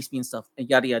replace me and stuff, and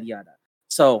yada yada yada.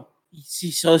 So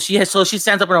she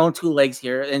stands up on her own two legs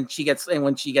here, and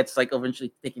when she gets like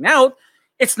eventually taken out,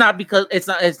 it's not because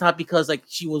like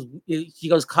she was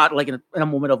caught like in a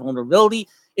moment of vulnerability.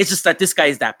 It's just that this guy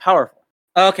is that powerful.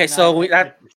 Okay, so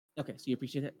okay, so you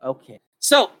appreciate it. Okay,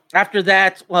 so after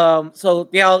that, so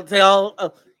they all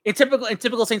in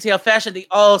typical Saint Seiya fashion, they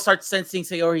all start sensing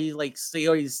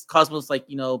Sayori's cosmos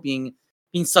being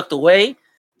sucked away,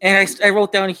 and I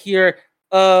wrote down here,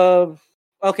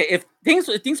 okay, if things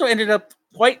would ended up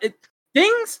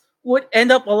things would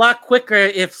end up a lot quicker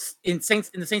if in the Saint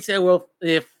Seiya world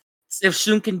if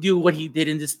Shun can do what he did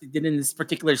in this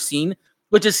particular scene,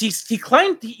 which is he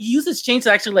used his chains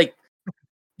to actually like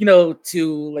to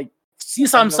like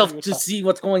seesaw himself to see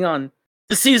what's going on,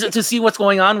 to see what's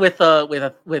going on with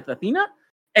Athena,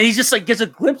 and he just like gets a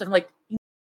glimpse and like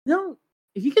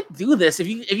if you could do this, if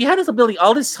you had this ability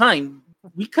all this time,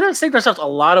 we could have saved ourselves a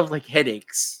lot of like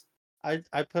headaches. I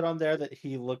put on there that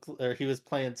he was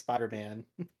playing Spider-Man.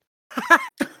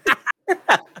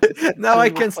 Now I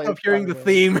can't stop hearing the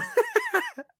theme.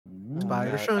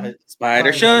 Spider Shun.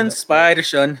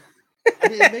 I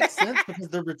mean, it makes sense because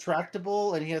they're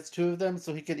retractable, and he has two of them,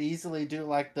 so he could easily do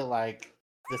the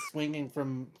swinging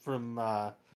from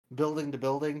building to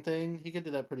building thing. He could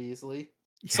do that pretty easily.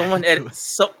 Someone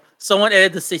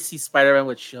edited the 60 Spider-Man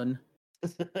with Shun.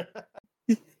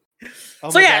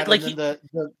 So yeah, God, like the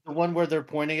one where they're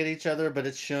pointing at each other, but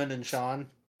it's Shun and Sean.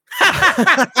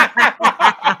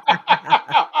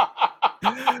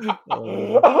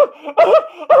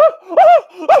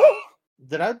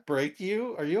 Did I break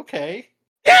you? Are you okay?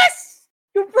 Yes,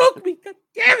 you broke me. God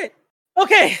damn it.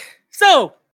 Okay,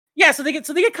 so yeah, so they get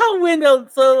caught wind.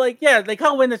 They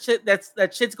caught wind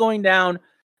that shit's going down.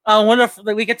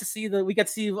 We get to see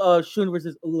Shun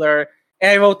versus Uller. And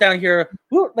I wrote down here,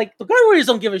 like the Guard Warriors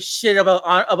don't give a shit about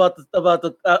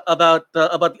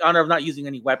the honor of not using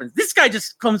any weapons. This guy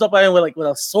just comes up with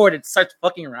a sword and starts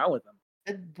fucking around with them,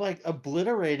 and like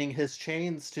obliterating his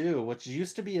chains too, which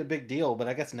used to be a big deal, but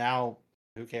I guess now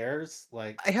who cares?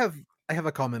 Like I have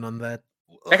a comment on that.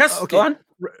 I guess okay. Go on.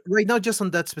 Right now, just on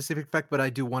that specific fact, but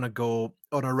I do want to go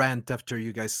on a rant after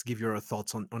you guys give your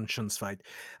thoughts on Shun's fight.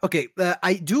 Okay,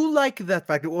 I do like that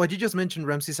fact. What you just mentioned,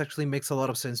 Ramses, actually makes a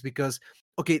lot of sense because,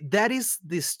 okay, that is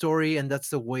the story and that's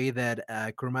the way that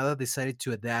Kurumada decided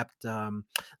to adapt,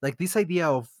 like this idea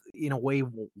of, in a way,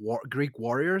 Greek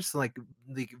warriors, like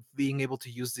being able to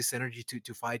use this energy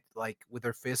to fight like with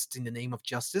their fists in the name of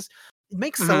justice. it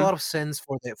makes a Mhm. lot of sense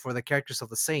for the characters of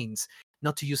the Saints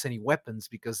not to use any weapons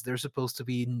because they're supposed to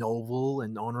be noble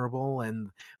and honorable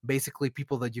and basically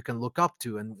people that you can look up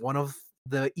to. And one of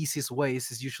the easiest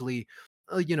ways is usually,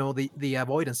 the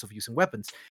avoidance of using weapons.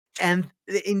 And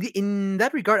in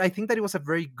that regard, I think that it was a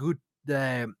very good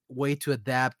way to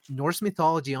adapt Norse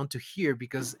mythology onto here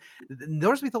because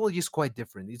Norse mythology is quite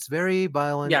different. It's very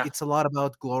violent. Yeah. It's a lot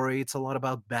about glory. It's a lot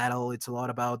about battle. It's a lot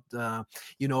about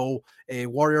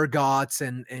warrior gods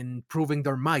and proving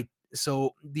their might.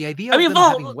 So the idea I of mean, them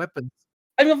having weapons.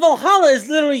 Valhalla is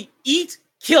literally eat,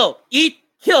 kill,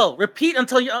 repeat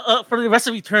until you for the rest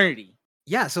of eternity.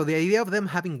 Yeah, so the idea of them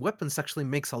having weapons actually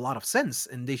makes a lot of sense,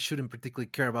 and they shouldn't particularly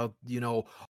care about,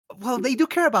 well, they do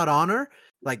care about honor,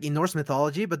 like in Norse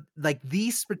mythology, but like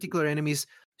these particular enemies,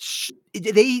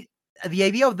 the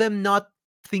idea of them not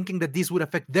thinking that this would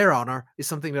affect their honor is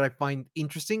something that I find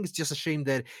interesting. It's just a shame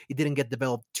that it didn't get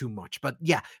developed too much, but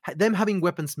yeah, them having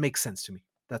weapons makes sense to me.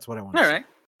 That's what I want All to say. right.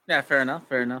 Yeah, fair enough.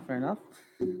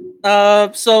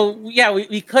 So yeah,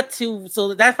 we cut to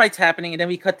that fight's happening, and then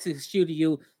we cut to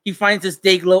Shiryu. He finds this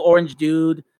Dayglow orange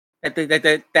dude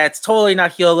that's totally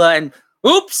not Hyoga, and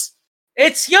oops,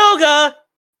 it's Hyoga,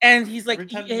 and he's like, Every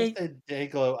time you say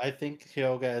Dayglow, I think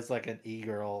Hyoga is like an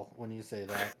e-girl when you say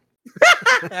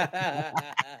that.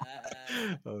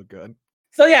 Oh god.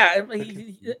 So yeah,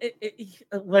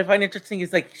 what I find interesting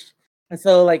is like,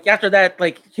 so like after that,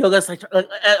 like Hyoga's like I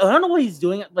don't know what he's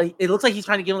doing. Like it looks like he's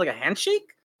trying to give him like a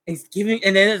handshake. He's giving,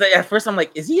 and then it's like, at first I'm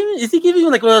like, is he giving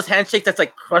you like one of those handshakes that's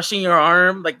like crushing your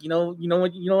arm, like you know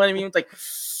what I mean? It's like,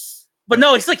 but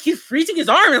no, it's like he's freezing his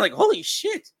arm, and like holy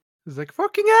shit. He's like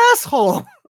fucking asshole.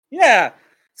 Yeah.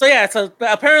 So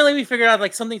apparently we figured out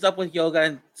like something's up with Hyoga,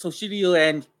 and so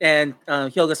Shiryu and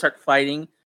Hyoga start fighting.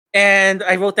 And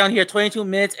I wrote down here 22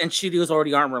 minutes, and Shiryu is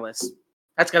already armorless.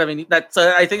 That's gotta be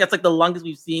I think that's like the longest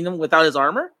we've seen him without his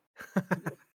armor.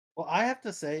 Well, I have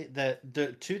to say that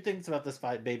the two things about this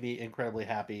fight made me incredibly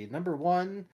happy. Number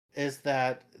one is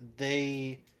that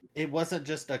it wasn't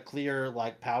just a clear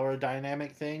like power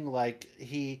dynamic thing. Like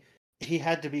he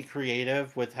had to be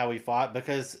creative with how he fought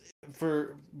because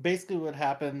for basically what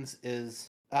happens is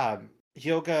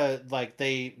Hyoga, like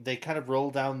they kind of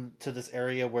roll down to this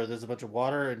area where there's a bunch of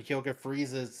water and Hyoga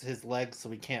freezes his legs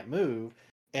so he can't move,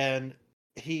 and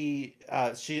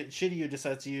Shiryu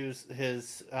decides to use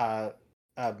his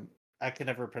I can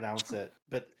never pronounce it,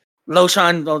 but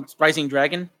Loshan, the Rising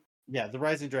Dragon. yeah, the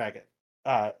Rising Dragon.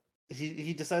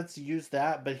 He decides to use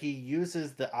that, but he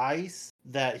uses the ice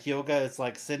that Hyoga is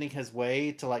like sending his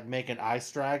way to like make an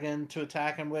ice dragon to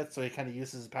attack him with, so he kind of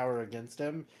uses his power against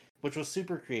him, which was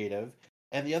super creative.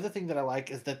 And the other thing that I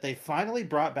like is that they finally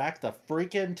brought back the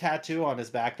freaking tattoo on his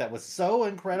back that was so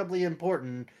incredibly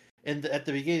important at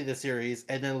the beginning of the series,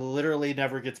 and then literally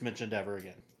never gets mentioned ever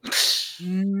again.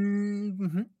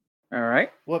 Mm-hmm. All right.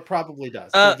 Well, it probably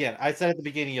does. But again, I said at the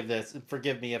beginning of this,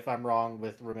 forgive me if I'm wrong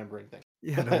with remembering things.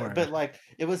 Yeah, don't worry. But like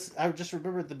it was, I just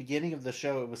remember at the beginning of the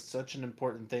show, it was such an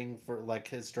important thing for like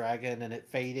his dragon and it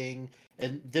fading,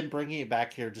 and then bringing it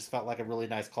back here just felt like a really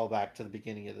nice callback to the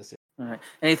beginning of the series. All right.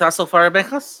 Any thoughts so far,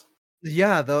 Becas?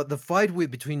 Yeah, the fight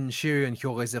between Shiryu and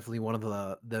Hyoga is definitely one of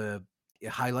the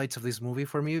highlights of this movie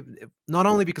for me. Not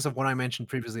only because of what I mentioned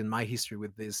previously in my history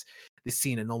with this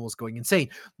scene and almost going insane,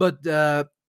 but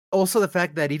also the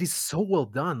fact that it is so well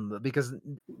done. Because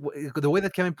the way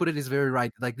that Kevin put it is very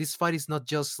right. Like this fight is not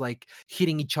just like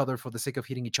hitting each other for the sake of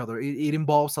hitting each other. It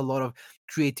involves a lot of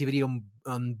creativity on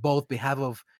both behalf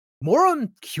of more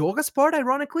on Hyoga's part.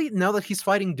 Ironically, now that he's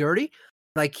fighting dirty.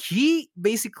 Like he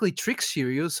basically tricks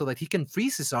Shiryu so that he can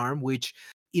freeze his arm, which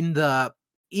in the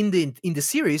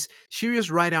series, Shiryu's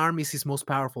right arm is his most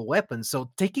powerful weapon. So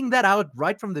taking that out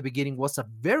right from the beginning was a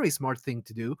very smart thing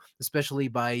to do, especially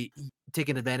by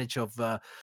taking advantage of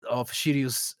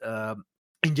Shiryu's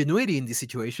ingenuity in this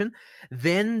situation.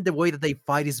 Then the way that they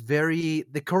fight is the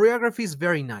choreography is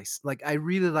very nice. Like I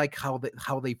really like how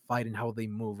they fight and how they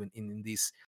move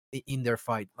in their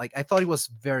fight. Like I thought it was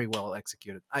very well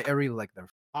executed. I really like their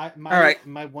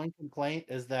My one complaint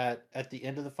is that at the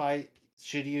end of the fight,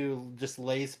 Shiryu just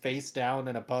lays face down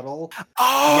in a puddle.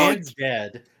 Oh, man's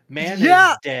dead. Man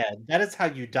yeah. is dead. That is how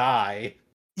you die.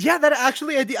 Yeah, that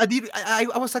actually I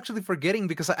was actually forgetting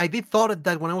because I did thought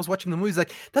that when I was watching the movies,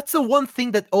 like that's the one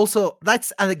thing that also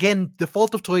that's and again the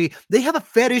fault of Toei. They have a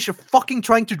fetish of fucking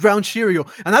trying to drown Shiryu,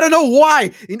 and I don't know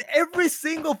why. In every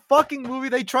single fucking movie,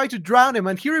 they try to drown him,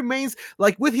 and he remains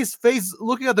like with his face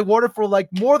looking at the water for like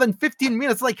more than 15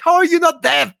 minutes. Like, how are you not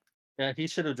dead? Yeah, he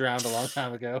should have drowned a long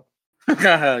time ago.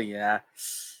 Oh yeah.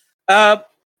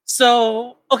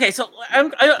 So okay, so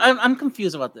I'm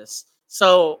confused about this.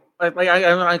 So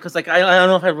because I don't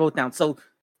know if I wrote down. So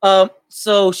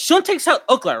Shun takes out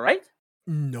Oklar, right?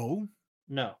 No.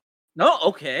 No. No,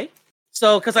 okay.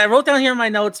 So because I wrote down here in my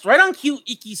notes, right on cue,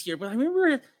 Ikki's here, but I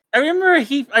remember.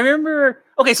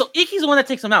 Okay, so Ikki's the one that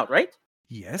takes him out, right?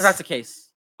 Yes. If that's the case.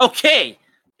 Okay,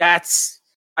 I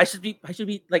should be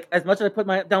like, as much as I put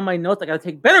down my notes, I gotta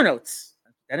take better notes.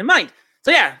 Keep that in mind.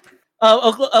 So yeah.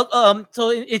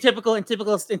 So in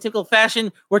typical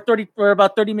fashion, we're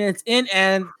about 30 minutes in,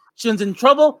 and Shun's in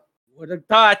trouble. Would have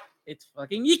thought it's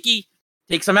fucking Ikki.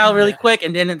 Takes him out really quick,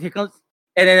 and then here comes.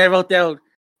 And then I wrote down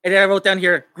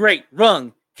here, great,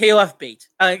 wrong, KOF bait,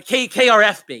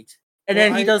 KRF bait. And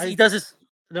then he does this.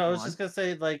 No, I was just gonna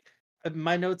say, like,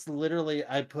 my notes literally,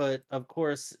 I put, of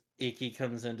course, Ikki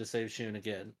comes in to save Shun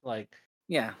again. Like,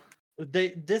 yeah,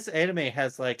 this anime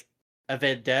has like a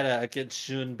vendetta against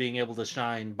Shun being able to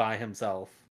shine by himself.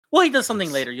 Well, he does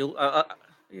something later.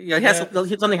 He has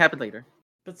something happen later.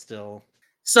 But still.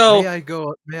 So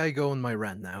may I go on my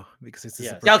rant now, because it's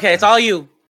okay. It's all you.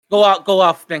 Go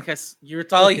off, Benkas.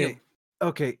 It's all you.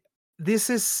 Okay, this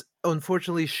is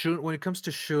unfortunately Shun. When it comes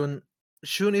to Shun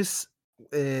is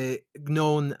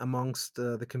known amongst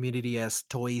the community as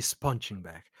Toei's punching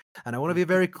bag, and I want to be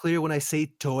very clear when I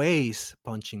say Toei's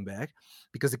punching bag,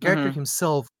 because the character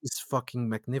himself is fucking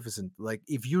magnificent. Like,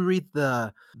 if you read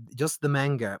just the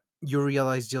manga, you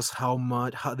realize just how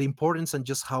the importance and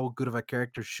just how good of a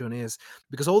character Shun is,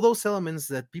 because all those elements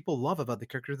that people love about the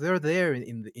character, they're there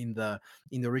in the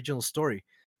original story.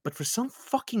 But for some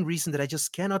fucking reason that I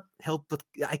just cannot help but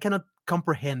I cannot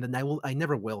comprehend, and I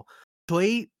never will,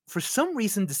 Toei for some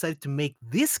reason decided to make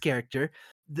this character,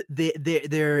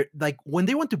 they're like, when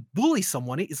they want to bully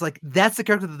someone, it's like that's the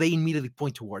character that they immediately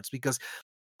point towards. Because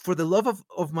for the love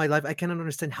of my life, I cannot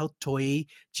understand how Toei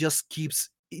just keeps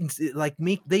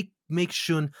they make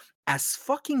Shun as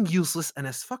fucking useless and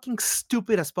as fucking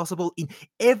stupid as possible in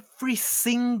every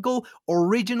single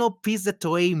original piece that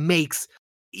Toei makes,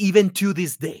 even to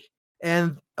this day.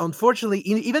 And unfortunately,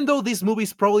 even though this movie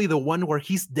is probably the one where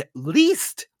he's the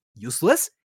least useless,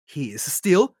 he is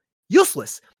still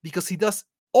useless, because he does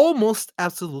almost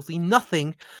absolutely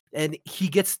nothing, and he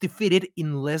gets defeated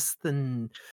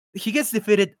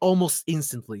almost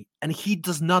instantly, and he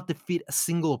does not defeat a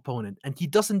single opponent, and he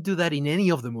doesn't do that in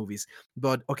any of the movies.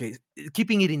 But okay,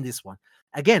 keeping it in this one,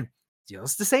 again,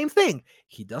 just the same thing.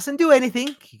 He doesn't do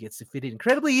anything. He gets defeated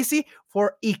incredibly easy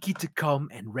for Ikki to come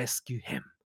and rescue him.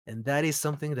 And that is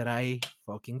something that I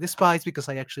fucking despise, because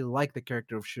I actually like the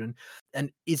character of Shun. And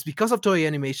it's because of Toei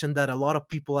Animation that a lot of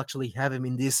people actually have him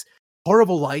in this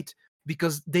horrible light,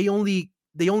 because they only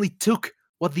took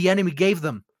what the anime gave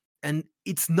them, and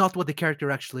it's not what the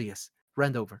character actually is.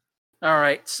 Randover. All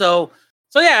right. So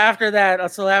after that,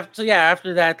 like so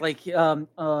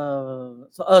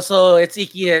it's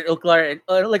Ikki and Oklar,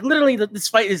 and like literally this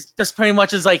fight is just pretty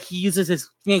much as like he uses his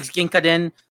Phoenix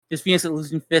Genkaden, his Phoenix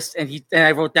Illusion Fist, and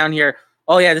I wrote down here,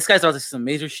 oh yeah, this guy's about some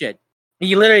major shit. And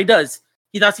he literally does.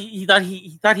 He thought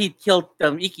he killed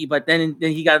Ikki, but then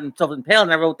he got himself impaled.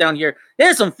 And I wrote down here,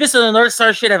 there's some Fist of the North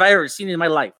Star shit I've ever seen in my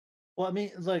life. Well, I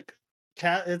mean, like,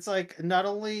 it's like, not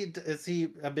only is he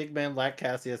a big man like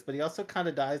Cassius, but he also kind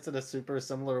of dies in a super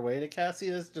similar way to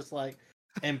Cassius, just like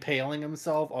impaling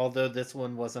himself, although this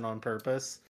one wasn't on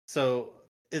purpose. So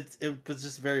it was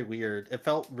just very weird. It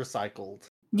felt recycled.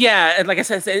 Yeah, and like I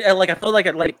said, like I felt like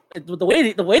the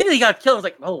way that he got killed, I was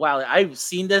like, oh wow, I've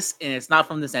seen this, and it's not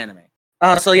from this anime.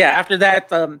 So yeah, after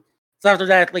that,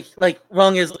 like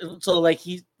Rung is so like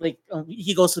he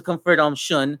goes to comfort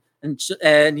Shun, and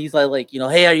he's like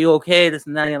hey, are you okay? This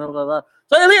and that, blah blah blah.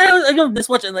 So I know this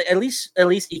much, and like at least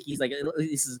Ikki's like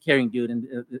this is a caring dude,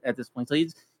 and at this point, so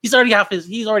he's already off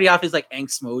his like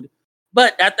angst mode.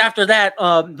 But after that,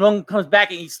 Rung comes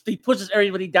back and he pushes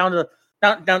everybody down the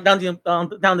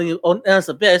endless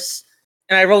abyss,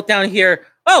 and I wrote down here,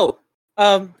 so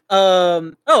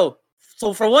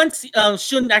for once,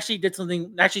 Shun actually did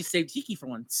something, actually saved Ikki for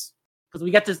once,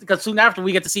 because soon after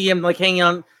we get to see him like hanging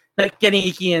on, like getting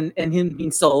Ikki and him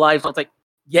being still alive. So it's like,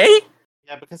 yay!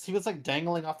 Yeah, because he was like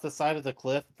dangling off the side of the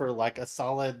cliff for like a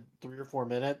solid 3 or 4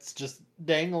 minutes, just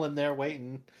dangling there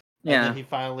waiting. Yeah. And then he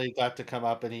finally got to come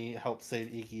up and he helped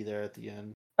save Ikki there at the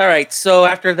end. All right, so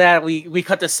after that, we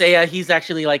cut to Seiya. He's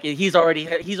actually like he's already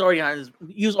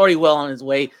well on his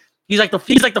way. He's like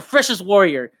the freshest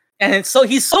warrior, and so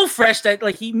he's so fresh that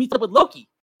like he meets up with Loki,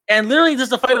 and literally does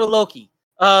the fight with Loki.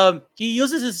 Loki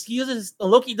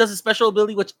does his special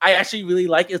ability, which I actually really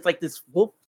like. It's like this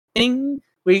wolf thing,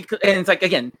 and it's like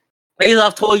again, plays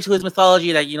off totally to his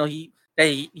mythology that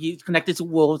he's connected to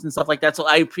wolves and stuff like that. So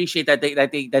I appreciate that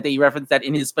they reference that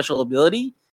in his special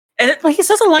ability. And he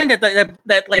says a line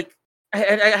that like I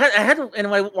had to,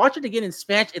 and when I watch it again in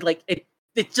Spanish,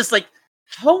 it's just like,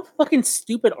 how fucking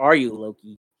stupid are you,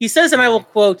 Loki? He says, and I will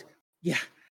quote, yeah,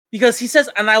 because he says,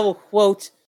 and I will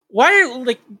quote, why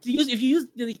if you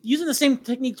use using the same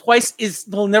technique twice is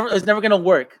never gonna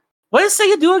work. What does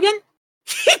Seiya do again?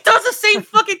 He does the same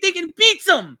fucking thing and beats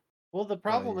him. Well, the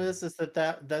problem is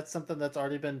that's something that's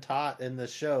already been taught in the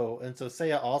show, and so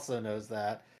Seiya also knows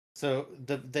that. So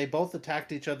they both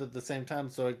attacked each other at the same time.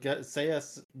 So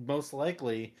Seiya most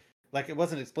likely, like it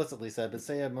wasn't explicitly said, but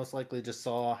Seiya most likely just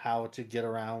saw how to get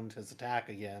around his attack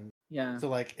again. Yeah. So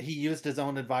like he used his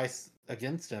own advice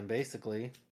against him,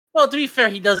 basically. Well, to be fair,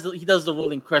 he does the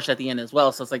rolling crush at the end as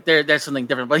well. So it's like there's something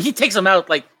different, but he takes him out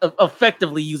like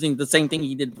effectively using the same thing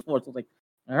he did before. So it's like,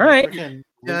 all right.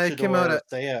 Yeah, it came out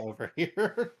Seiya over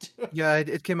here. Yeah,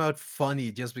 it came out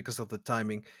funny just because of the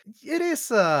timing. It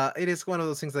is one of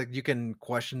those things like you can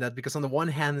question that because on the one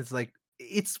hand it's like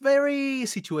it's very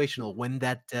situational when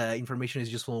that information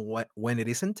is useful and when it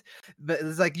isn't. But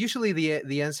it's like usually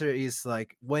the answer is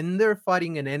like when they're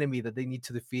fighting an enemy that they need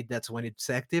to defeat, that's when it's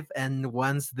active. And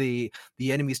once the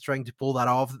enemy is trying to pull that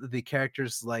off, the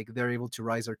characters like they're able to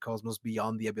rise their cosmos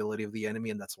beyond the ability of the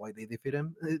enemy, and that's why they defeat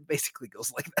him. It basically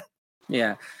goes like that.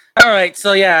 Yeah. All right.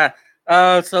 So yeah.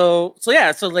 So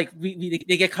like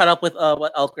they get caught up with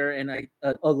what Elker and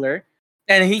Ugler,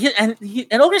 and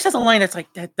Ugler says a line that's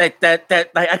like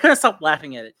that I couldn't stop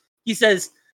laughing at it. He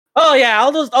says, "Oh yeah,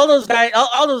 all those guys,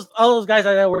 all those guys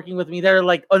that are working with me, they're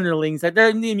like underlings. That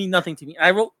they mean nothing to me."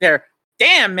 I wrote there,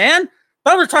 "Damn man,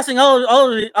 thought we're tossing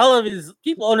all of his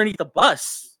people underneath the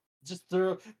bus." Just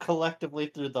collectively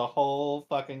threw the whole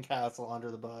fucking castle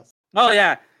under the bus. Oh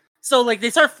yeah. So like they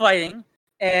start fighting.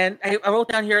 And I wrote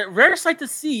down here, rare sight to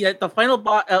see that the final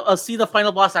boss, the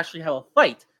final boss actually have a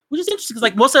fight, which is interesting because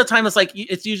like most of the time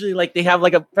it's usually like they have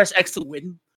like a press X to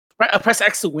win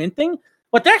thing,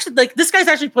 but they actually like this guy's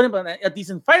actually putting up a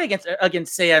decent fight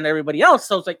against Seiya and everybody else.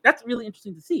 So it's like that's really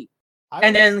interesting to see. I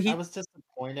was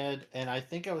disappointed, and I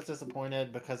think I was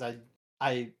disappointed because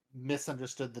I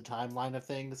misunderstood the timeline of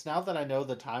things. Now that I know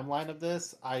the timeline of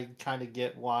this, I kind of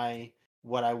get why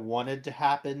what I wanted to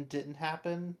happen didn't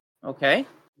happen. Okay.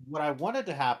 What I wanted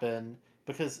to happen,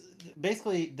 because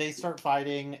basically they start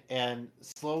fighting and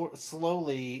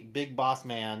slowly Big Boss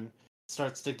Man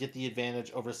starts to get the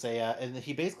advantage over Seiya, and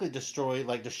he basically just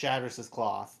shatters his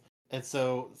cloth. And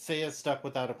so Seiya's stuck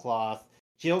without a cloth.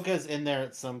 Hyoga's in there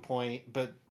at some point,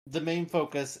 but the main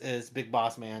focus is Big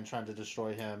Boss Man trying to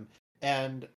destroy him.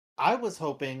 And I was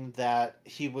hoping that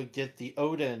he would get the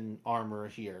Odin armor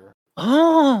here.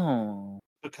 Oh.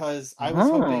 Because I was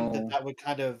hoping that would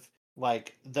kind of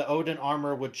like the Odin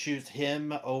armor would choose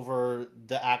him over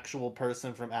the actual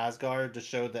person from Asgard to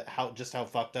show that how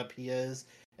fucked up he is,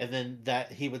 and then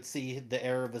that he would see the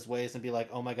error of his ways and be like,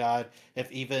 oh my god,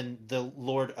 if even the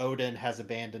Lord Odin has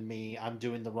abandoned me, I'm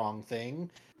doing the wrong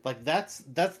thing. Like that's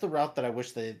the route that I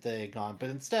wish they had gone, but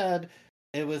instead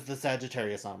it was the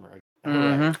Sagittarius armor.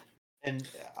 Mm-hmm. And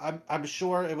I'm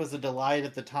sure it was a delight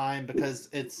at the time because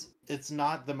it's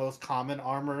not the most common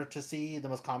armor to see, the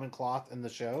most common cloth in the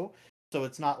show. So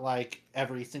it's not like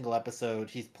every single episode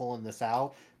he's pulling this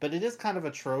out. But it is kind of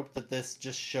a trope that this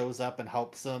just shows up and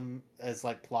helps him as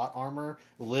like plot armor,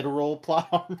 literal plot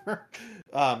armor,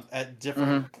 at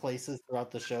different places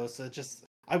throughout the show. So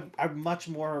I much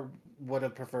more would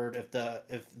have preferred if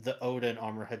the Odin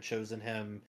armor had chosen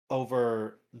him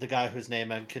over the guy whose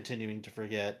name I'm continuing to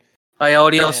forget.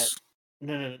 Iodios.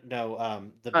 No.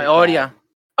 The Iodia.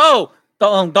 Oh,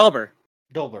 Dolber.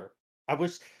 Dolber. I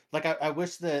wish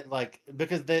that like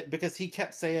because he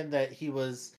kept saying that he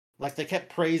was like they kept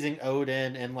praising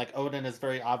Odin, and like Odin is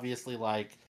very obviously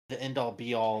like the end all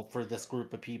be all for this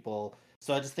group of people.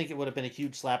 So I just think it would have been a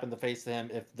huge slap in the face to him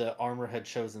if the armor had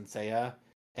chosen Seiya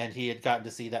and he had gotten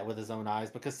to see that with his own eyes,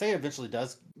 because Seiya eventually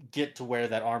does get to wear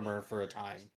that armor for a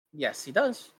time. Yes, he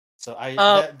does. So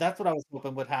that's what I was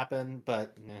hoping would happen,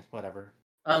 but whatever.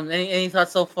 Any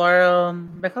thoughts so far,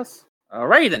 Becos?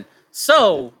 Alrighty then.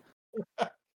 So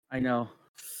I know.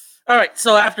 All right.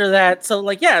 So after that, so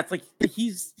like it's like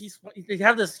they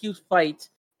have this huge fight,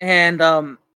 and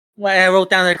what I wrote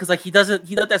down there because like he does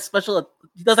that special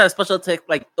attack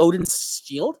like Odin's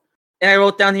shield, and I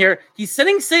wrote down here he's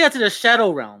sending Seiya to the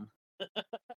Shadow Realm,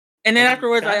 and then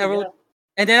afterwards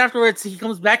and then afterwards he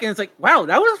comes back and it's like, wow,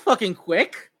 that was fucking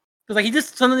quick. Because like he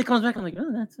just suddenly comes back. I'm like,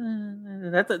 oh,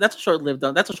 that's a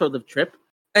short-lived trip.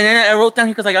 And then I wrote down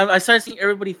here because like I started seeing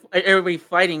everybody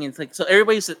fighting. And it's like so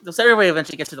everybody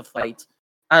eventually gets to the fight.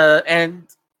 So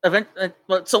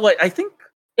what I think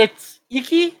it's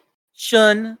Ikki,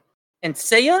 Shun, and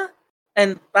Seiya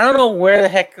and I don't know where the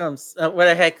heck Shiryu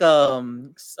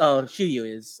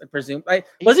is. I presume.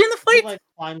 Was he in the He fight? like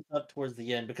climbs up towards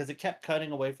the end because it kept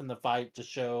cutting away from the fight to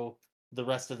show the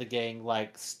rest of the gang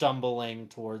like stumbling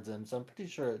towards him. So I'm pretty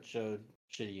sure it showed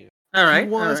Shiryu. All He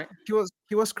right, all was right.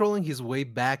 he was scrolling his way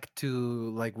back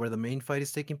to like where the main fight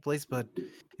is taking place, but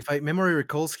if I memory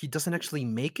recalls, he doesn't actually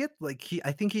make it. Like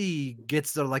I think he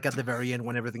gets there like at the very end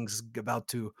when everything's about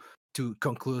to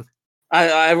conclude.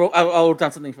 I wrote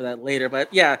down something for that later, but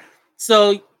yeah.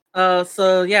 So some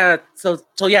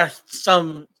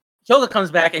Hyoga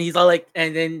comes back and he's all like,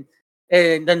 and then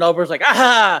Nobu's like,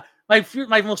 aha, my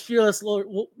most fearless,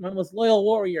 my most loyal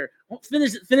warrior.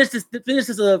 Finish this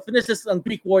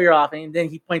Greek warrior off, and then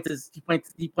he points his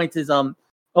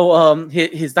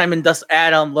diamond dust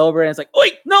at Lober, and it's like,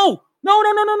 wait, no,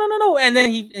 and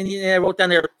then I wrote down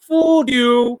there, fooled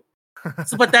you.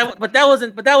 So, but that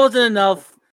wasn't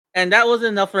enough, and that wasn't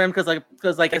enough for him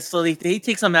because so he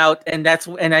takes him out, and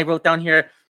I wrote down here,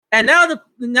 and now the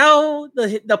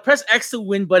press X to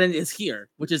win button is here,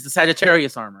 which is the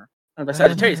Sagittarius armor, or the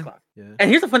Sagittarius clock. Yeah. And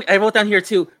here's the funny, I wrote down here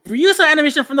too, reuse the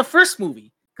animation from the first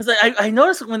movie, because I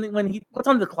noticed when he puts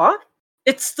on the clock,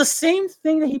 it's the same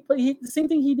thing that the same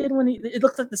thing he did when it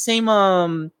looks like the same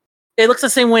it looks the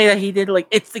same way that he did, like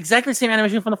it's exactly the same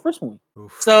animation from the first movie.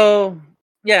 Oof. So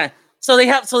yeah. So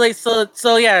it's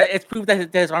proved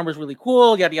that his armor is really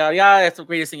cool, yada yada yada. That's the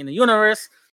greatest thing in the universe.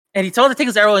 And he tells him to take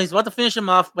his arrow and he's about to finish him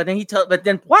off, but then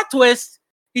plot twist,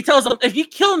 he tells him, if you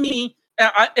kill me,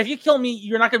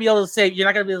 you're not gonna be able to save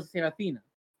Athena.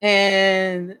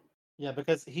 And yeah,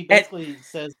 because he basically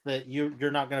says that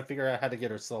you're not gonna figure out how to get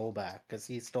her soul back because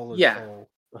he stole her soul,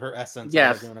 her essence,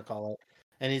 whatever you want to call it.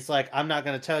 And he's like, I'm not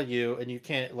gonna tell you, and you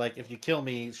can't, like, if you kill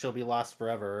me, she'll be lost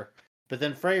forever. But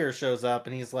then Freyr shows up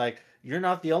and he's like, you're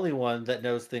not the only one that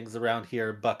knows things around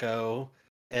here, bucko.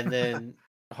 And then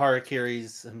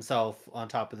Harakiri's himself on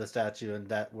top of the statue, and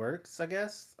that works, I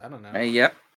guess. I don't know.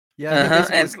 Yep. Yeah,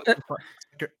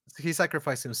 he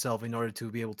sacrificed himself in order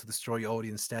to be able to destroy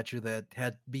Odin's statue that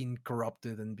had been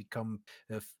corrupted and become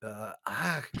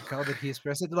how did he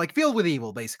express it? Like filled with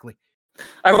evil, basically.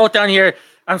 I wrote down here,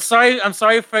 I'm sorry,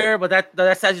 Freyr, but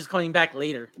that statue's coming back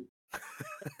later.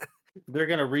 They're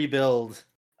gonna rebuild.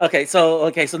 Okay, so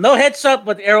no headshot,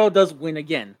 but the arrow does win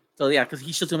again. So yeah, because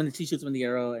he shoots him in the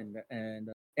arrow,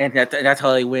 and that's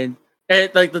how they win.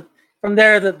 And from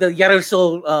there, the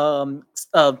Yaruso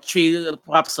tree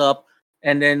pops up,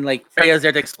 and then like Freya's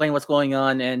there to explain what's going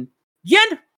on, and the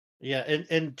end. Yeah,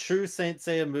 in true Saint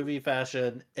Seiya movie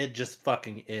fashion, it just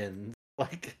fucking ends.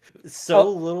 Like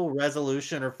little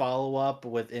resolution or follow up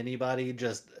with anybody.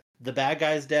 Just the bad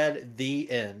guy's dead.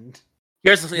 The end.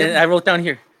 I wrote down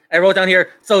here.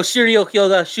 So Shiryu,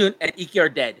 Hyoga, Shun, and Iki are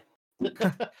dead.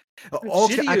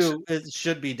 Shiryu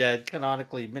should be dead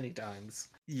canonically many times.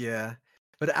 Yeah,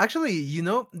 but actually,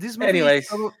 this movie.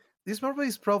 Anyways, this movie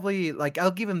is probably like, I'll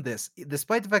give him this,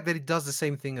 despite the fact that it does the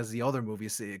same thing as the other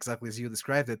movies, exactly as you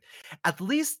described it. At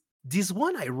least this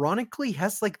one, ironically,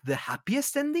 has like the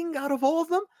happiest ending out of all of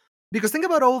them. Because think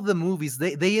about all the movies,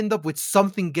 they end up with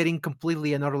something getting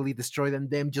completely and utterly destroyed and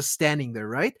them just standing there,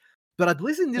 right? But at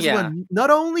least in this one, not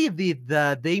only did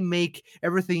they make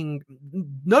everything,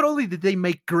 not only did they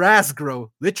make grass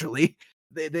grow, literally,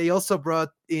 they also brought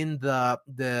in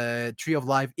the Tree of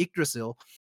Life, Yggdrasil,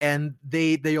 and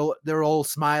they're all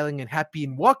smiling and happy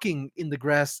and walking in the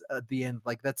grass at the end.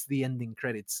 Like that's the ending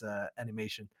credits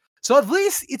animation. So at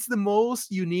least it's the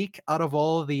most unique out of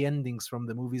all the endings from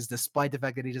the movies, despite the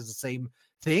fact that it is the same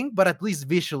thing. But at least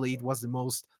visually, it was the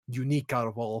most unique out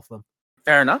of all of them.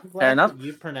 Fair enough.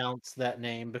 You pronounce that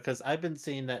name because I've been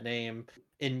seeing that name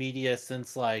in media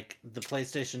since like the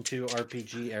PlayStation 2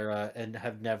 RPG era and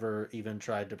have never even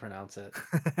tried to pronounce it.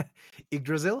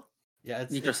 Yggdrasil? Yeah,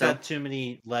 it's got too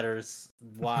many letters,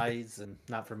 Y's, and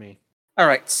not for me. All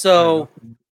right, so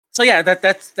yeah,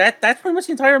 that's pretty much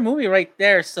the entire movie right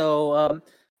there. So,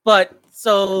 like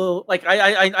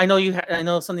I know I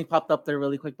know something popped up there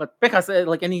really quick, but because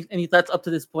like any thoughts up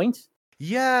to this point?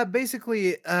 Yeah,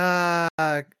 basically,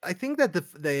 I think that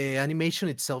the animation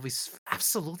itself is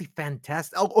absolutely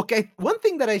fantastic. Oh, okay, one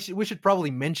thing that we should probably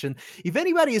mention: if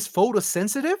anybody is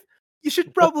photosensitive, you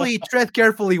should probably tread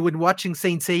carefully when watching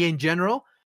Saint Seiya in general,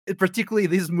 particularly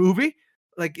this movie.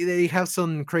 Like they have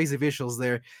some crazy visuals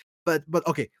there. but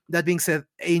okay. That being said,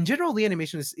 in general, the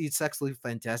animation is it's actually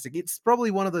fantastic. It's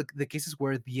probably one of the cases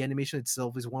where the animation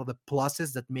itself is one of the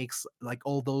pluses that makes like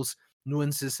all those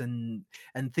nuances and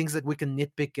things that we can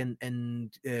nitpick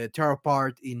and tear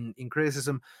apart in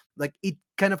criticism. Like it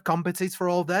kind of compensates for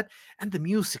all that. And the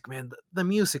music, man, the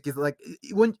music is like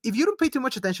when if you don't pay too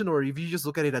much attention or if you just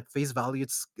look at it at face value,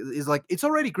 it's like it's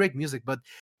already great music, but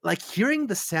like hearing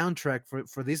the soundtrack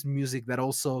for this music that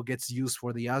also gets used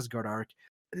for the Asgard arc,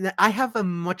 I have a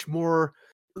much more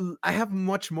I have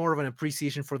much more of an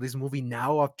appreciation for this movie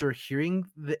now after hearing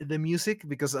the music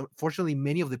because unfortunately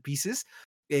many of the pieces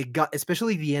it got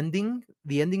especially the ending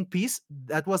piece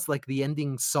that was like the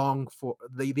ending song for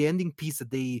the ending piece that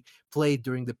they played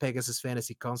during the Pegasus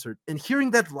Fantasy concert and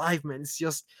hearing that live, man, it's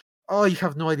just oh you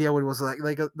have no idea what it was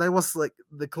like that was like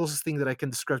the closest thing that I can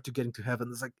describe to getting to heaven.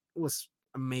 It's like it was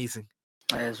amazing.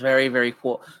 It's very, very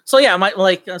cool. So yeah,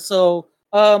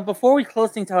 before we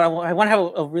close things out, I want to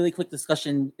have a really quick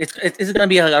discussion. It's going to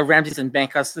be a Ramses and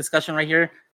Bankus discussion right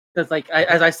here because, like,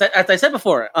 as I said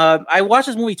before, I watched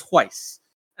this movie twice.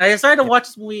 I decided to watch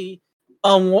this movie.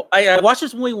 I watched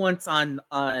this movie once on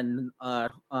Amazon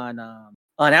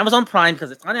Prime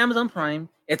because it's on Amazon Prime.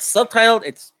 It's subtitled.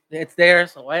 It's there,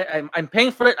 so I'm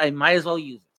paying for it. I might as well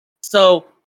use it. So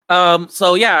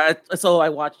yeah, so I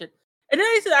watched it. And then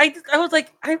I was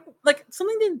like, some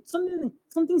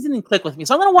things didn't click with me.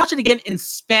 So I'm gonna watch it again in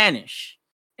Spanish.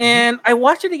 And I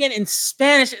watched it again in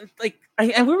Spanish. And like,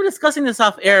 and we were discussing this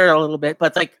off air a little bit, but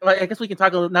it's like, I guess we can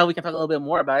talk a little bit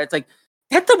more about it. It's like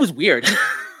that dub was weird.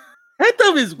 That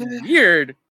dub is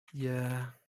weird. Yeah.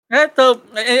 That dub,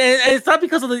 and it's not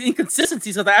because of the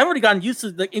inconsistencies. So I've already gotten used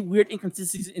to the weird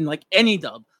inconsistencies in like any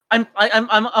dub. I'm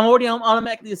already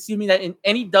automatically assuming that in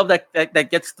any dub that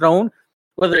gets thrown,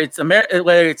 whether it's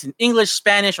in English,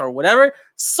 Spanish, or whatever,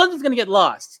 something's gonna get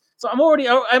lost. So I'm already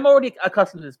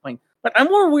accustomed to this point. But I'm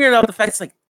more weird about the fact it's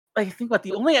like I think about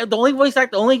the only voice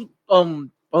actor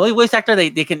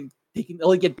they can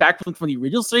only get back from the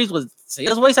original series was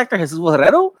Seiya's voice actor, Jesus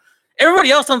Herrero.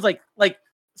 Everybody else sounds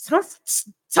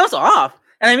sounds off.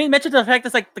 And I mean, mention the fact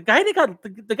that's like the guy that got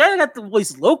the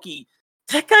voice Loki.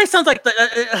 That guy sounds like the.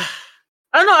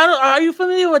 I don't know. Are you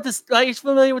familiar with this? Are you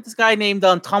familiar with this guy named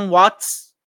Tom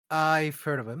Watts? I've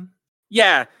heard of him.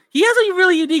 Yeah, he has a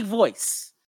really unique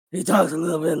voice. He talks a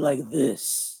little bit like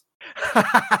this.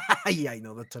 Yeah, I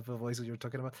know the type of voice that you're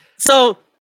talking about. So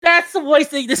that's the voice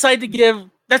they decided to give.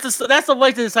 That's the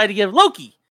voice they decided to give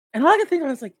Loki. And all I can think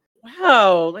of is like,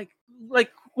 wow, like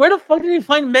where the fuck did he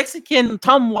find Mexican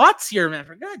Tom Watts here, man?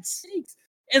 For God's sakes!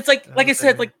 And it's like I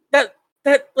said, like that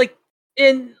like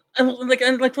in. And for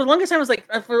the longest time, I was like,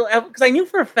 because I knew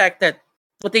for a fact that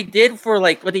what they did for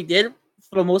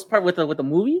the most part with the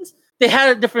movies, they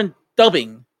had a different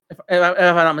dubbing, if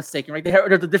I'm not mistaken, right? They had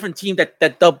a different team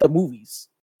that dubbed the movies.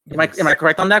 Am I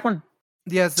correct on that one?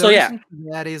 Yes. So yeah,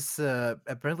 that is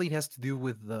apparently it has to do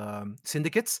with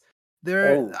syndicates.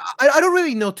 I don't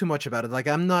really know too much about it. Like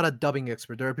I'm not a dubbing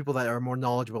expert. There are people that are more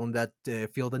knowledgeable in that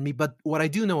field than me. But what I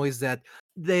do know is that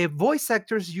the voice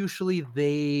actors usually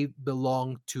they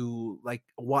belong to like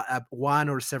one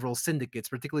or several syndicates,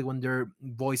 particularly when they're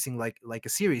voicing like a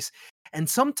series. And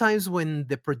sometimes when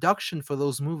the production for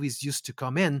those movies used to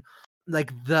come in,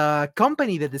 like the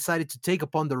company that decided to take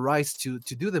upon the rights to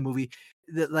do the movie,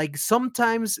 that like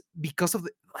sometimes because of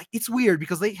like it's weird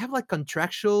because they have like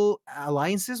contractual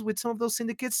alliances with some of those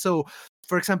syndicates. So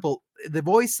for example, the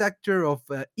voice actor of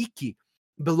Iki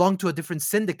belonged to a different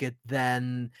syndicate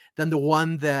than the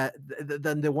one that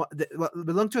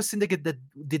belonged to a syndicate that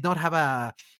did not have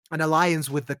an alliance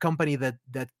with the company that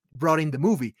brought in the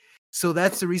movie. So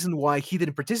that's the reason why he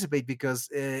didn't participate because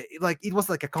it was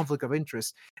like a conflict of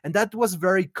interest, and that was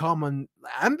very common.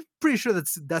 I'm pretty sure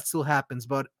that still happens,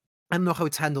 but I don't know how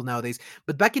it's handled nowadays.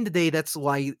 But back in the day, that's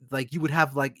why like you would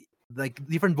have like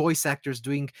different voice actors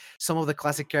doing some of the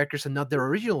classic characters and not their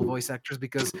original voice actors,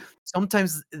 because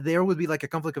sometimes there would be like a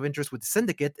conflict of interest with the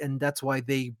syndicate, and that's why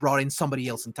they brought in somebody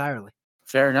else entirely.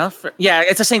 Fair enough. Yeah,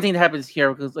 it's the same thing that happens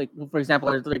here because, like, for example,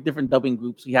 there's like different dubbing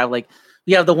groups. We have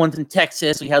the ones in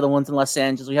Texas, we have the ones in Los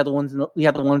Angeles, we have the ones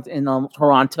in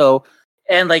Toronto,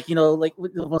 and like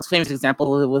the most famous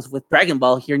example was with Dragon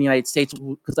Ball here in the United States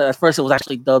because at first it was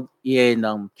actually dubbed in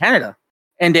Canada,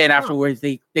 and then afterwards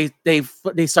they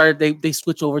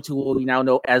switched over to what we now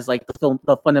know as like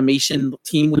the Funimation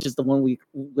team, which is the one we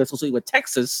associate with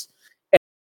Texas,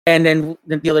 and then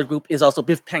the other group is also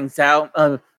Biff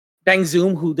Bang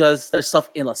Zoom, who does their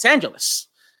stuff in Los Angeles.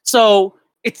 So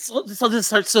this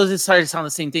started to sound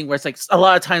the same thing, where it's like a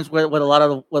lot of times with a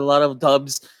lot of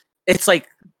dubs, it's like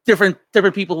different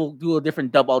people will do a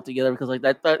different dub altogether because like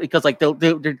because like they're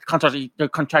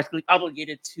contractually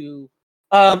obligated to.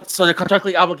 So they're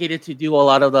contractually obligated to do a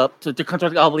lot of they're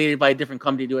contractually obligated by a different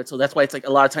company to do it. So that's why it's like a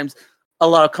lot of times, a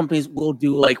lot of companies will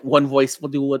do like one voice, will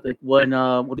do one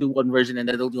version, and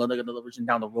then they'll do another version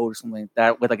down the road or something like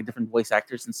that with like a different voice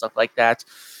actors and stuff like that.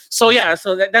 So yeah,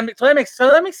 so that makes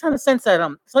kind of sense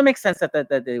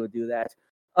that they would do that.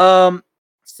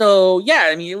 So yeah,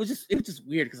 I mean, it was just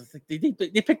weird because like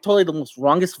they picked totally the most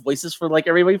wrongest voices for like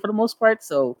everybody for the most part.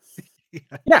 So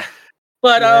yeah.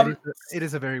 But it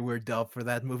is a very weird dub for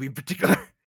that movie in particular.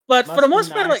 But for the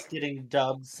most part, like getting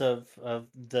dubs of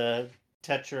the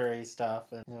Tetsuere stuff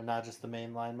and not just the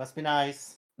main line must be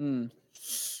nice.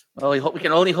 Well, we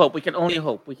can only hope.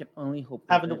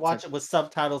 Having to watch it with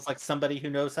subtitles like somebody who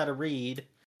knows how to read.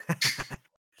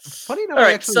 Funny enough,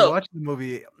 I actually watched the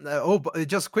movie.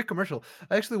 Just quick commercial.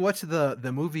 I actually watched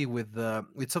the movie with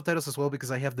subtitles as well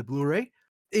because I have the Blu-ray.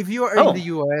 If you are in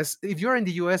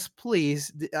the US,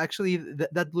 please. Actually,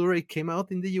 that Blu-ray came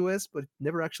out in the US, but it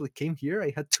never actually came here.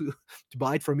 I had to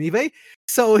buy it from eBay.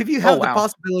 So if you have the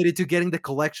possibility to getting the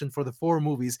collection for the 4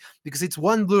 movies, because it's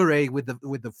one Blu-ray with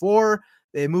the 4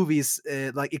 movies,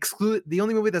 like exclude the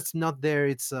only movie that's not there.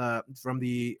 It's from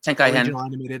the original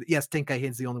animated. Yes, Tenkaihen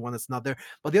is the only one that's not there,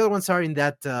 but the other ones are in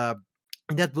that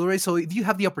Blu-ray. So if you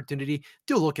have the opportunity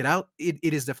to look it out, it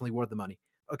is definitely worth the money.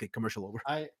 Okay, commercial over.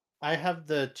 I have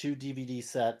the 2 DVD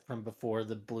set from before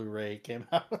the Blu-ray came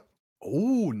out.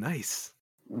 Oh, nice.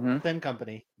 Same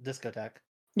company, Discotek.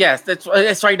 Yes,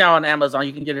 it's right now on Amazon.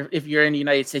 You can get it if you're in the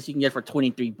United States. You can get it for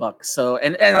 $23. So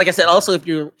and like I said, also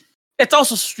it's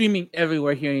also streaming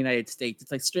everywhere here in the United States.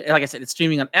 It's like I said, it's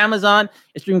streaming on Amazon.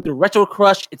 It's streaming through Retro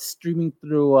Crush. It's streaming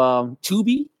through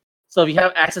Tubi. So if you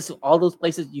have access to all those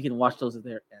places, you can watch those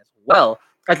there as well.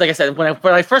 Like I said, when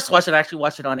I first watched it, I actually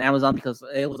watched it on Amazon because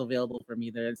it was available for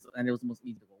me there, and it was the most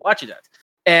easy to go watch it at.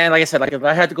 And like I said, like if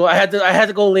I had to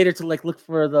go later to like look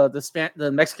for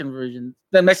the Mexican version,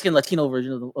 the Mexican Latino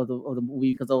version of the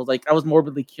movie because I was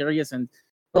morbidly curious, and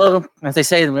as they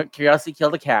say, curiosity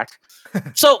killed the cat.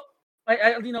 So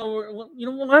why don't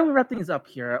we wrap things up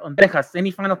here? Bekas,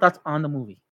 any final thoughts on the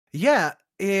movie? Yeah.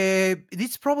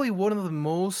 It's probably one of the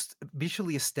most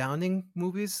visually astounding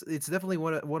movies. It's definitely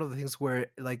one of the things where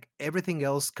like everything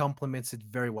else complements it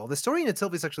very well. The story in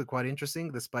itself is actually quite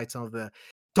interesting, despite some of the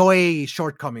toy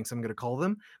shortcomings, I'm going to call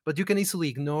them. But you can easily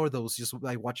ignore those just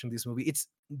by watching this movie. It's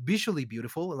visually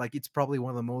beautiful. Like it's probably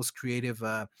one of the most creative,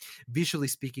 visually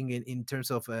speaking, in terms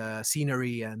of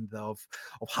scenery and of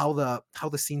how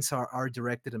the scenes are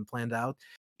directed and planned out.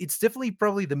 It's definitely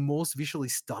probably the most visually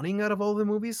stunning out of all the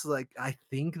movies. Like I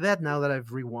think that now that I've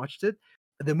rewatched it,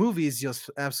 the movie is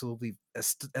just absolutely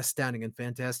astounding and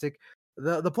fantastic.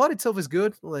 The plot itself is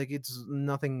good. Like it's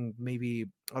nothing maybe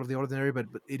out of the ordinary, but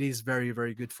it is very,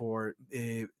 very good for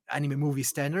anime movie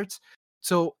standards.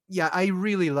 So yeah, I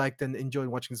really liked and enjoyed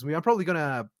watching this movie. I'm probably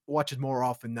gonna watch it more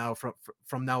often now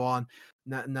from now on.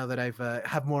 Now that I've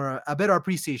have a better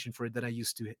appreciation for it than I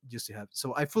used to have.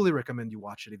 So I fully recommend you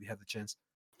watch it if you have the chance.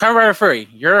 Kamen Rider Furry,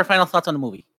 your final thoughts on the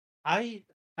movie? I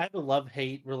have a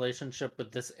love-hate relationship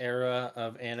with this era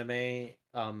of anime,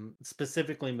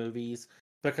 specifically movies,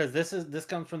 because this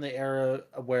comes from the era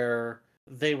where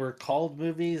they were called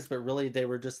movies, but really they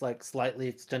were just like slightly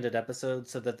extended episodes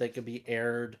so that they could be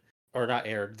aired or not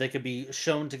aired. They could be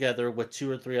shown together with 2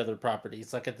 or 3 other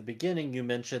properties. Like at the beginning, you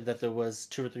mentioned that there was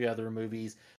 2 or 3 other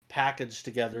movies packaged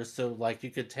together, so like you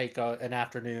could take an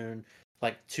afternoon,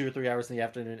 like 2 or 3 hours in the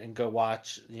afternoon, and go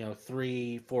watch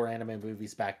 3-4 anime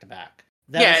movies back to back.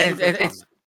 Because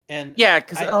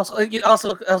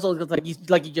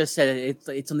like you just said,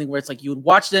 it's something where it's like you would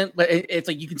watch them, but it's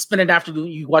like you can spend an afternoon,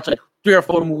 you watch like 3 or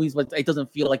 4 movies, but it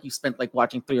doesn't feel like you spent like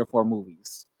watching 3 or 4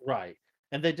 movies. Right.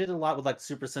 And they did a lot with like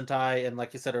Super Sentai, and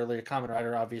like you said earlier, Kamen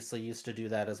Rider obviously used to do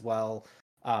that as well.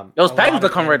 It was packed with the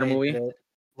Kamen Rider movie.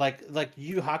 Like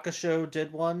Yu Hakusho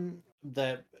did one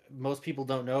that most people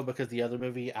don't know because the other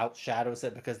movie outshadows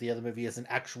it because the other movie is an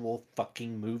actual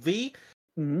fucking movie.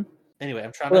 Mm-hmm. Anyway,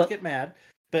 I'm trying not to get mad,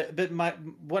 but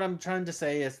what I'm trying to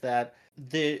say is that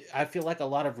I feel like a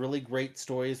lot of really great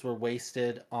stories were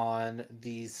wasted on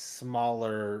these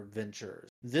smaller ventures.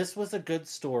 This was a good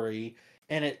story,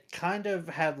 and it kind of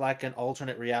had like an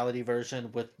alternate reality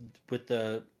version with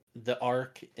the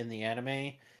arc in the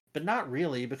anime, but not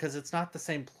really because it's not the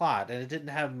same plot and it didn't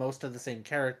have most of the same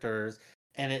characters.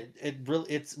 And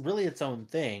it's really its own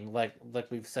thing, like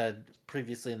we've said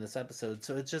previously in this episode.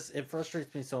 So it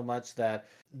frustrates me so much that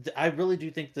I really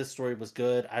do think this story was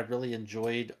good. I really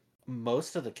enjoyed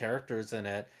most of the characters in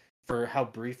it for how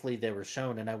briefly they were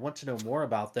shown, and I want to know more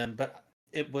about them. But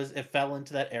it fell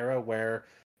into that era where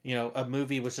a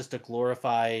movie was just a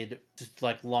glorified, just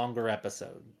like longer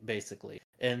episode, basically.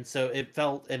 And so it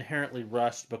felt inherently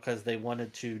rushed because they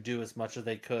wanted to do as much as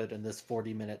they could in this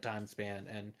 40-minute time span.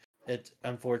 And it,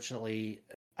 unfortunately,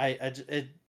 I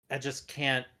just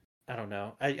can't, I don't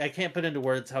know. I can't put into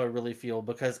words how I really feel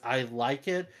because I like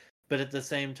it, but at the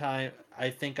same time, I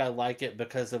think I like it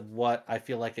because of what I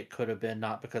feel like it could have been,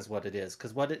 not because what it is.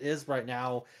 Because what it is right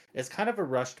now is kind of a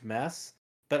rushed mess,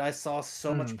 but I saw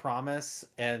so much Mm. promise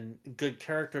and good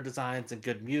character designs and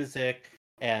good music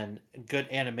and good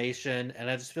animation. And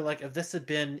I just feel like if this had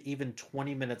been even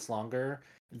 20 minutes longer,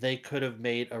 they could have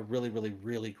made a really, really,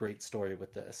 really great story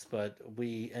with this. But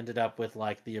we ended up with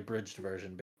like the abridged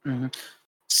version. Mhm.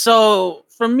 So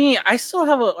for me, I still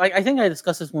have a like. I think I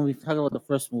discussed this when we talked about the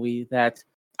first movie that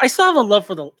I still have a love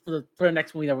for the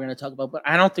next movie that we're going to talk about, but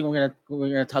I don't think we're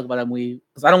gonna talk about that movie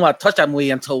because I don't want to touch that movie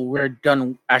until we're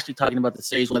done actually talking about the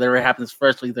series. Whatever happens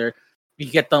first, either we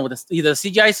get done with this, either the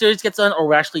CGI series gets done, or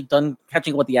we're actually done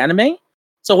catching up with the anime.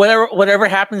 So whatever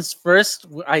happens first,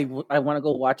 I want to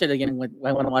go watch it again.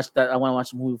 I want to watch that. I want to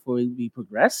watch the movie before we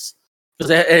progress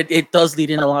because it does lead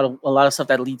in a lot of stuff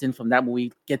that leads in from that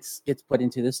movie gets put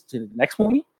into the next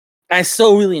movie. I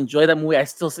still really enjoy that movie. I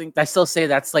still say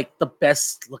that's like the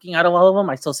best looking out of all of them.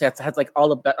 I still say it has like all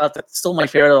the best. That's still my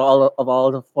favorite of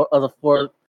all the four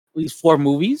these four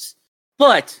movies.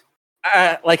 But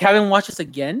like having watched this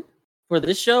again for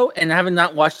this show and having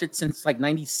not watched it since like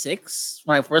 '96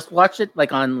 when I first watched it,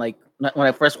 like on like when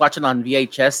I first watched it on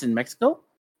VHS in Mexico.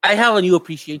 I have a new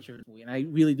appreciation for the movie, and I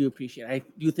really do appreciate it. I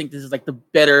do think this is like the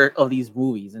better of these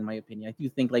movies, in my opinion. I do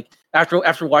think like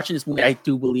after watching this movie, I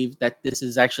do believe that this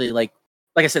is actually like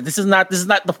I said, this is not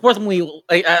the fourth movie.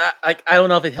 I don't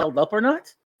know if it held up or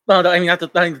not. No, I mean not the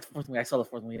fourth movie. I saw the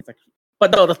fourth movie. It's actually,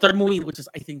 but no, the third movie, which is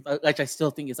I think, which I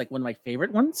still think is like one of my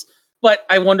favorite ones. But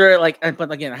I wonder,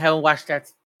 but again, I haven't watched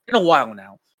that in a while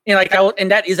now. And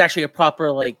and that is actually a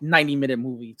proper like 90-minute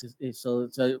movie. So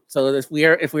if we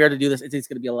are to do this, it's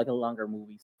going to be like a longer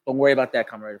movie. Don't worry about that,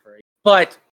 Comrade Furry.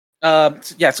 But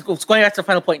yeah. So going back to the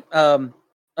final point. Um,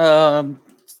 going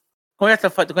back to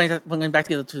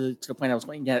the point I was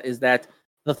going at is that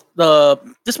the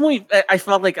this movie I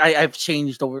felt like I've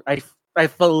changed over. I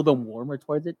felt a little bit warmer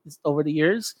towards it over the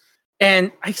years,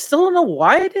 and I still don't know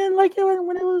why I didn't like it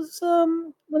when it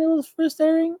was first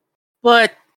airing,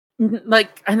 but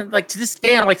like to this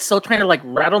day, I'm like still trying to like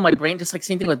rattle my brain. Just like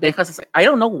same thing with because it's like I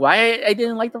don't know why I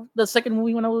didn't like the second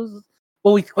movie when I was.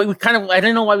 Well, we kind of I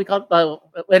didn't know why we called. I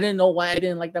didn't know why I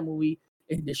didn't like that movie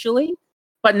initially,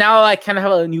 but now I kind of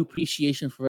have a new appreciation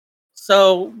for it.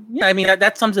 So yeah, I mean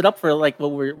that sums it up for like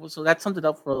what we're. So that sums it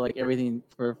up for like everything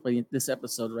for this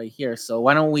episode right here. So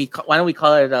why don't we call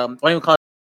it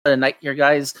a night here,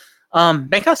 guys?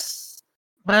 Bekas,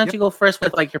 why don't Yep. you go first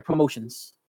with like your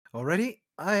promotions? Already,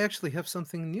 I actually have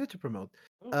something new to promote.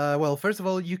 Well, first of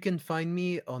all, you can find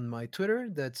me on my Twitter.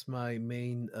 That's my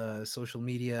main social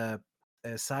media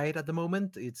site at the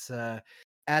moment. It's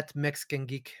at Mexican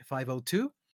Geek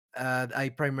 502.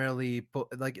 I primarily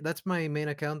like that's my main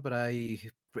account, but I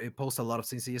post a lot of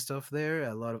Sensei stuff there.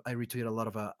 I retweet a lot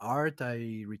of art.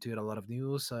 I retweet a lot of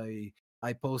news.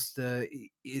 I post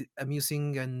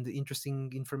amusing and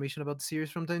interesting information about the series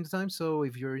from time to time. So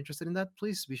if you're interested in that,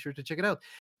 please be sure to check it out.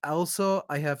 Also,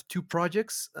 I have two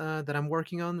projects that I'm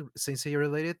working on, Sensei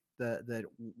related. That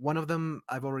one of them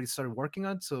I've already started working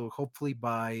on. So hopefully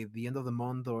by the end of the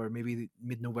month or maybe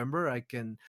mid-November, I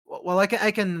can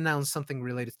announce something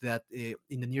related to that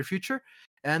in the near future.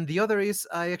 And the other is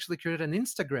I actually created an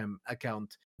Instagram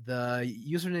account. The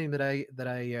username that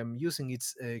I am using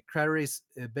it's Crateris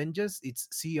Benjes. It's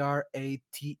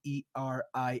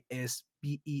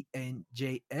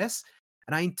CraterisBenjs,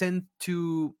 and I intend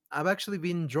to. I've actually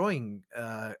been drawing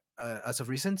as of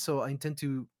recent, so I intend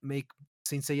to make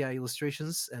Saint Seiya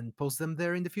illustrations and post them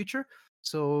there in the future.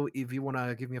 So if you want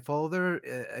to give me a follow there,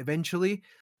 eventually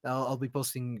I'll be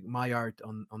posting my art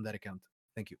on that account.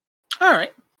 Thank you. All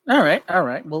right. All right. All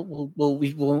right. We'll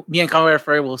me and Conrad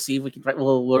Furry will see if we can.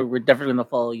 We're definitely gonna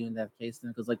follow you in that case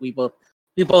because like we both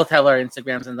have our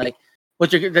Instagrams and like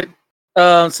what you're.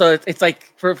 So it's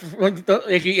like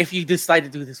if you decide to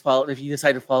do this follow if you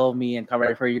decide to follow me and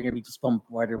Conrad Furry, you're gonna be just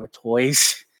bombarded with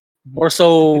toys. More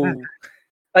so,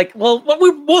 like but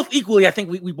we're both equally. I think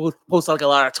we both post like a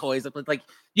lot of toys. But like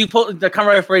you post the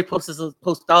Conrad Furry post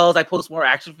dolls. I post more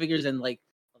action figures and like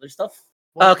other stuff.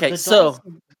 Well, Okay, so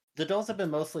the dolls have been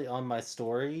mostly on my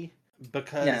story yeah.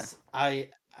 because I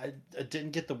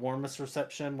didn't get the warmest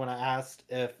reception when I asked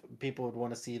if people would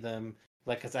want to see them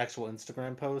like as actual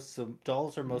Instagram posts. So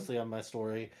dolls are Mhm. mostly on my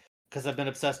story because I've been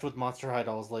obsessed with Monster High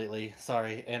dolls lately.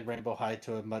 Sorry, and Rainbow High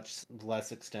to a much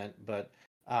less extent, but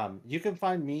You can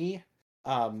find me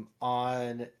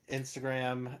on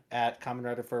Instagram at Kamen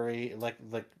Rider Furry. Like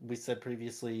we said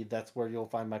previously, that's where you'll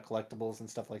find my collectibles and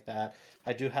stuff like that.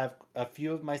 I do have a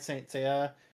few of my Saint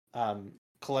Seiya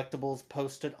collectibles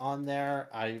posted on there.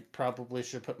 I probably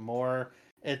should put more.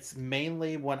 It's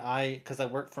mainly because I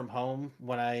work from home,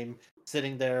 when I'm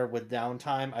sitting there with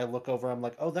downtime, I look over, I'm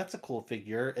like, oh, that's a cool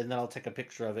figure, and then I'll take a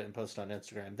picture of it and post it on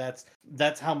Instagram.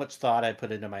 That's how much thought I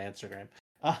put into my Instagram.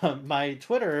 My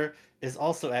Twitter is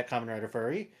also at Kamen Rider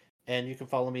Furry, and you can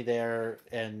follow me there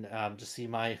and just see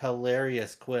my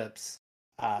hilarious quips.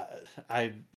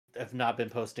 I have not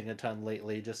been posting a ton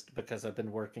lately just because I've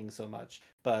been working so much,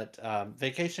 but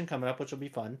vacation coming up, which will be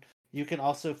fun. You can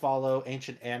also follow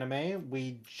Ancient Anime.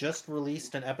 We just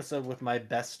released an episode with my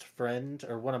best friend,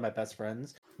 or one of my best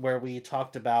friends, where we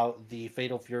talked about the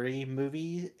Fatal Fury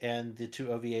movie and the 2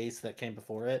 OVAs that came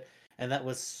before it, and that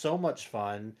was so much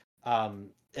fun.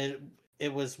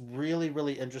 It was really,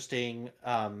 really interesting,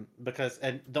 because,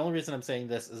 and the only reason I'm saying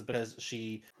this is because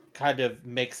she kind of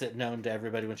makes it known to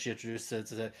everybody when she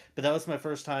introduces it. But that was my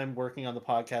first time working on the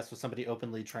podcast with somebody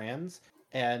openly trans,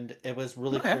 and it was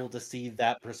really Okay. cool to see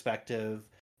that perspective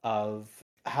of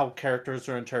how characters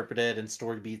are interpreted and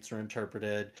story beats are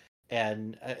interpreted.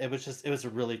 And it was a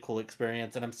really cool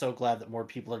experience, and I'm so glad that more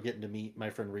people are getting to meet my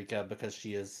friend Rika, because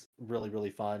she is really, really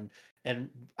fun. And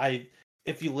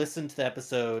if you listen to the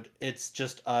episode, it's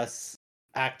just us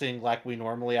acting like we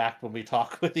normally act when we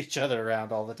talk with each other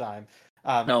around all the time.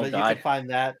 Oh But you can God. find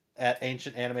that at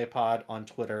Ancient Anime Pod on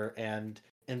Twitter and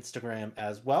Instagram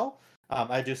as well.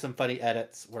 I do some funny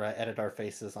edits where I edit our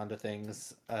faces onto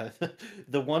things.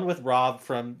 The one with Rob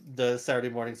from the Saturday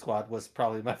Morning Squad was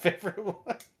probably my favorite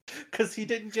one, because he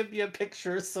didn't give me a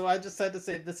picture, so I just had to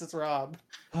say, "This is Rob."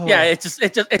 Yeah, Oh,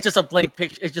 it's just a blank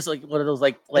picture. It's just like one of those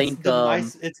like it's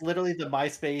blank. it's literally the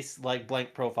MySpace like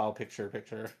blank profile picture.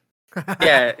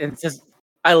 Yeah, it's just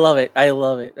I love it. I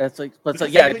love it. That's like, but so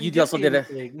Because he yeah, wouldn't you give also me did it.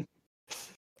 anything.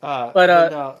 But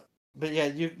But no, but yeah,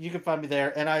 you can find me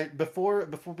there. And before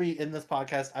we end this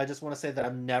podcast, I just want to say that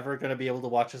I'm never gonna be able to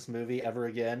watch this movie ever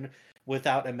again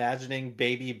without imagining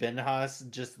baby Benhas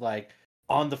just like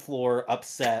on the floor,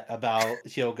 upset about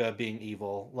Hyoga being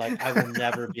evil. Like, I will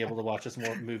never be able to watch this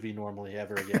movie normally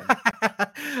ever again.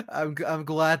 I'm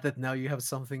glad that now you have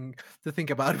something to think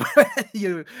about when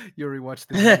you rewatch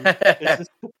this movie. It's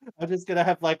just I'm just gonna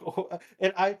have like,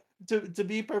 and to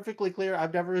be perfectly clear,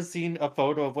 I've never seen a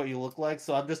photo of what you look like,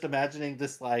 so I'm just imagining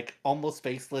this like almost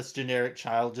faceless generic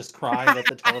child just crying at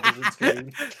the television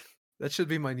screen. That should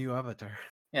be my new avatar.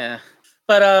 yeah,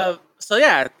 but so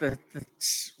yeah,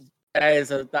 that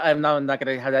is I'm not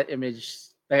gonna have that image.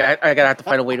 Like, I gotta have to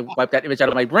find a way to wipe that image out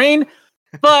of my brain.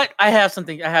 But I have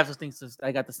something. I have some things.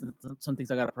 I got some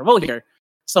things I got to promote here.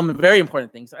 Some very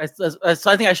important things. So I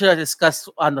think I should have discussed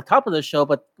on the top of the show,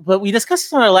 but we discussed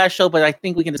this on our last show. But I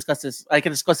think we can discuss this. I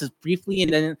can discuss this briefly,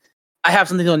 and then I have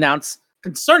something to announce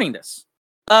concerning this.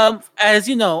 As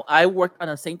you know, I worked on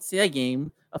a Saint Seiya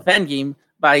game, a fan game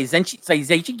by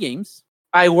Zeichi Games.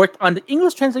 I worked on the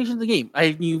English translation of the game.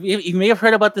 You may have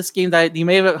heard about this game. That you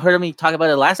may have heard of me talk about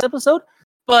it last episode,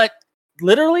 but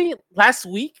literally last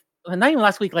week, not even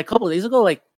last week, like a couple of days ago,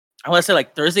 like I want to say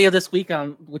like Thursday of this week,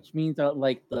 which means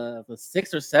like the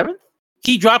 6th or 7th,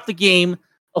 he dropped the game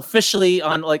officially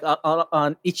on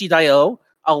on Itch.io.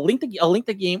 I'll link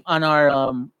the game on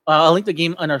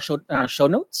our show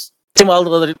notes. Same all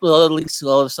the other links to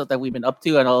all the stuff that we've been up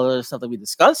to and all the other stuff that we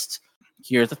discussed.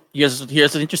 Here's the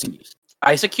interesting news.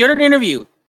 I secured an interview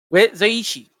with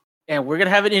Zeichi, and we're gonna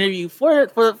have an interview for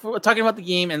talking about the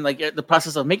game and like the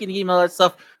process of making the game and all that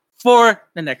stuff for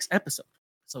the next episode.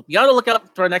 So be on the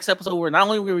lookout for our next episode, where not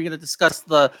only are we going to discuss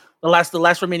the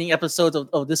last remaining episodes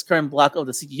of this current block of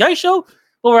the CGI show,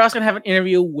 but we're also going to have an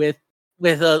interview with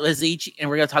Zeichi, and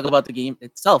we're going to talk about the game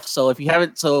itself. So if you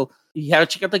haven't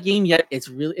checked out the game yet, it's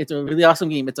a really awesome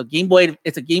game. It's a Game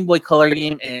Boy Color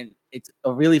game, and it's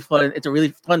a really fun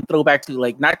throwback to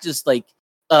like it's not just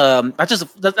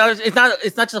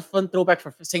a fun throwback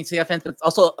for Saint Seiya fans, but it's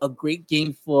also a great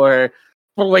game for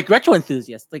like retro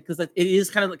enthusiasts, like, because it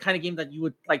is kind of the kind of game that you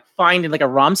would like find in like a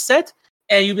ROM set,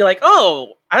 and you'd be like,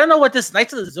 oh, I don't know what this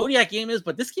Knights of the Zodiac game is,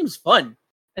 but this game's fun.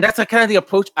 And that's kind of the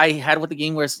approach I had with the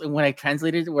game, when I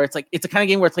translated it, where it's like it's a kind of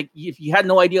game where it's like if you had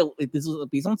no idea if this was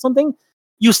based on something,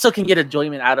 you still can get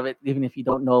enjoyment out of it, even if you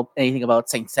don't know anything about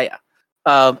Saint Seiya.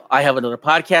 I have another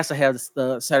podcast. I have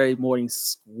the Saturday Morning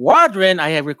Squadron.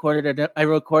 I recorded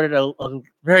a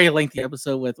very lengthy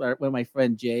episode with my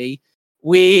friend Jay.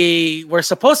 We were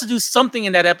supposed to do something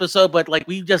in that episode, but like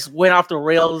we just went off the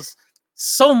rails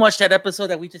so much that episode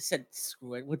that we just said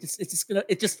screw it.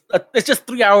 It's just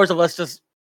 3 hours of us just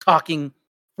talking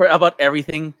for about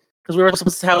everything because we were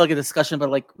supposed to have like a discussion, but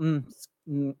like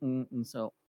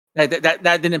so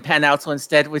that didn't pan out. So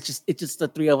instead, it's just the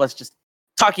three of us just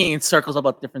talking in circles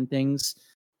about different things.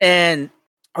 And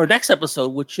our next episode,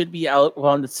 which should be out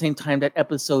around the same time that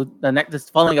this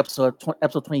following episode,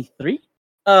 episode 23.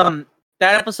 That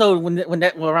episode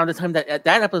around the time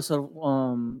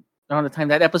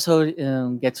that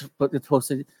episode gets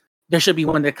posted, there should be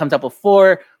one that comes out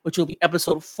before, which will be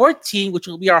episode 14, which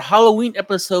will be our Halloween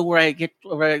episode where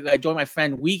I join my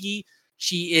friend Wiki.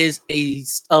 She is a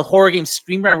horror game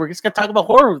streamer, and we're just gonna talk about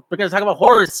horror. We're gonna talk about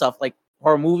horror stuff like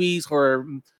horror movies, horror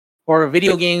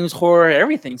video games, horror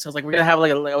everything. So it's like we're gonna have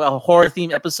like a horror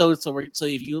themed episode. So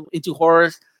if you into horror,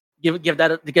 give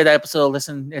that episode a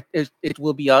listen. It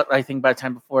will be out, I think, by the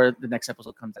time before the next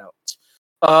episode comes out.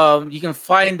 You can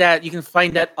find that on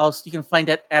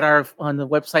the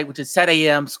website, which is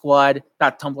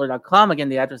satamsquad.tumblr.com. Again,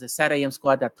 the address is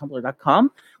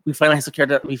satamsquad.tumblr.com. We finally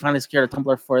secured a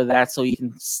Tumblr for that, so you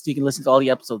can listen to all the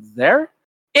episodes there.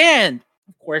 And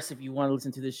of course, if you want to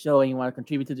listen to the show and you want to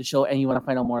contribute to the show and you want to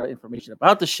find out more information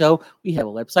about the show, we have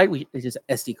a website, which is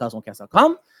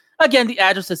stcosmocast.com. Again, the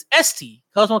address is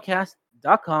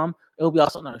stcosmocast.com. It will be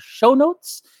also in our show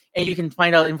notes. And you can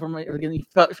find out information. You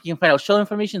can find out show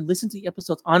information, listen to the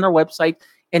episodes on our website,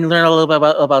 and learn a little bit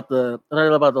about the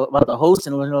host,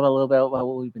 and learn a little bit about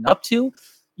what we've been up to.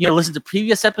 Listen to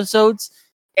previous episodes,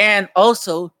 and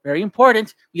also very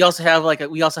important, we also have you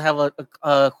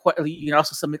can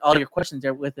also submit all your questions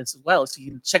there with us as well. So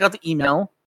you can check out the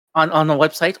email on the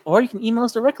website, or you can email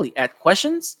us directly at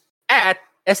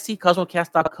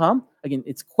questions@stcosmocast.com. Again,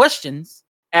 it's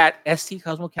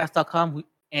questions@stcosmocast.com,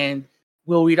 and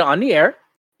we'll read it on the air.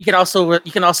 You can also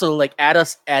like add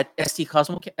us at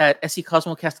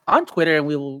stcosmocast on Twitter,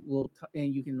 and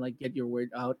and you can like get your word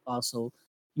out. Also,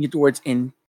 you get the words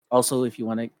in. Also, if you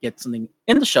want to get something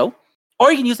in the show,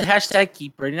 or you can use the hashtag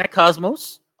Keep Burning That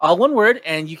Cosmos, all one word,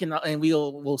 and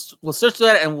we'll search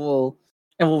that and we'll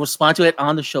respond to it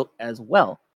on the show as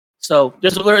well. So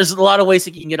there's a lot of ways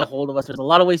that you can get a hold of us. There's a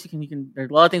lot of ways there's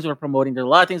a lot of things we're promoting. There's a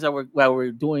lot of things that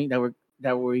we're doing.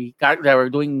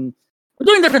 We're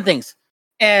doing different things,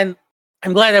 and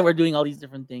I'm glad that we're doing all these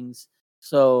different things.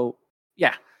 So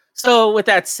yeah. So with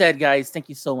that said, guys, thank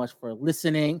you so much for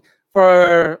listening.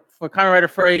 For Kamen Rider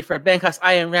Furry, for Bangkok,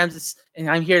 I am Ramses, and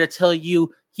I'm here to tell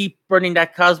you, keep burning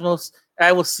that cosmos.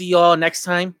 I will see you all next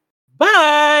time.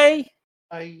 Bye.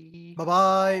 Bye.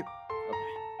 Bye-bye.